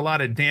handing out a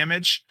lot of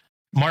damage.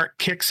 Mark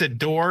kicks a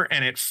door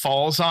and it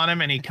falls on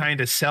him and he kind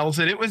of sells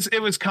it. It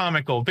was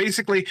comical.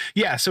 Basically,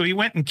 yeah, so he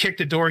went and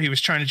kicked a door. He was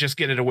trying to just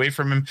get it away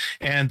from him,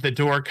 and the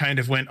door kind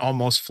of went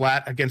almost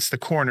flat against the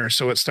corner,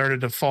 so it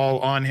started to fall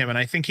on him. And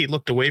I think he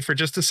looked away for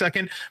just a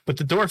second, but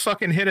the door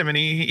fucking hit him, and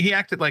he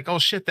acted like, oh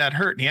shit, that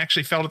hurt. And he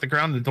actually fell to the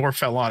ground and the door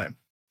fell on him.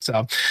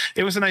 So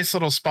it was a nice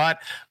little spot.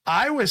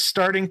 I was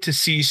starting to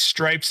see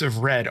stripes of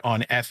red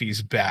on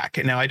Effie's back.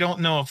 Now, I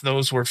don't know if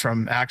those were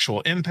from actual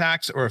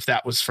impacts or if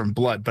that was from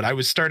blood, but I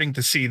was starting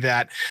to see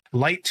that.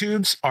 Light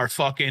tubes are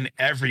fucking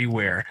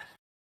everywhere.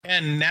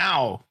 And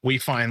now we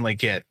finally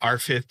get our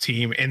 5th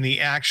team, and the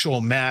actual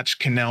match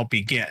can now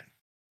begin.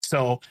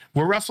 So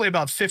we're roughly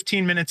about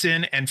 15 minutes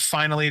in, and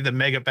finally the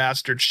mega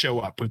bastards show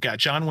up. We've got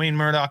John Wayne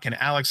Murdoch and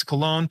Alex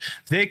Colon.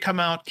 They come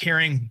out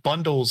carrying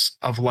bundles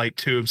of light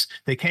tubes.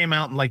 They came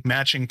out in like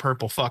matching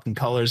purple fucking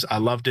colors. I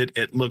loved it.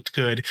 It looked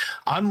good.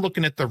 I'm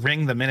looking at the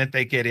ring the minute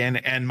they get in,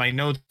 and my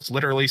notes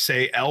literally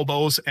say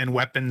elbows and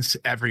weapons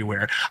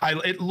everywhere.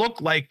 It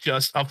looked like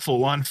just a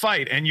full-on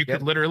fight, and you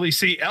could literally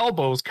see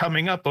elbows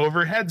coming up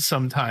overhead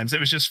sometimes.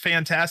 It was just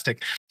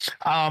fantastic.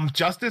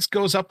 Justice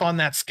goes up on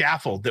that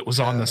scaffold that was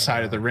on the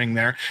side of the ring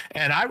there,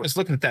 and I was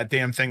looking at that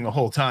damn thing the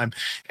whole time,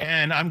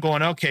 and I'm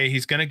going, okay,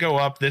 he's gonna go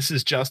up. This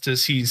is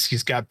Justice.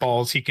 He's got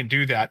balls. He can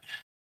do that.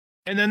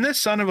 And then this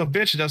son of a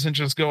bitch doesn't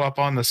just go up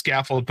on the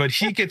scaffold, but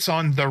he gets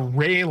on the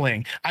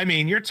railing. I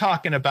mean, you're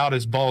talking about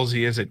as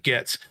ballsy as it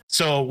gets.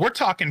 So we're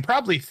talking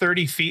probably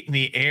 30 feet in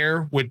the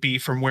air would be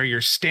from where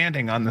you're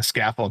standing on the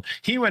scaffold.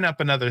 He went up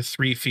another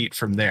 3 feet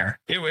from there.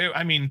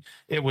 I mean,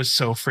 it was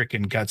so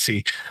freaking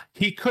gutsy.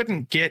 He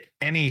couldn't get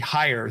any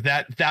higher.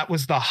 That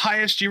was the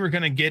highest you were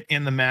going to get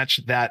in the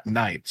match that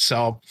night.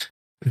 So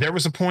there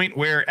was a point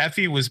where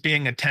Effie was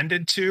being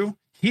attended to.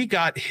 He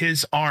got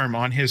his arm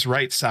on his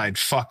right side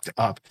fucked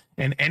up.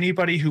 And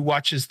anybody who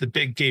watches the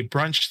Big Gay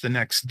Brunch the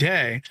next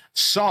day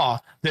saw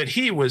that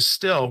he was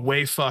still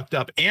way fucked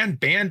up and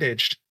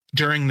bandaged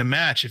during the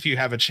match, if you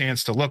have a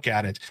chance to look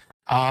at it.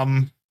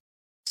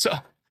 So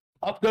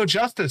up go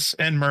Justice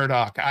and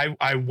Murdoch.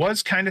 I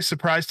was kind of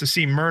surprised to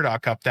see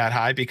Murdoch up that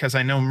high because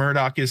I know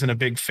Murdoch isn't a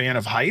big fan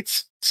of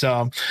heights.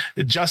 So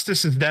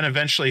Justice is then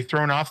eventually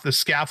thrown off the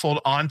scaffold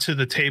onto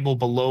the table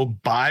below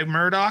by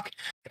Murdoch.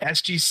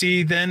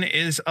 SGC then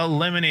is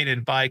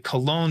eliminated by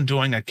Cologne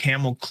doing a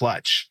camel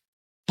clutch.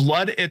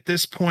 Blood at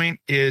this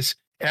point is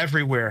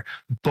everywhere.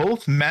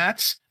 Both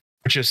mats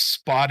are just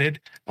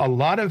spotted. A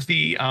lot of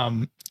the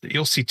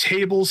you'll see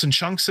tables and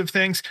chunks of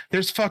things.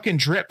 There's fucking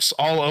drips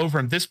all over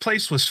them. This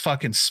place was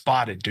fucking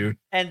spotted, dude.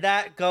 And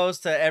that goes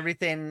to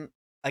everything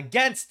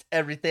against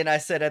everything I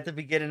said at the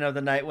beginning of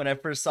the night when I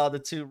first saw the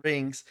two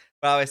rings.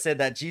 Well, I said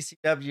that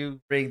GCW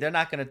ring, they're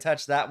not going to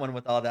touch that one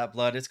with all that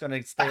blood. It's going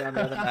to stay on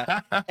the other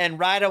mat. And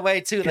right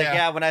away, too, like,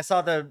 yeah, when I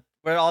saw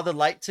where all the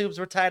light tubes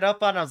were tied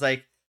up on, I was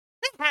like,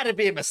 that had to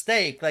be a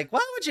mistake. Like,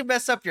 why would you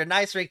mess up your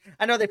nice ring?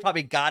 I know they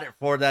probably got it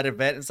for that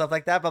event and stuff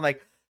like that, but I'm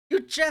like, you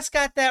just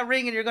got that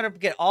ring and you're going to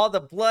get all the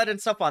blood and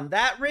stuff on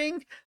that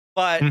ring.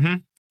 But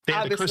they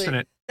had to christen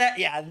it.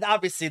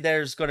 Obviously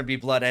there's going to be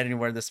blood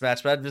anywhere in this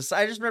match. But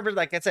I just remember,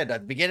 like I said,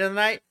 at the beginning of the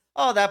night,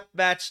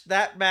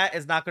 that mat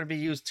is not going to be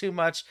used too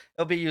much.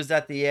 It'll be used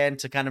at the end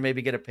to kind of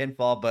maybe get a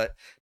pinfall. But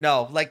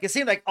no, like it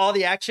seemed like all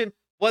the action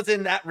was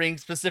in that ring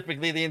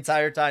specifically the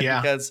entire time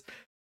because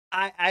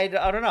I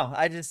don't know.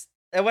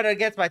 And when it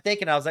gets my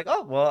thinking, I was like,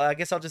 oh, well, I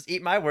guess I'll just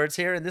eat my words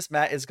here. And this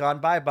mat is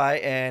gone bye-bye.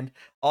 And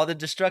all the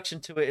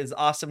destruction to it is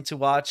awesome to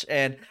watch.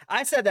 And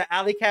I said that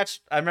Alley Catch,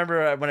 I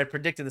remember when I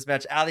predicted this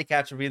match, Alley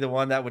Catch would be the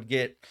one that would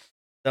get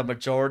the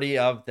majority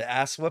of the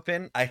ass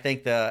whooping. I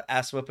think the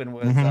ass whooping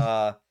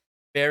was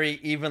very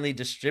evenly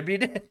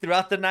distributed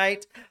throughout the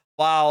night,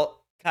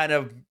 while kind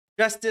of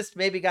Justice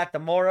maybe got the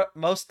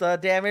most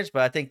damage.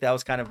 But I think that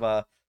was kind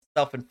of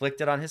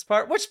self-inflicted on his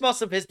part, which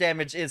most of his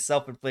damage is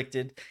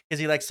self-inflicted because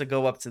he likes to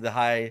go up to the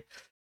high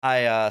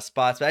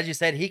spots. But as you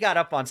said, he got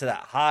up onto that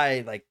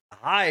high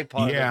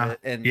part of it,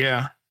 and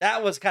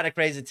that was kind of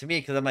crazy to me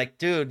because I'm like,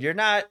 dude, you're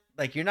not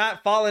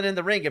falling in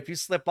the ring if you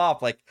slip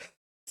off. Like,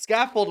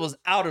 scaffold was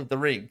out of the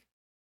ring.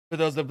 For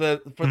those of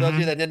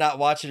you that did not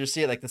watch it or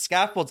see it, like the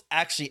scaffold's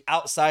actually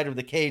outside of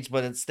the cage,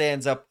 but it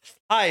stands up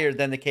higher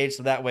than the cage,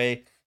 so that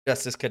way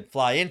Justice could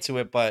fly into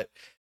it. But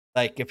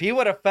like, if he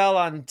would have fell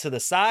onto the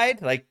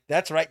side, like,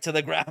 that's right to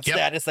the ground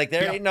status. Like,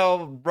 there ain't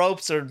no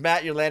ropes or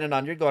mat you're landing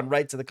on. You're going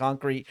right to the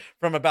concrete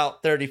from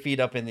about 30 feet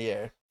up in the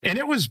air. And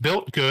it was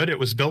built good. It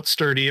was built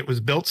sturdy. It was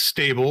built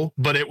stable,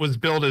 but it was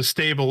built as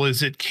stable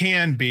as it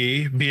can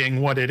be,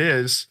 being what it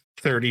is,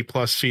 30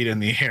 plus feet in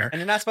the air. And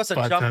you're not supposed to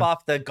jump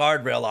off the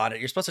guardrail on it.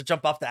 You're supposed to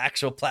jump off the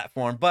actual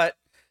platform, but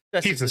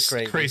he's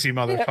a crazy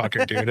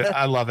motherfucker, dude.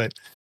 I love it.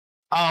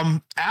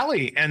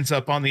 Allie ends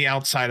up on the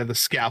outside of the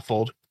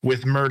scaffold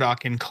with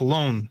Murdoch and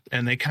Cologne,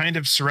 and they kind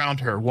of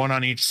surround her, one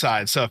on each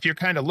side. So if you're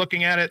kind of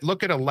looking at it,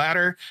 look at a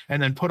ladder and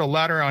then put a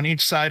ladder on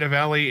each side of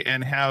Allie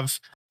and have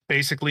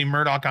basically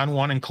Murdoch on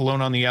one and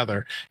Cologne on the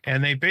other.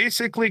 And they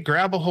basically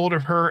grab a hold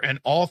of her, and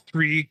all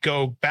three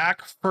go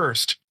back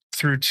first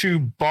through two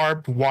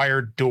barbed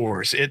wire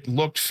doors. It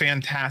looked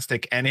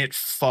fantastic, and it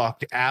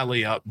fucked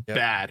Allie up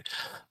bad.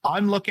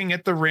 I'm looking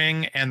at the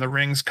ring, and the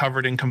ring's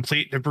covered in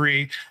complete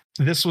debris.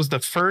 This was the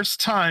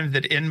first time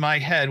that in my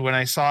head, when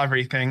I saw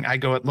everything, I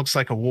go, it looks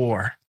like a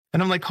war.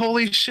 And I'm like,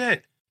 holy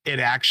shit, it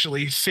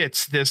actually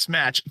fits this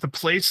match. The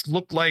place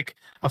looked like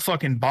a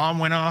fucking bomb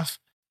went off,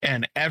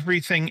 and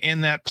everything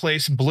in that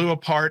place blew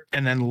apart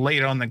and then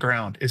laid on the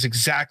ground. Is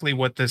exactly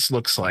what this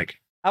looks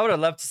like. I would have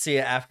loved to see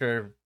it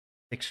after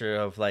picture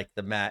of like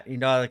the mat,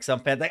 like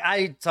some fans, like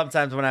I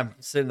sometimes when I'm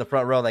sitting in the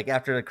front row, like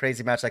after a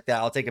crazy match like that,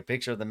 I'll take a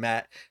picture of the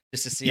mat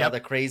just to see all the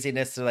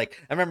craziness. So like,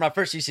 I remember my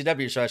first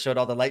GCW show, I showed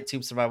all the light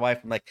tubes to my wife.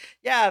 I'm like,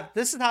 yeah,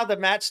 this is how the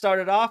match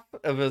started off.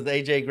 It was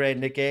AJ Gray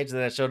and Nick Gage, and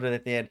then I showed it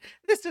at the end.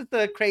 This is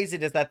the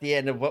craziness at the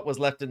end of what was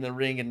left in the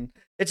ring, and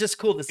it's just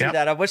cool to see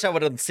that. I wish I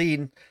would have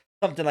seen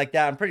something like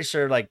that. I'm pretty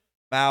sure like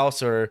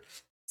Mouse or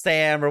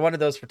Sam or one of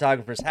those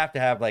photographers have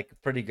to have like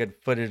pretty good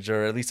footage,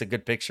 or at least a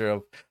good picture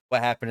of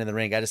what happened in the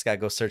ring. I just gotta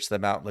go search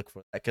them out and look for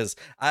that, because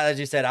as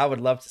you said, I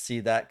would love to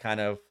see that kind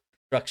of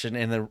destruction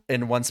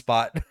in one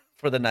spot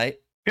for the night.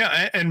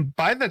 Yeah, and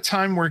by the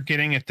time we're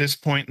getting at this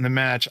point in the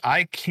match,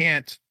 I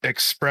can't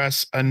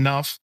express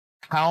enough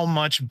how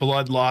much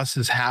blood loss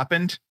has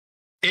happened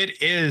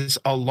It is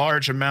a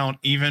large amount,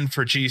 even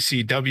for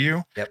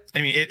GCW. Yep.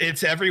 I mean,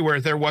 it's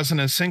everywhere. There wasn't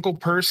a single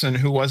person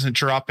who wasn't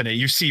dropping it.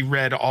 You see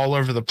red all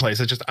over the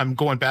place. I'm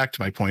going back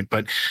to my point,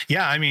 but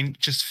yeah, I mean,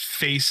 just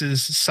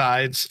faces,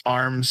 sides,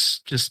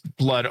 arms, just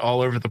blood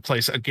all over the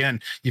place. Again,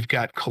 you've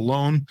got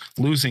Cologne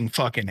losing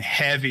fucking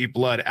heavy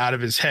blood out of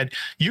his head.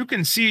 You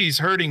can see he's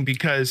hurting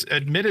because,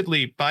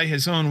 admittedly, by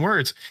his own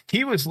words,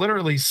 he was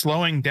literally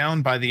slowing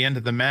down by the end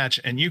of the match,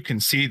 and you can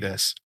see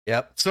this.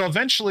 Yep. So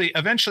eventually,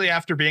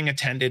 after being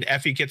attended,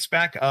 Effie gets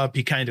back up.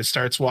 He kind of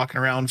starts walking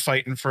around,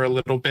 fighting for a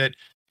little bit.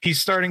 He's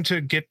starting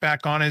to get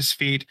back on his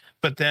feet,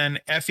 but then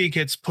Effie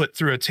gets put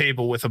through a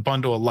table with a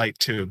bundle of light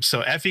tubes.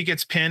 So Effie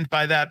gets pinned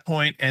by that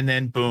point, and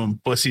then boom,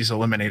 Bussy's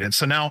eliminated.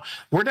 So now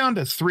we're down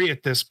to 3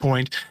 at this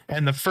point,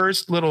 and the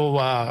first little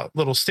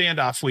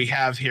standoff we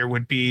have here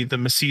would be the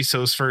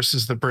Macizos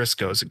versus the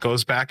Briscoes. It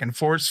goes back and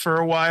forth for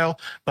a while,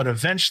 but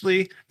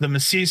eventually the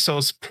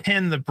Macizos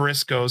pin the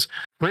Briscoes.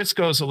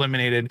 Briscoes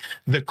eliminated.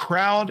 The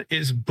crowd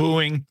is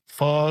booing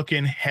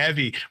fucking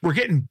heavy. We're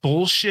getting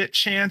bullshit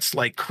chants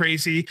like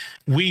crazy.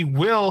 We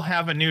will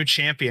have a new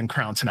champion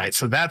crown tonight,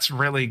 so that's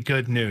really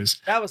good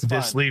news. That was fun.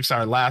 This leaves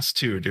our last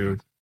 2, dude.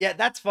 Yeah,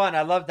 that's fun.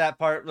 I love that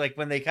part. Like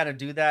when they kind of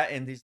do that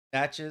in these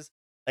matches.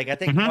 Like I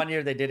think one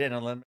year they did it in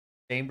Elimination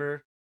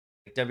Chamber,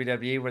 like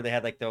WWE, where they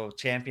had like the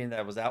champion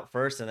that was out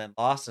first and then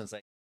lost. And it's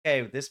like,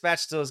 okay, this match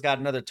still has got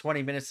another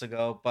 20 minutes to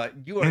go, but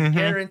you are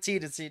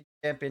guaranteed to see the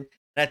champion.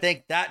 And I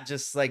think that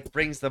just like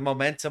brings the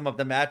momentum of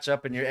the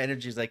matchup, and your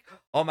energy is like,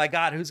 oh my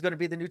God, who's going to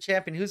be the new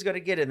champion? Who's going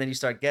to get it? And then you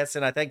start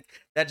guessing. I think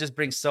that just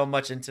brings so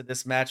much into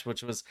this match,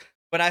 which was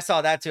when I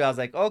saw that too, I was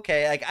like,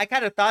 okay, like I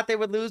kind of thought they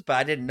would lose, but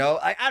I didn't know.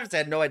 I honestly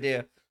had no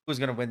idea who's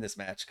going to win this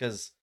match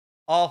because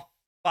all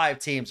 5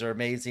 teams are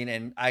amazing,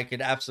 and I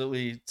could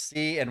absolutely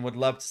see and would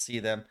love to see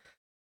them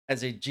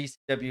as a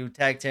GCW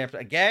tag team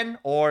again,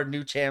 or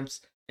new champs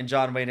in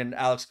John Wayne and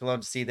Alex Colon,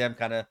 to see them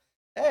kind of,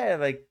 hey,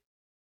 like,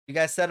 you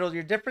guys settle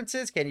your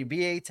differences. Can you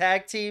be a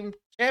tag team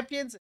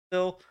champions and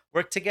still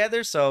work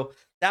together? So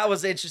that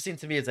was interesting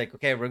to me. It's like,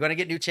 okay, we're going to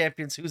get new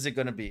champions. Who's it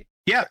going to be?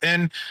 Yeah,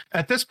 and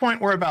at this point,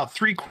 we're about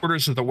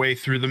 3/4 of the way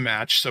through the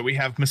match. So we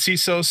have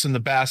Macizos and the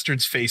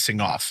Bastards facing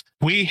off.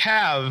 We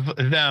have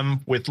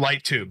them with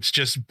light tubes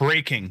just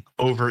breaking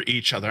over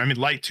each other. I mean,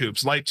 light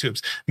tubes.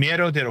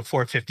 Miedo did a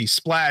 450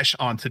 splash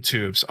onto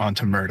tubes,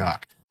 onto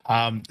Murdoch.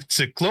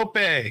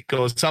 Ciclope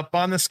goes up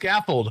on the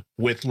scaffold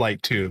with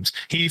light tubes.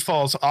 He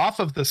falls off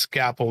of the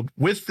scaffold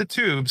with the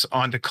tubes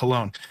onto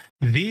Cologne.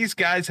 These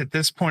guys at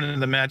this point in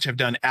the match have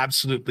done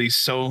absolutely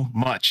so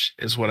much,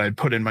 is what I'd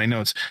put in my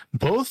notes.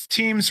 Both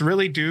teams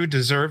really do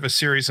deserve a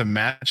series of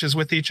matches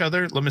with each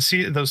other. Los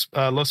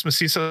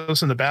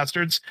Macizos and the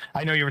Bastards.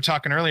 I know you were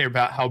talking earlier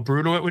about how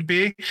brutal it would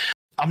be.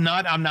 I'm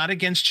not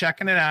against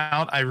checking it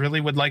out. I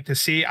really would like to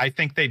see. I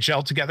think they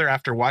gel together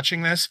after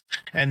watching this.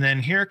 And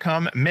then here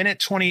come minute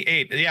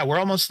 28. Yeah, we're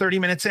almost 30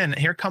 minutes in.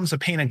 Here comes a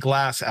pane of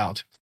glass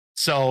out.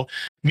 So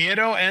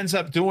Miedo ends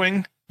up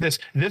doing this.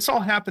 This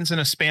all happens in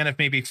a span of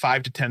maybe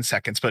 5 to 10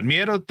 seconds. But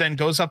Miedo then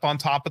goes up on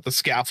top of the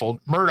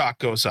scaffold. Murdoch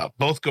goes up.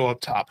 Both go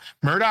up top.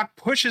 Murdoch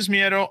pushes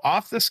Miedo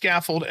off the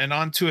scaffold and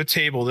onto a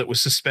table that was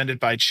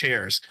suspended by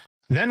chairs.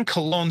 Then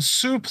Cologne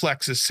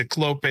suplexes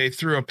Ciclope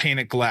through a pane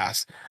of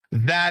glass.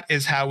 That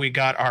is how we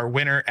got our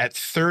winner at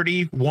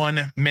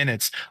 31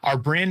 minutes. Our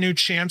brand new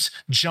champs,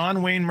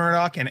 John Wayne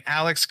Murdoch and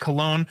Alex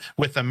Cologne,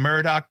 with a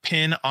Murdoch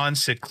pin on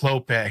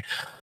Ciclope.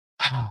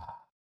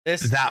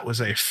 That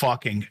was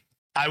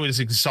I was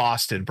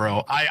exhausted,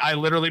 bro. I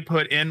literally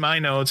put in my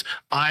notes,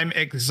 I'm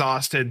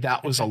exhausted.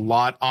 That was a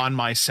lot on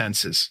my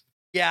senses.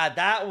 Yeah,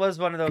 that was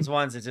one of those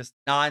ones that just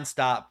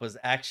nonstop was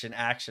action,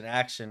 action,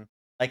 action.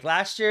 Like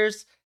last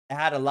year's, it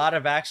had a lot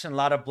of action, a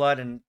lot of blood,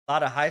 and a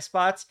lot of high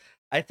spots.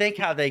 I think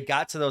how they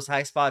got to those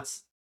high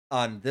spots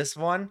on this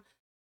one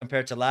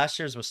compared to last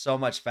year's was so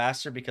much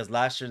faster, because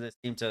last year they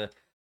seemed to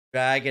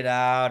drag it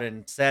out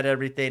and set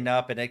everything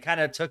up, and it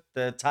kind of took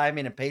the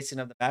timing and pacing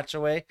of the match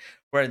away.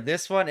 Where in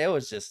this one, it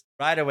was just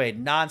right away,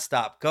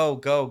 nonstop, go,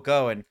 go,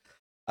 go. And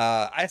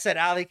I said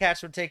Alley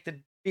Catch would take the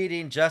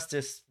beating.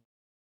 Justice,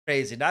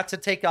 crazy. Not to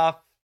take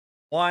off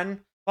falling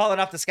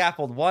off the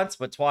scaffold once,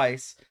 but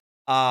twice.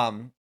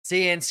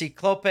 Seeing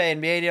Ciclope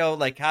and Miedo,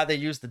 like how they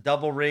use the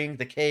double ring,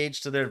 the cage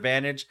to their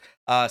advantage.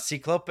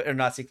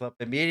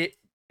 Miedo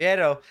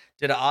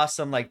did an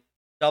awesome like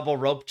double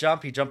rope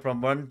jump. He jumped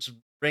from one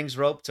ring's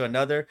rope to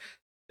another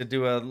to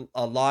do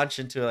a launch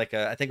into like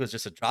I think it was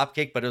just a drop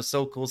kick, but it was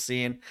so cool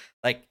seeing,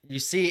 like, you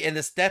see in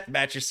this death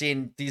match, you're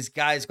seeing these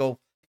guys go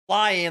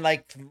flying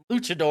like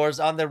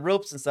luchadors on the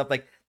ropes and stuff.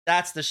 Like,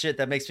 that's the shit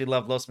that makes me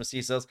love Los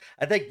Macizos.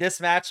 I think this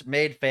match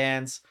made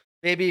fans,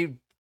 maybe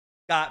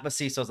got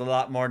Macizos a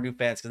lot more new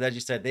fans, because as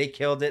you said, they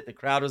killed it. The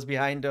crowd was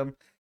behind them.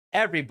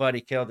 Everybody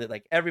killed it.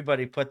 Like,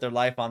 everybody put their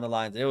life on the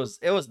lines. It was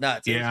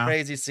nuts. Yeah. It was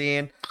crazy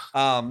seeing.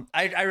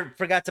 I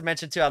forgot to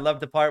mention too, I love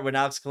the part when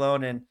Alex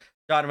Cologne and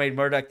John Wayne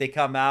Murdoch, they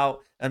come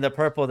out and the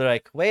purple, they're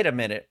like, wait a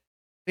minute,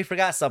 we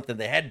forgot something.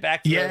 They head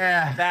back to the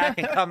back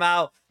and come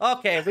out.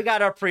 Okay, we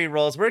got our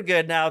pre-rolls. We're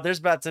good now. There's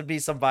about to be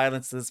some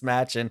violence to this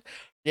match. And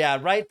Yeah,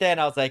 right then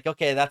I was like,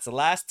 okay, that's the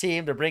last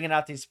team. They're bringing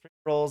out these free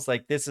rolls.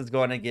 Like this is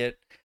going to get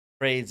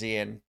crazy.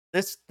 And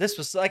this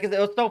was like it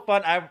was so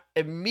fun. I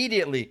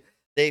immediately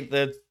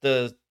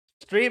the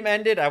stream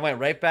ended. I went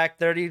right back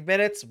 30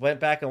 minutes, went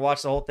back and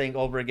watched the whole thing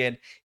over again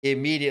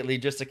immediately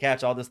just to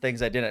catch all these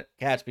things I didn't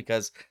catch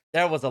because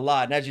there was a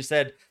lot. And as you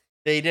said,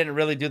 they didn't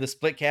really do the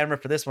split camera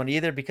for this one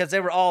either because they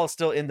were all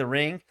still in the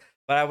ring.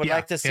 But I would Yeah,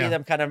 like to see yeah.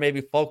 them kind of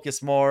maybe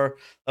focus more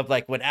of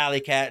like when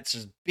Alley Cat's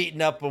is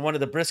beating up one of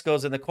the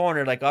Briscoes in the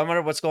corner. Like, I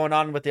wonder what's going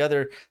on with the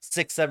other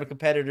 6, 7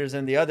 competitors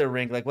in the other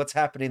ring. Like, what's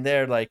happening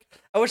there? Like,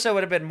 I wish there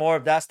would have been more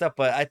of that stuff,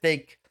 but I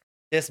think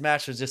this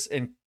match was just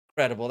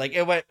incredible. Like,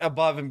 it went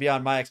above and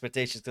beyond my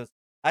expectations because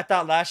I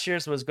thought last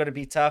year's was going to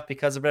be tough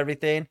because of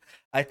everything.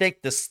 I think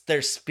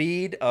their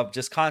speed of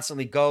just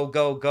constantly go,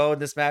 go, go in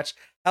this match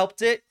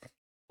helped it.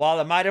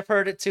 While it might have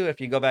hurt it too, if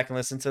you go back and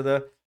listen to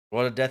the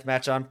World of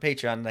Deathmatch on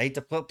Patreon. I hate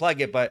to plug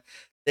it, but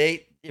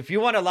if you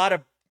want a lot of,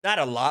 not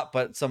a lot,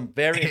 but some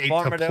very Hate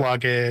informative. to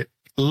plug it.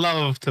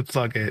 Love to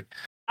plug it.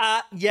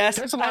 Yes.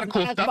 There's a lot of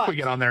cool stuff we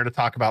get on there to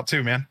talk about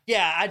too, man.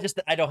 Yeah,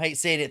 I don't hate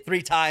saying it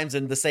 3 times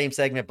in the same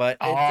segment, but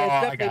it's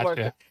definitely worth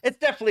it. It's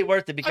definitely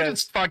worth it because I'm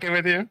just fucking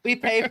with you. We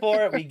pay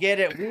for it, we get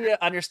it, we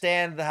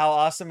understand how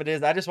awesome it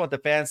is. I just want the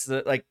fans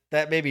to, like,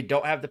 that maybe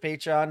don't have the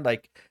Patreon,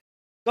 like,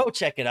 go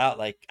check it out.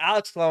 Like,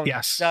 Alex Sloan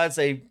does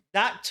a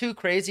not too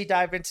crazy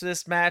dive into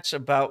this match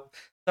about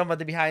some of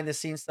the behind the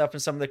scenes stuff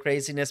and some of the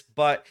craziness,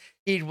 but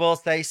he will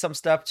say some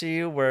stuff to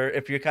you where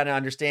if you're kind of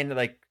understanding,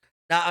 like,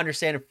 not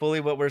understanding fully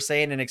what we're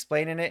saying and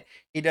explaining it,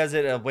 he does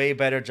it a way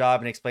better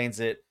job and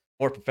explains it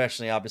more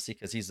professionally, obviously,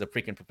 because he's a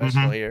freaking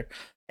professional here.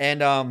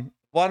 And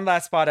one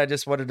last spot I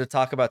just wanted to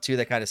talk about too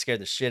that kind of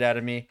scared the shit out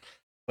of me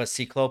was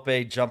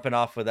Ciclope jumping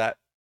off of that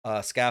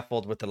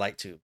scaffold with the light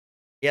tube.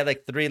 He had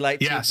like 3 light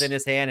tubes in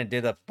his hand and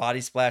did a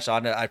body splash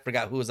on it. I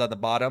forgot who was on the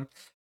bottom,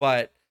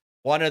 but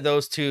one of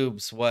those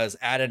tubes was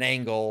at an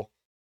angle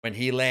when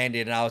he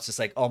landed, and I was just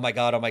like, "Oh my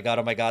god, oh my god,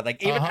 oh my god!"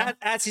 Like even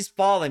as he's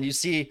falling, you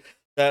see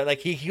the like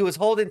he was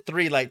holding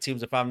 3 light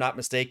tubes, if I'm not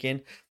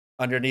mistaken,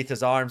 underneath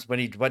his arms when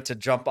he went to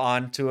jump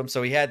onto him.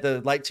 So he had the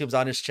light tubes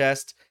on his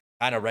chest,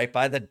 kind of right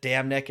by the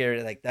damn neck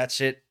area. Like that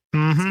shit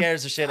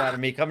scares the shit out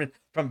of me coming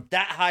from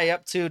that high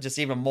up to just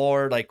even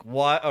more like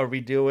what are we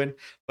doing?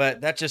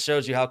 But that just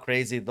shows you how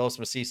crazy those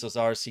macizos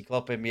are.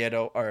 Ciclope and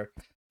Miedo are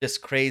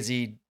just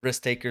crazy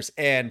risk takers.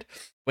 And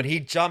when he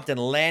jumped and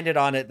landed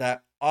on it,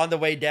 that on the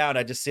way down,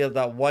 I just see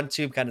that one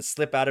tube kind of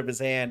slip out of his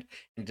hand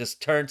and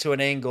just turn to an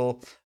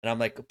angle. And I'm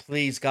like,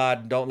 please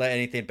God, don't let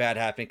anything bad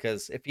happen.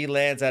 Because if he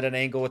lands at an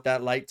angle with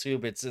that light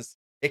tube,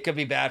 it could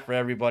be bad for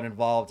everyone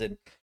involved. And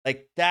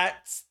like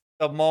that's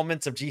the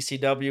moments of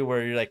GCW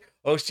where you're like,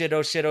 oh shit,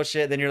 oh shit, oh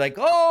shit. Then you're like,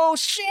 oh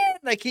shit,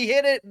 like he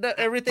hit it,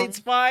 everything's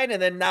fine.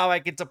 And then now I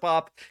get to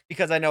pop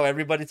because I know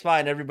everybody's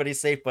fine,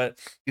 everybody's safe. But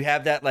you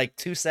have that like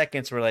 2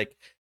 seconds where like,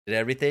 did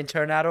everything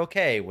turn out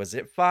okay? Was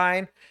it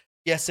fine?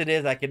 Yes, it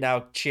is. I can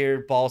now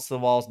cheer balls to the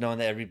walls knowing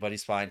that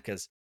everybody's fine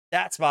because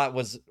that spot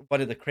was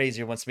one of the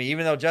crazier ones for me.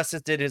 Even though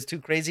Justice did his 2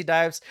 crazy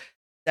dives,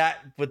 that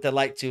with the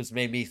light tubes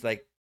made me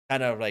like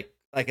kind of like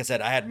I said,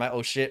 I had my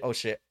oh shit, oh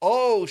shit,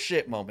 oh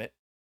shit moment.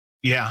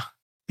 Yeah.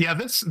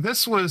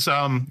 This was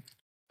on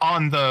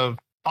the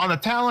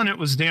talent. It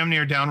was damn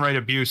near downright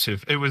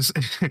abusive. It was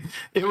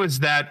it was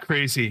that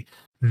crazy.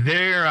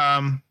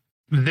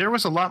 There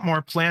was a lot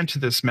more planned to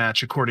this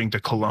match, according to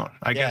Cologne.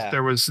 I guess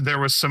there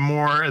was some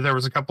more. There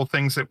was a couple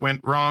things that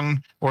went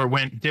wrong or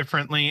went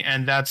differently,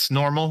 and that's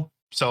normal.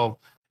 So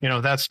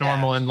that's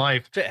normal in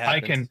life.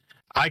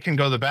 I can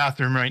go to the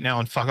bathroom right now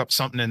and fuck up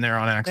something in there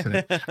on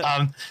accident.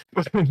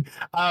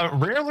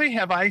 Rarely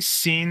have I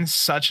seen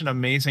such an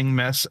amazing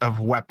mess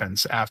of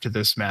weapons after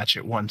this match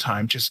at one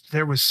time. Just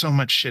there was so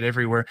much shit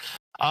everywhere.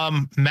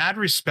 Mad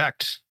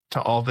respect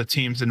to all the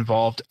teams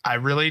involved. I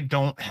really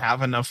don't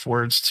have enough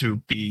words to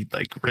be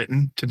like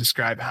written to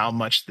describe how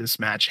much this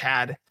match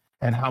had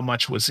and how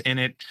much was in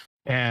it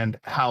and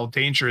how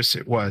dangerous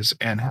it was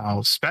and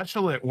how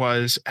special it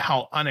was,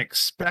 how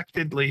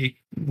unexpectedly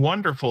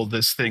wonderful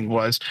this thing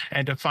was,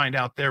 and to find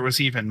out there was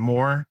even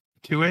more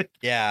to it.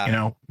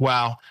 Yeah.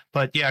 Wow.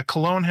 But yeah,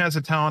 Cologne has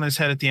a towel on his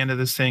head at the end of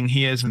this thing.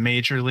 He is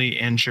majorly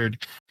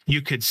injured.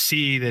 You could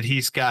see that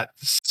he's got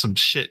some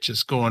shit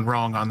just going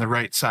wrong on the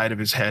right side of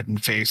his head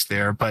and face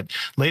there. But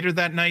later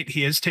that night,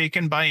 he is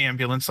taken by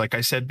ambulance. Like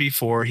I said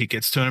before, he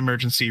gets to an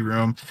emergency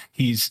room.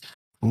 He's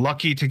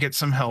lucky to get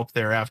some help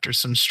there after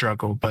some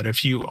struggle. But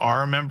if you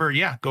are a member,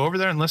 go over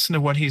there and listen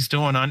to what he's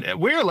doing on.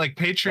 We're like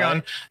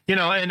Patreon,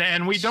 right?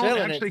 And we don't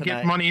actually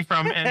get money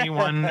from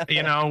anyone.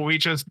 We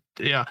just,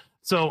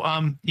 So,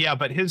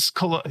 but his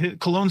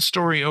Cologne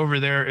story over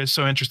there is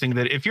so interesting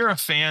that if you're a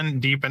fan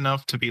deep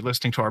enough to be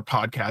listening to our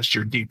podcast,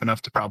 you're deep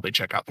enough to probably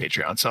check out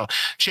Patreon. So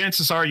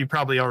chances are you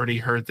probably already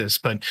heard this,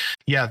 but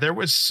yeah, there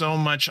was so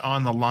much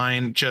on the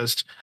line.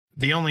 Just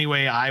the only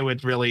way I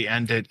would really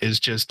end it is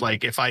just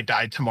like, if I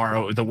died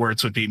tomorrow, the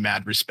words would be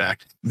mad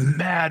respect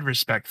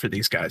for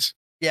these guys.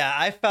 Yeah,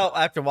 I felt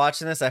after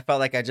watching this, I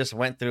felt like I just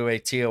went through a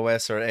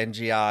TOS or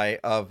NGI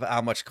of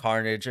how much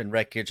carnage and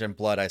wreckage and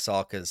blood I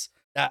saw. Cause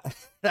That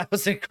that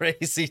was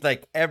crazy.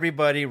 Like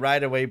everybody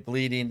right away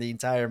bleeding the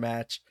entire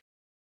match.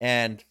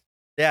 And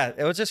yeah,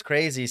 it was just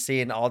crazy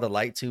seeing all the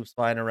light tubes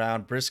flying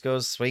around.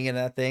 Briscoe's swinging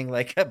that thing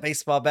like a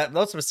baseball bat.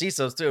 Los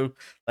Macisos too,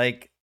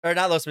 like or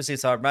not Los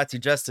Macisos, Matthew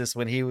Justice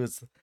when he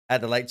was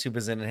had the light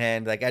tubes in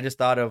hand. Like I just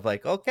thought of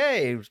like,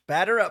 okay,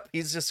 batter up.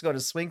 He's just going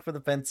to swing for the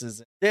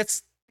fences.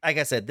 This, like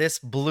I said, this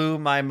blew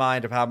my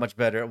mind of how much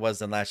better it was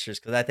than last year's.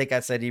 Because I think I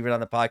said even on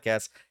the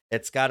podcast,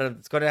 it's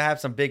going to have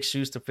some big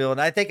shoes to fill.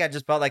 And I think I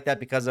just felt like that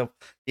because of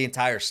the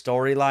entire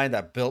storyline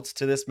that built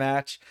to this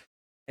match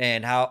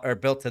and how or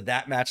built to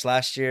that match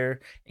last year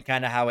and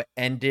kind of how it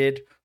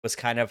ended was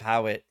kind of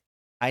how it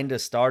kind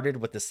of started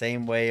with the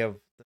same way of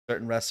a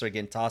certain wrestler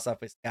getting tossed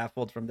off a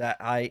scaffold from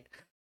that height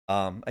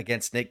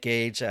against Nick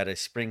Gage at a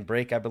spring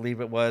break, I believe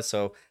it was.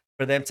 So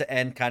for them to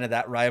end kind of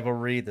that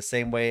rivalry the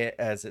same way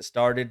as it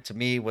started to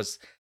me was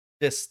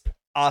just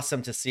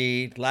awesome to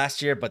see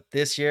last year, but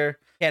this year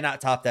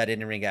cannot top that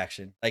in ring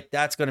action. Like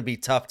that's going to be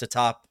tough to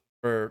top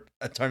for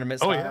a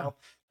tournament Oh style.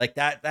 yeah. Like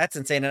that's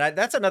insane. And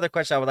that's another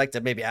question I would like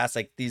to maybe ask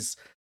like the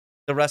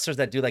wrestlers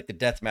that do like the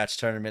deathmatch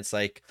tournaments.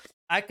 Like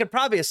I could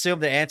probably assume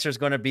the answer is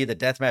going to be the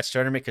deathmatch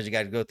tournament because you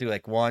got to go through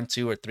like 1,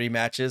 2, or 3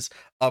 matches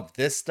of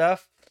this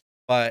stuff.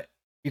 But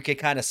you can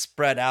kind of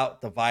spread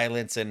out the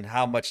violence and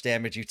how much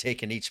damage you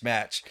take in each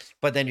match.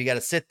 But then you got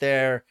to sit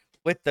there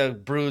with the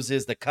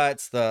bruises, the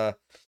cuts, the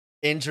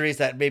injuries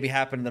that maybe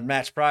happened in the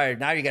match prior.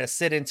 Now you got to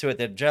sit into it,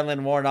 the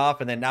adrenaline worn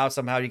off, and then now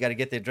somehow you got to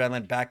get the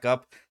adrenaline back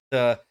up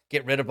to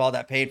get rid of all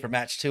that pain for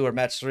match 2 or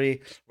match 3.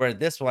 Where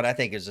this one, I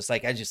think, is just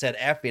like, as you said,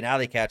 Effie and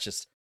Alley Cat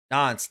just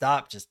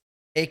nonstop, just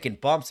taking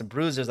bumps and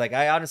bruises. Like,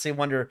 I honestly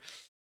wonder.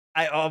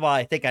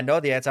 I think I know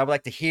the answer. I would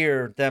like to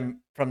hear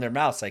them from their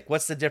mouths. Like,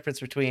 what's the difference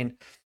between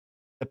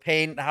the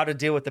pain, how to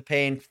deal with the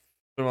pain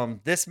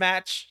from this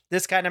match,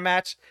 this kind of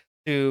match,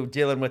 to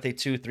dealing with a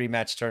 2-3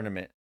 match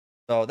tournament.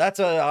 So that's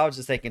what I was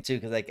just thinking too,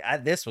 because like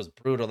this was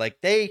brutal. Like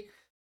they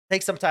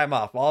take some time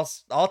off.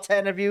 All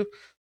 10 of you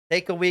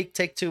take a week,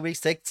 take 2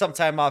 weeks, take some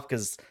time off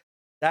because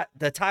that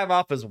the time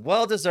off is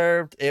well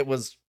deserved. It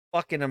was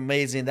fucking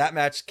amazing. That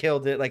match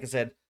killed it. Like I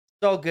said,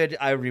 so good.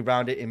 I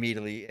rebounded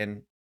immediately,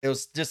 and it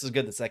was just as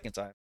good the second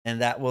time. And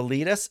that will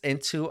lead us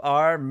into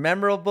our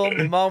memorable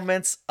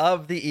moments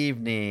of the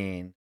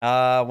evening.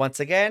 Once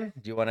again,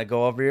 do you want to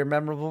go over your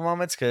memorable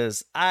moments?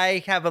 Because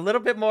I have a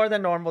little bit more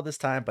than normal this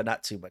time, but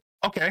not too much.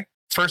 Okay.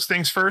 First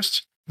things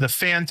first, the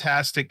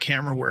fantastic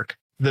camera work.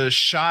 The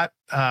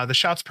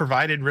shots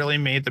provided really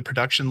made the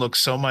production look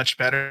so much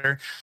better.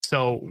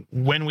 So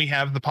when we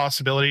have the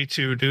possibility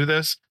to do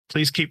this,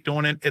 please keep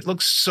doing it. It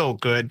looks so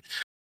good.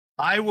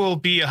 I will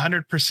be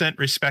 100%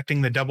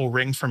 respecting the double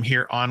ring from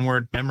here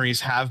onward.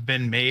 Memories have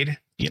been made.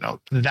 You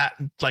know, that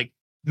like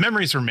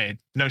memories were made.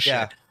 No shit.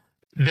 Yeah.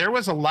 There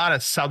was a lot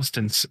of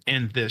substance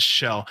in this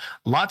show.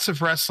 Lots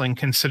of wrestling,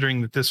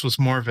 considering that this was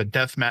more of a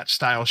deathmatch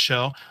style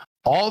show.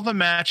 All the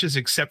matches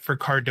except for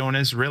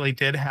Cardona's really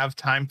did have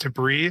time to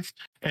breathe,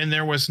 and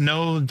there was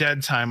no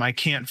dead time. I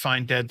can't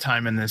find dead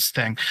time in this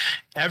thing.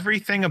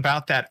 Everything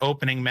about that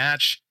opening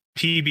match,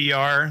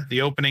 PBR,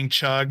 the opening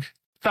chug,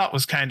 thought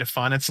was kind of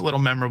fun. It's a little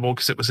memorable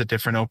because it was a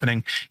different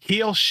opening.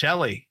 Heel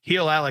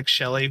Alex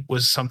Shelley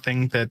was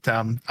something that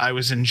I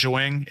was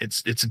enjoying.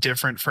 It's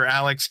different for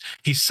Alex.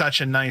 He's such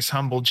a nice,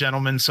 humble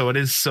gentleman, so it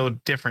is so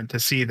different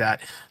to see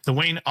that. The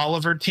Wayne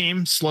Oliver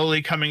team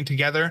slowly coming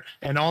together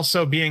and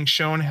also being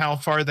shown how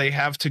far they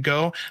have to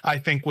go, I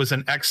think was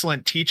an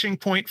excellent teaching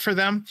point for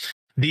them.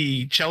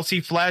 The Chelsea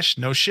Flesh,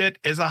 no shit,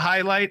 is a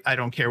highlight. I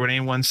don't care what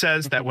anyone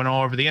says. That went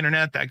all over the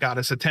internet. That got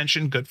us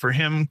attention. Good for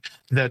him.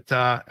 Good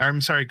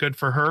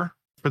for her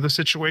for the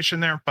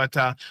situation there. But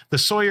the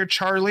Sawyer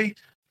Charlie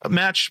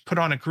match put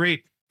on a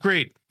great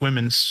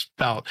women's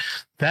bout.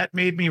 That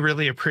made me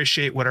really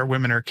appreciate what our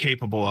women are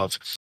capable of.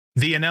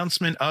 The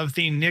announcement of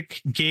the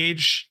Nick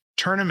Gage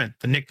tournament,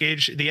 the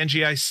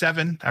NGI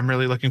 7. I'm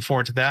really looking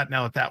forward to that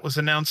now that was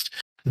announced.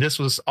 This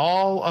was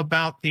all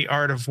about the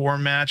Art of War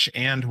match,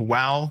 and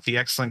wow, the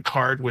excellent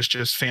card was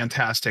just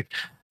fantastic.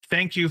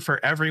 Thank you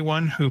for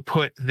everyone who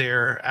put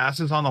their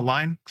asses on the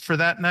line for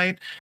that night.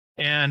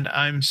 And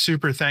I'm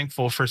super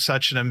thankful for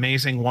such an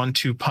amazing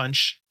 1-2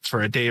 punch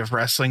for a day of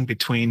wrestling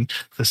between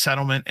the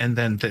settlement and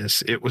then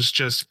this. It was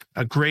just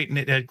a great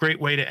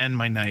way to end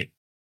my night.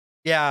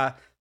 Yeah,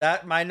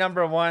 that my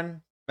number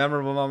one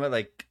memorable moment.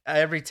 Like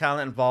every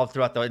talent involved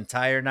throughout the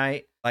entire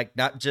night, like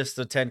not just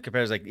the 10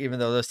 compares. Like even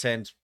though those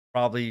 10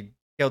 probably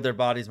killed their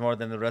bodies more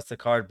than the rest of the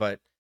card, but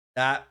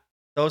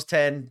those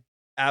 10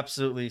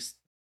 absolutely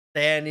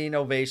standing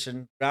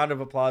ovation, round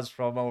of applause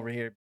from over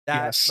here.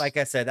 That, Yes. like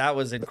I said, that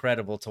was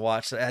incredible to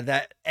watch. And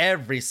that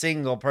every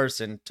single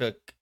person took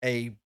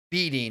a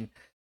beating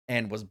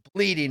and was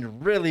bleeding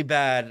really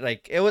bad.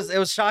 Like it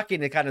was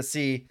shocking to kind of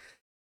see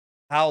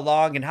how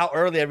long and how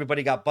early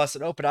everybody got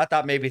busted open. I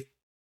thought maybe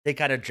they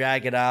kind of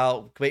drag it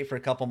out, wait for a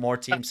couple more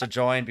teams to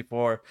join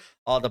before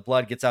all the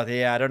blood gets out.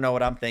 Yeah, I don't know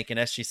what I'm thinking.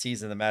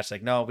 SGC's in the match.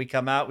 Like, no, we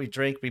come out, we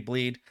drink, we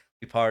bleed,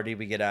 we party,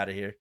 we get out of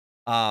here.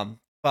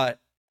 But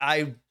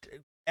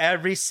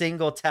every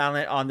single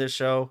talent on this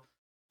show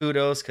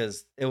kudos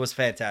because it was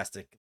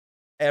fantastic.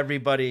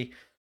 Everybody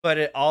put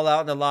it all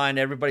out in the line.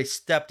 Everybody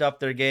stepped up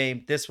their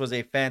game. This was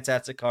a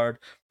fantastic card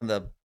from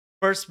the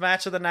first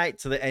match of the night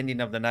to the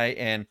ending of the night.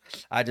 And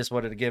I just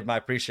wanted to give my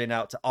appreciation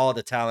out to all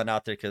the talent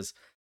out there because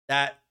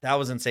that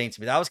was insane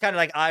to me. That was kind of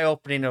like eye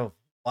opening of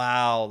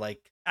wow. Like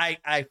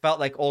I felt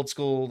like old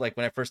school, like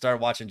when I first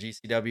started watching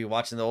GCW,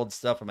 watching the old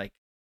stuff. I'm like,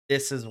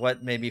 this is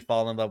what made me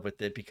fall in love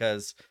with it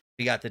because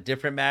we got the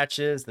different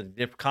matches, the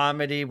different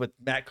comedy with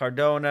Matt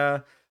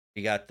Cardona.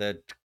 We got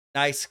the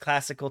nice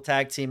classical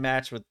tag team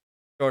match with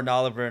Jordan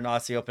Oliver and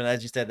Aussie Open.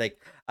 As you said, like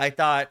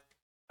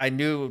I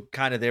knew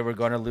kind of they were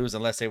going to lose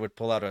unless they would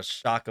pull out a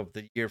shock of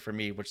the year for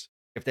me. Which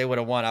if they would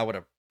have won, I would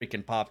have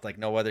freaking popped like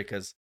no other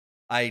because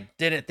I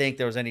didn't think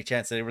there was any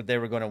chance that they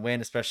were going to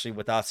win, especially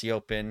with Aussie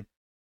Open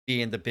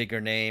being the bigger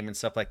name and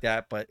stuff like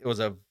that. But it was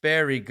a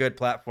very good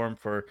platform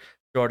for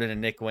Jordan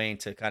and Nick Wayne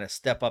to kind of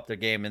step up their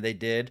game, and they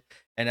did.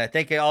 And I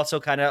think it also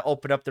kind of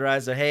opened up their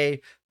eyes that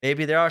hey,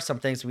 maybe there are some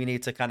things we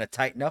need to kind of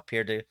tighten up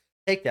here to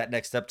take that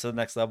next step to the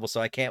next level.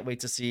 So I can't wait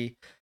to see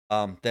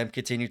them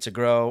continue to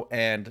grow.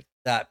 And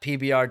that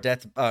PBR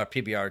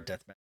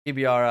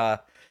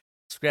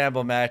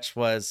scramble match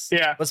was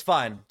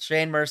fun.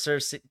 Shane Mercer,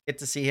 get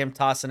to see him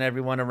tossing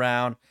everyone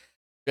around.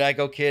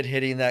 Drago Kid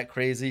hitting that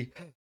crazy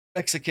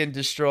Mexican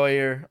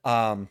destroyer.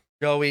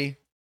 Joey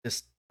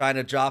just trying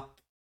to drop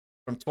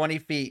from 20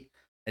 feet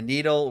a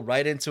needle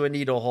right into a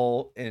needle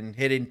hole and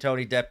hitting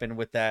Tony Deppen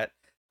with that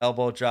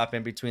elbow drop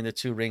in between the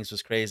two rings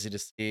was crazy to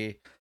see.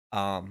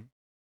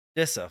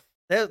 This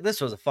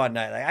was a fun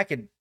night. Like I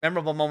could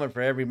memorable moment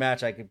for every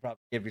match I could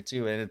probably give you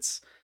two, and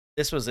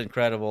this was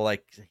incredible.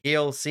 Like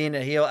seeing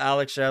a heel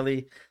Alex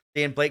Shelley,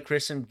 seeing Blake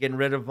Christian getting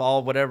rid of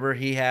all whatever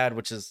he had,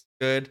 which is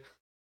good.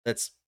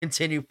 Let's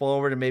continue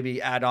forward and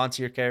maybe add on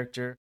to your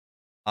character.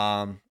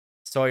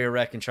 Sawyer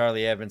Wreck and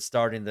Charlie Evans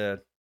starting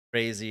the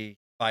crazy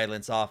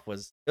violence off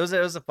was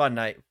a fun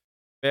night.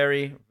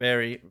 Very,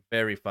 very,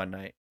 very fun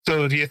night.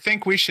 So do you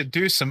think we should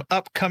do some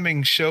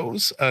upcoming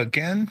shows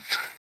again?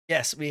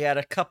 Yes, we had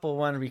a couple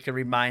one we could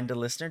remind the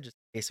listener just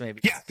in case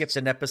maybe skipped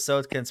an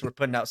episode since we're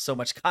putting out so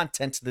much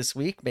content this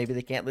week. Maybe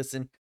they can't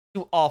listen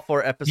to all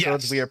 4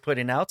 episodes we are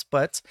putting out,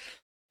 but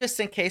just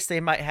in case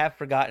they might have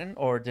forgotten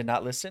or did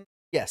not listen,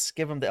 yes,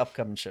 give them the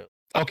upcoming show.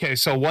 Okay,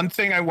 so one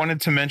thing I wanted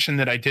to mention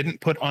that I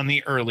didn't put on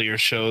the earlier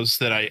shows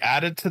that I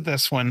added to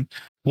this one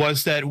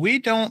was that we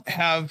don't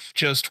have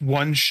just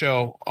one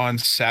show on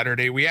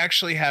Saturday. We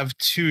actually have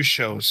 2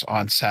 shows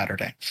on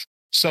Saturday.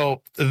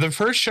 So the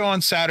first show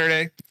on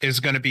Saturday is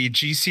going to be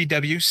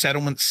GCW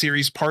Settlement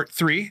Series Part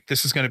 3.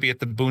 This is going to be at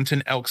the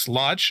Boonton Elks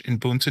Lodge in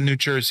Boonton, New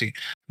Jersey.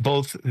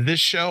 Both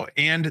this show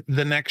and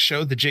the next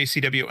show, the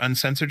JCW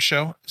Uncensored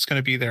show, is going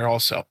to be there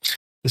also.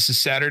 This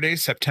is Saturday,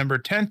 September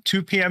 10th,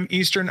 2 p.m.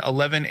 Eastern,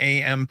 11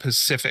 a.m.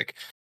 Pacific.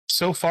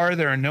 So far,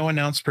 there are no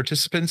announced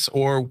participants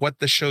or what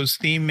the show's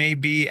theme may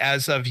be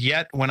as of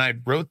yet when I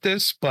wrote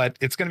this, but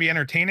it's going to be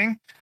entertaining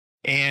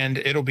and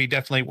it'll be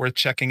definitely worth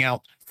checking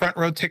out. Front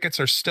row tickets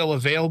are still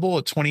available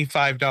at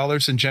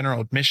 $25 and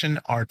general admission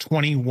are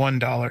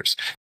 $21.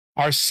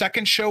 Our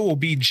second show will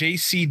be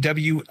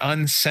JCW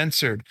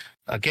Uncensored.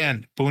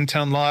 Again,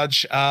 Boonton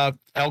Lodge,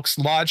 Elks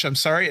Lodge, at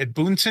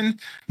Boonton,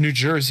 New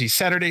Jersey,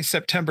 Saturday,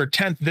 September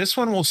 10th. This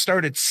one will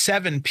start at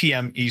 7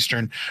 p.m.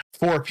 Eastern,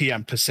 4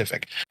 p.m.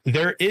 Pacific.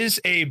 There is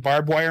a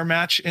barbed wire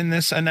match in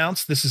this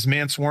announced. This is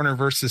Mance Warner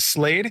versus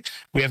Slade.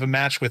 We have a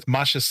match with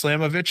Masha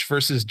Slamovich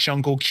versus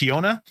Jungle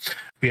Kiona.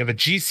 We have a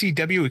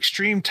GCW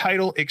Extreme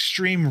Title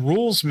Extreme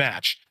Rules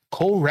match.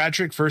 Cole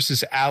Radrick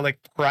versus Alec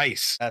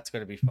Price. That's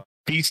going to be fun.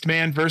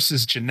 Beastman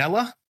versus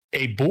Janela.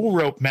 A bull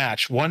rope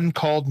match, one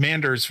called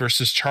Manders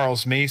versus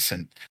Charles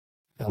Mason.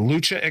 A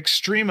Lucha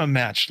Extrema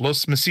match,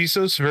 Los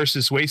Macizos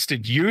versus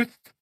Wasted Youth.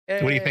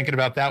 What are you thinking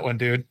about that one,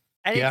 dude?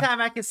 Anytime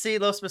I can see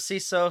Los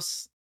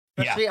Macizos,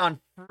 especially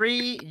on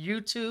free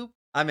YouTube,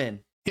 I'm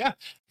in. Yeah.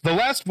 The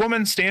last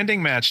woman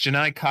standing match,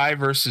 Janai Kai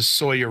versus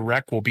Sawyer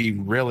Wreck, will be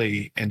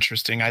really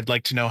interesting. I'd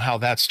like to know how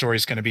that story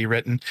is going to be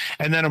written.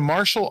 And then a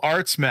martial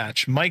arts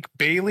match, Mike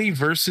Bailey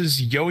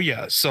versus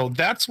Yoya. So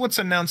that's what's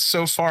announced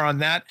so far on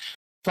that.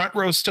 Front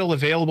row still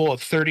available at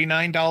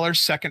 $39,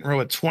 second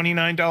row at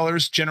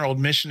 $29, general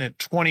admission at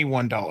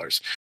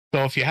 $21.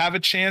 So if you have a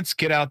chance,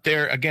 get out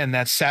there. Again,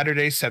 that's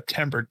Saturday,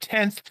 September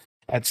 10th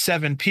at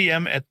 7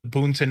 p.m. at the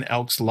Boonton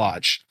Elks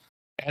Lodge.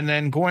 And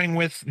then going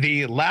with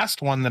the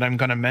last one that I'm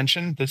going to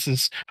mention, this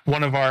is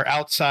one of our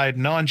outside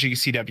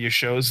non-GCW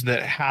shows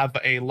that have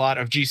a lot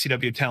of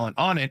GCW talent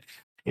on it.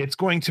 It's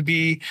going to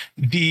be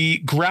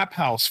the Grap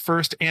House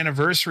first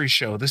anniversary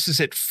show. This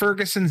is at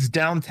Ferguson's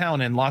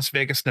downtown in Las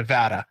Vegas,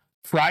 Nevada.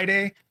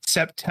 Friday,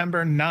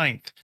 September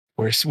 9th,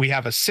 where we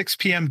have a 6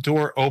 p.m.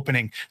 door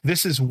opening.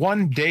 This is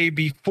one day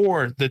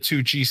before the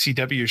 2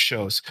 GCW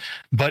shows.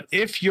 But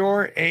if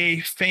you're a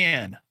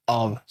fan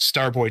of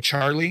Starboy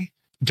Charlie,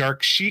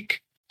 Dark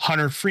Sheik,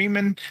 Hunter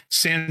Freeman,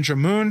 Sandra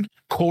Moon,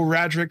 Cole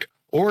Radrick,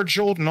 or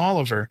Jordan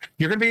Oliver,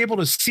 you're going to be able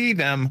to see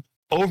them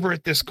over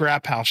at this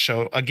Grap House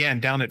show, again,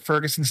 down at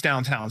Ferguson's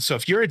downtown. So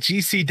if you're a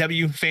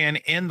GCW fan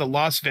in the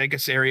Las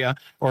Vegas area,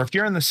 or if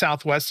you're in the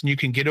Southwest and you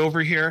can get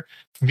over here,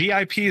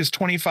 VIP is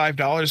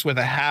 $25 with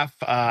a half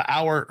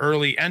hour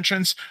early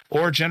entrance,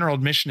 or general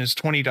admission is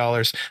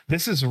 $20.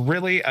 This is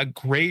really a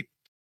great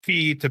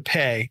fee to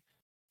pay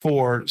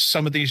for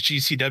some of these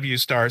GCW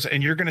stars.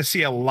 And you're going to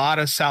see a lot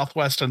of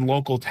Southwest and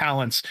local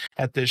talents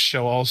at this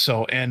show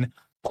also. And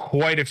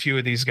quite a few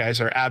of these guys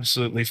are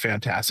absolutely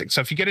fantastic.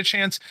 So if you get a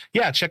chance,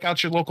 yeah, check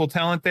out your local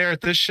talent there at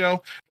this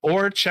show,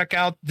 or check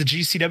out the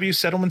GCW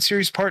Settlement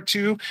Series Part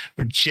 2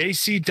 or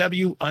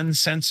JCW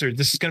Uncensored.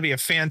 This is going to be a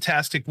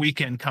fantastic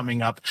weekend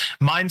coming up.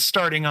 Mine's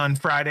starting on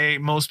Friday.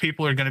 Most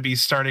people are going to be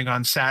starting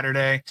on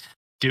Saturday.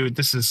 Dude,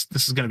 this is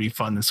going to be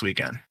fun this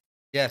weekend.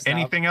 Yes.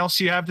 Anything else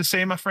you have to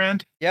say, my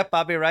friend? Yep,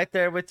 I'll be right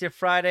there with you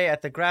Friday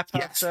at the Grap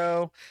House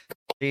show.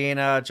 Seeing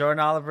Jordan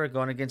Oliver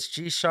going against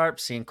G Sharp,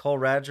 seeing Cole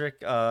Radrick.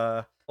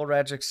 Cole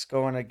Radrick's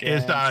going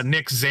against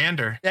Nick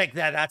Xander.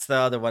 That's the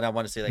other one I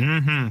want to see. Like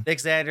Nick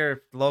Xander,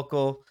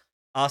 local,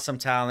 awesome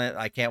talent.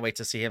 I can't wait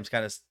to see him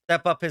kind of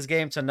step up his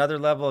game to another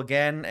level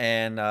again,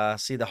 and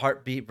see the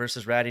Heartbeat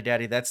versus Ratty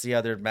Daddy. That's the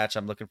other match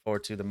I'm looking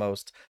forward to the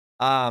most.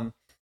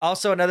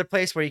 Also, another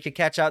place where you can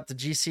catch out the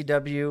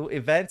GCW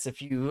events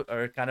if you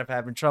are kind of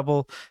having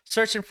trouble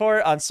searching for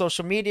it on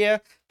social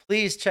media.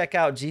 Please check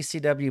out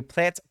GCW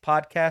Plant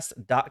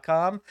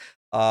Podcast.com.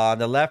 On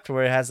the left,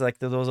 where it has like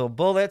those little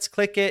bullets,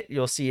 click it.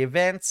 You'll see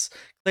events.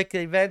 Click the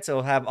events.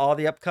 It'll have all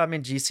the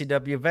upcoming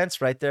GCW events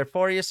right there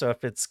for you. So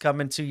if it's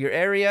coming to your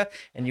area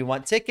and you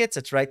want tickets,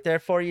 it's right there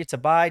for you to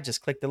buy.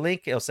 Just click the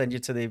link. It'll send you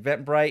to the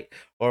Eventbrite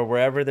or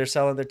wherever they're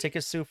selling their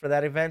tickets to for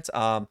that event.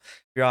 If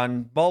you're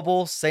on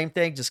mobile, same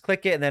thing. Just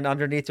click it, and then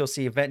underneath you'll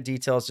see event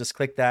details. Just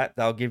click that.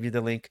 That'll give you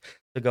the link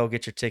to go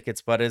get your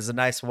tickets. But it's a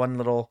nice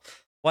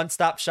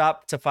one-stop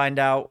shop to find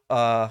out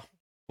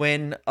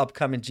when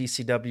upcoming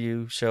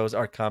GCW shows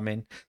are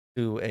coming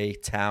to a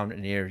town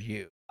near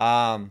you.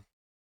 Fun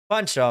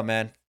show,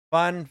 man.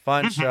 Fun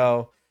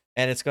show.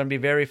 And it's going to be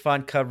very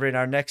fun covering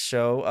our next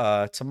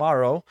show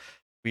tomorrow.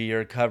 We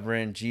are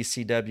covering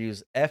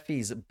GCW's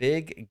Effie's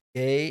Big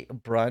Gay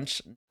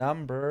Brunch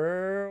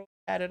number.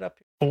 Add it up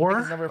here.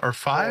 4 or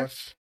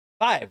 5?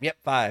 5. Yep,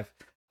 5.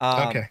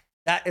 Okay.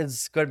 That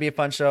is going to be a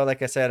fun show.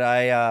 Like I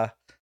said,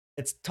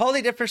 it's a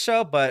totally different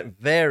show, but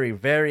very,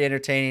 very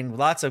entertaining.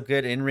 Lots of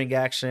good in-ring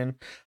action.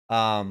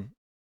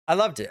 I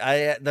loved it.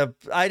 I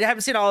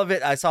haven't seen all of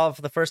it. I saw it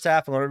for the first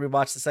half. I'm going to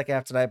rewatch the second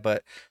half tonight,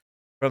 but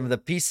from the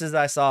pieces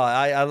I saw,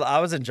 I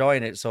was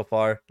enjoying it so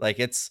far. Like,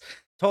 it's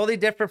totally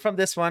different from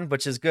this one,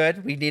 which is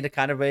good. We need to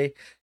kind of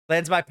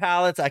cleanse my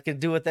palate. I can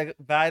do with the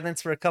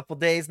violence for a couple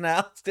days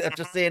now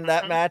after seeing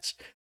that match.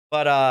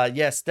 But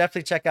yes,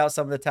 definitely check out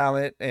some of the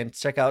talent and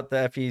check out the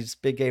Effie's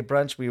Big Gay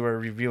Brunch. We were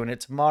reviewing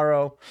it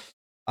tomorrow.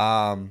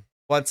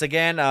 Once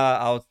again,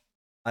 I'll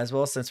as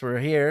well, since we're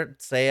here,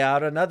 say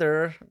out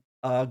another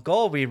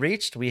goal we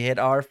reached. We hit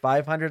our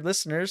 500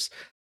 listeners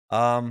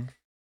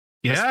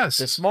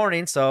this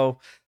morning. So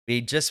we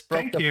just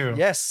broke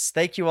yes,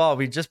 thank you all.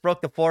 We just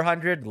broke the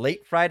 400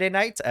 late Friday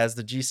night as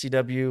the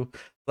GCW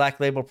Black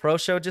Label Pro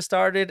show just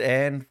started,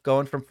 and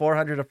going from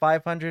 400 to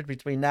 500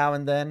 between now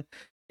and then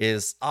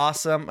is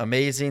awesome,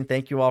 amazing.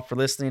 Thank you all for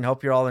listening.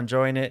 Hope you're all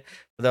enjoying it.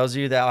 For those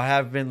of you that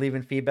have been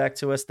leaving feedback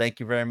to us,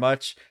 thank you very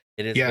much.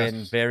 It has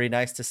been very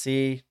nice to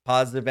see,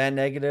 positive and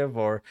negative,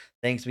 or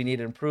things we need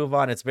to improve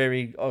on. It's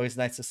always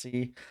nice to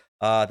see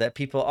that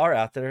people are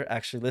out there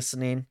actually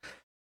listening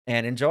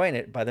and enjoying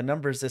it. By the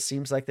numbers, it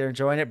seems like they're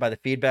enjoying it. By the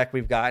feedback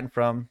we've gotten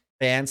from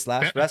fans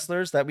 /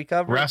 wrestlers that we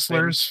cover.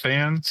 Fans.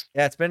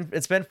 Yeah,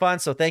 it's been fun.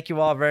 So thank you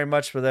all very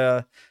much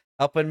for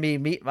helping me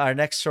meet our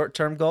next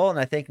short-term goal. And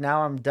I think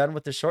now I'm done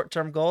with the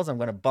short-term goals. I'm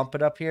going to bump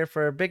it up here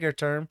for a bigger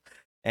term.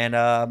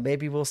 And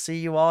maybe we'll see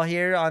you all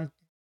here on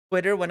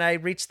Twitter when we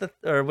reach the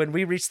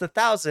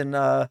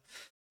 1,000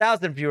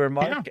 viewer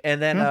mark, and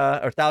then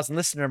or 1,000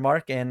 listener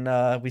mark,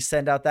 and we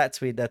send out that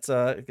tweet. That's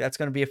going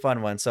to be a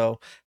fun one. So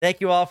thank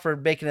you all for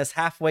making us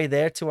halfway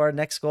there to our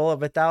next goal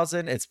of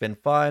 1,000. It's been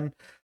fun.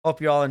 Hope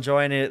you're all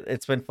enjoying it.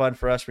 It's been fun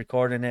for us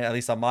recording it, at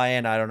least on my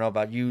end. I don't know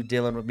about you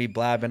dealing with me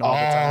blabbing all the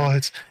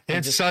time.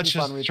 It's such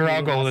a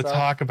struggle to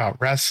talk about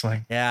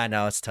wrestling. Yeah, I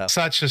know, it's tough.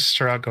 Such a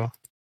struggle.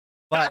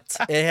 But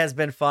it has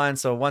been fun.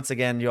 So once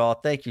again, you all,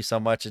 thank you so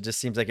much. It just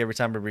seems like every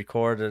time we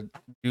record, a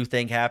new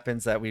thing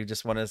happens that we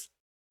just want to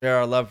share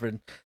our love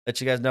and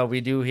let you guys know we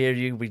do hear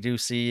you, we do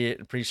see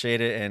it, appreciate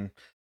it, and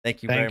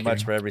thank you very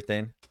much for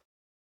everything.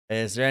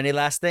 Is there any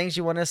last things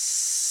you want to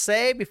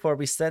say before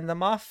we send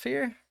them off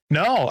here?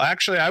 No,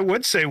 actually, I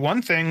would say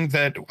one thing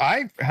that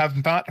I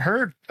have not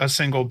heard a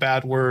single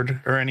bad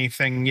word or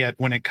anything yet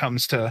when it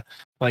comes to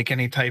like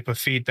any type of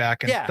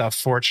feedback and Yeah. stuff,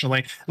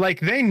 fortunately.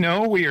 Like they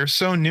know we are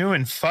so new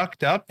and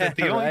fucked up that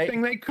the only Right?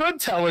 thing they could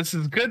tell us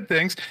is good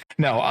things.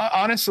 No,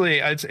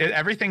 honestly,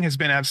 everything has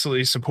been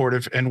absolutely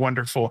supportive and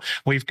wonderful.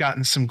 We've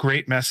gotten some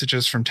great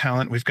messages from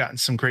talent. We've gotten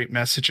some great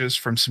messages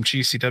from some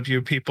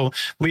GCW people.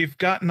 We've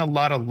gotten a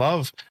lot of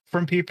love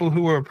from people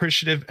who are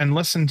appreciative and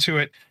listen to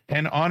it.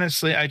 And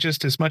honestly, I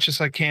just, as much as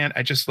I can,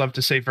 I just love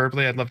to say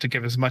verbally, I'd love to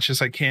give as much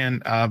as I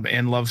can,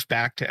 and love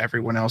back to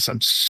everyone else.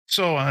 I'm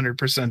so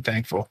 100%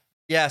 thankful.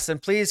 Yes,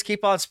 and please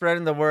keep on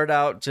spreading the word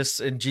out.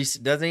 Just in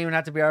GC, doesn't even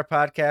have to be our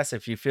podcast.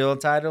 If you feel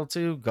entitled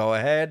to, go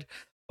ahead.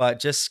 But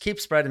just keep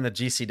spreading the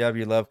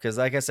GCW love, because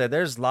like I said,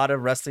 there's a lot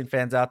of wrestling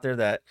fans out there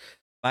that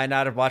might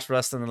not have watched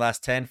wrestling in the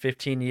last 10,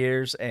 15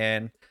 years.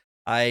 And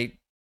I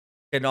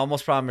can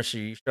almost promise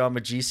you show them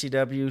a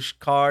GCW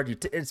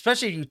card,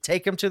 especially if you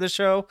take them to the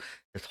show,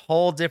 it's a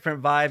whole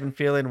different vibe and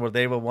feeling where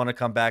they will want to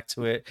come back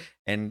to it.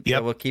 And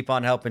it will keep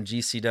on helping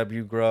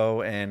GCW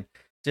grow, and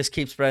just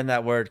keep spreading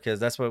that word, because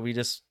that's what we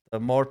just,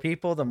 the more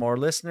people, the more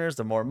listeners,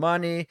 the more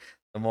money,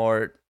 the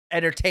more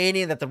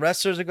entertaining that the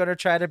wrestlers are going to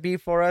try to be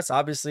for us.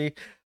 Obviously,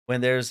 when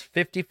there's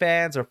 50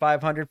 fans or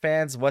 500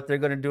 fans, what they're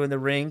going to do in the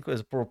ring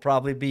will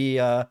probably be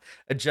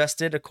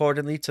adjusted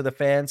accordingly to the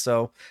fans.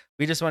 So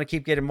we just want to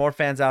keep getting more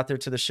fans out there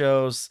to the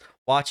shows,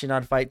 watching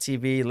on Fight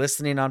TV,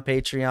 listening on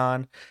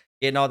Patreon,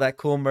 getting all that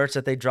cool merch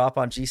that they drop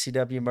on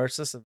GCW merch.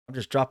 Listen, I'm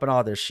just dropping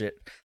all their shit.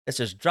 Let's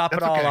just drop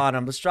it all on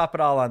them. Let's drop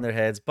it all on their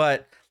heads.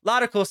 But a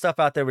lot of cool stuff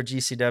out there with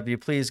GCW.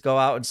 Please go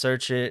out and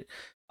search it.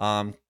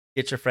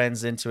 Get your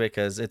friends into it,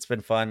 because it's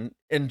been fun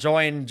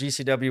enjoying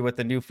GCW with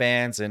the new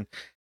fans and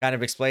kind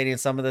of explaining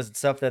some of the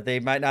stuff that they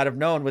might not have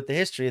known with the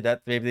history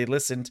that maybe they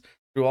listened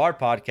through our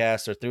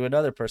podcast or through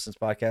another person's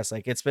podcast.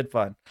 Like, it's been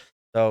fun.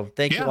 So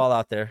thank you all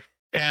out there.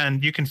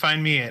 And you can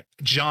find me at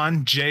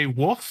John J.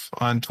 Wolf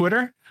on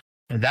Twitter.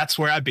 And that's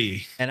where I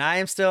be. And I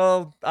am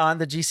still on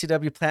the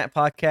GCW Plant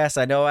Podcast.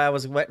 I know I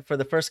went for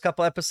the first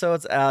couple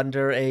episodes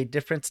under a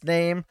different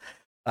name.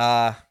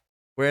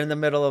 We're in the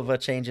middle of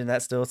changing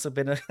that still. It's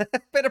been a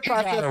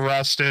process. You got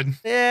arrested.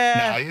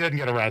 Yeah. No, you didn't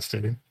get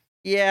arrested.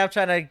 Yeah, I'm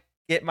trying to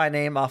get my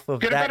name off of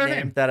that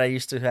name that I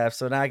used to have.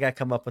 So now I got to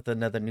come up with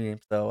another name.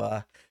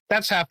 So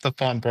that's half the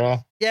fun, bro.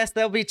 Yes,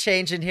 they'll be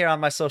changing here on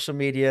my social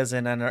medias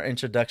and on our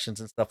introductions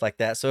and stuff like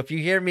that. So if you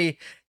hear me,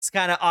 it's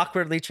kind of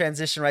awkwardly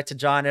transition right to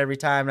John every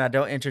time, and I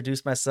don't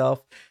introduce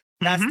myself.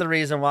 That's the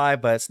reason why,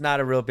 but it's not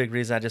a real big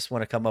reason. I just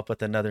want to come up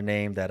with another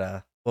name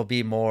that will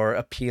be more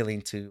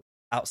appealing to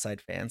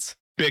outside fans.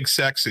 Big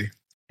Sexy.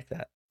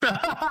 Like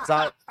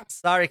that.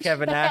 Sorry,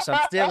 Kevin Nash. I'm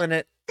stealing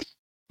it.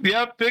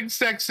 Yep, Big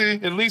Sexy.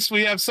 At least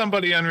we have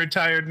somebody on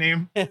retired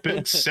name.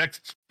 Big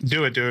Sexy.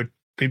 Do it, dude.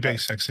 Be Big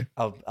Sexy.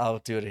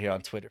 I'll do it here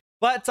on Twitter.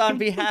 But on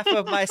behalf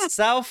of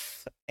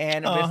myself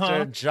and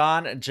Mr.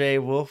 John J.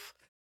 Wolf,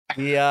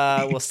 we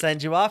will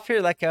send you off here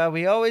like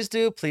we always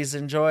do. Please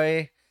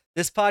enjoy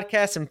this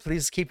podcast, and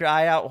please keep your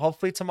eye out.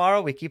 Hopefully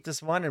tomorrow we keep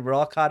this one and we're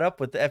all caught up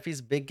with the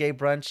Effie's Big Gay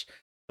Brunch.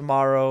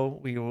 Tomorrow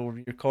we will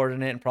be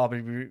recording it and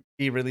probably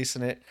be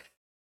releasing it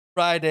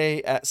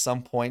Friday at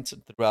some point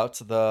throughout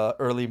the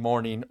early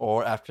morning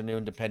or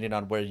afternoon, depending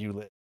on where you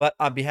live. But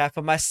on behalf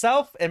of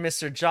myself and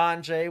Mr.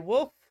 John J.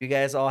 Wolf, you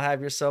guys all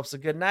have yourselves a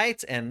good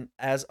night. And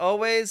as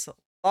always,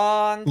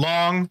 long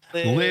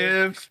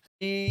live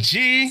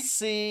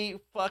GCW.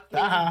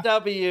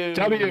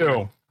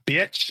 W,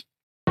 bitch.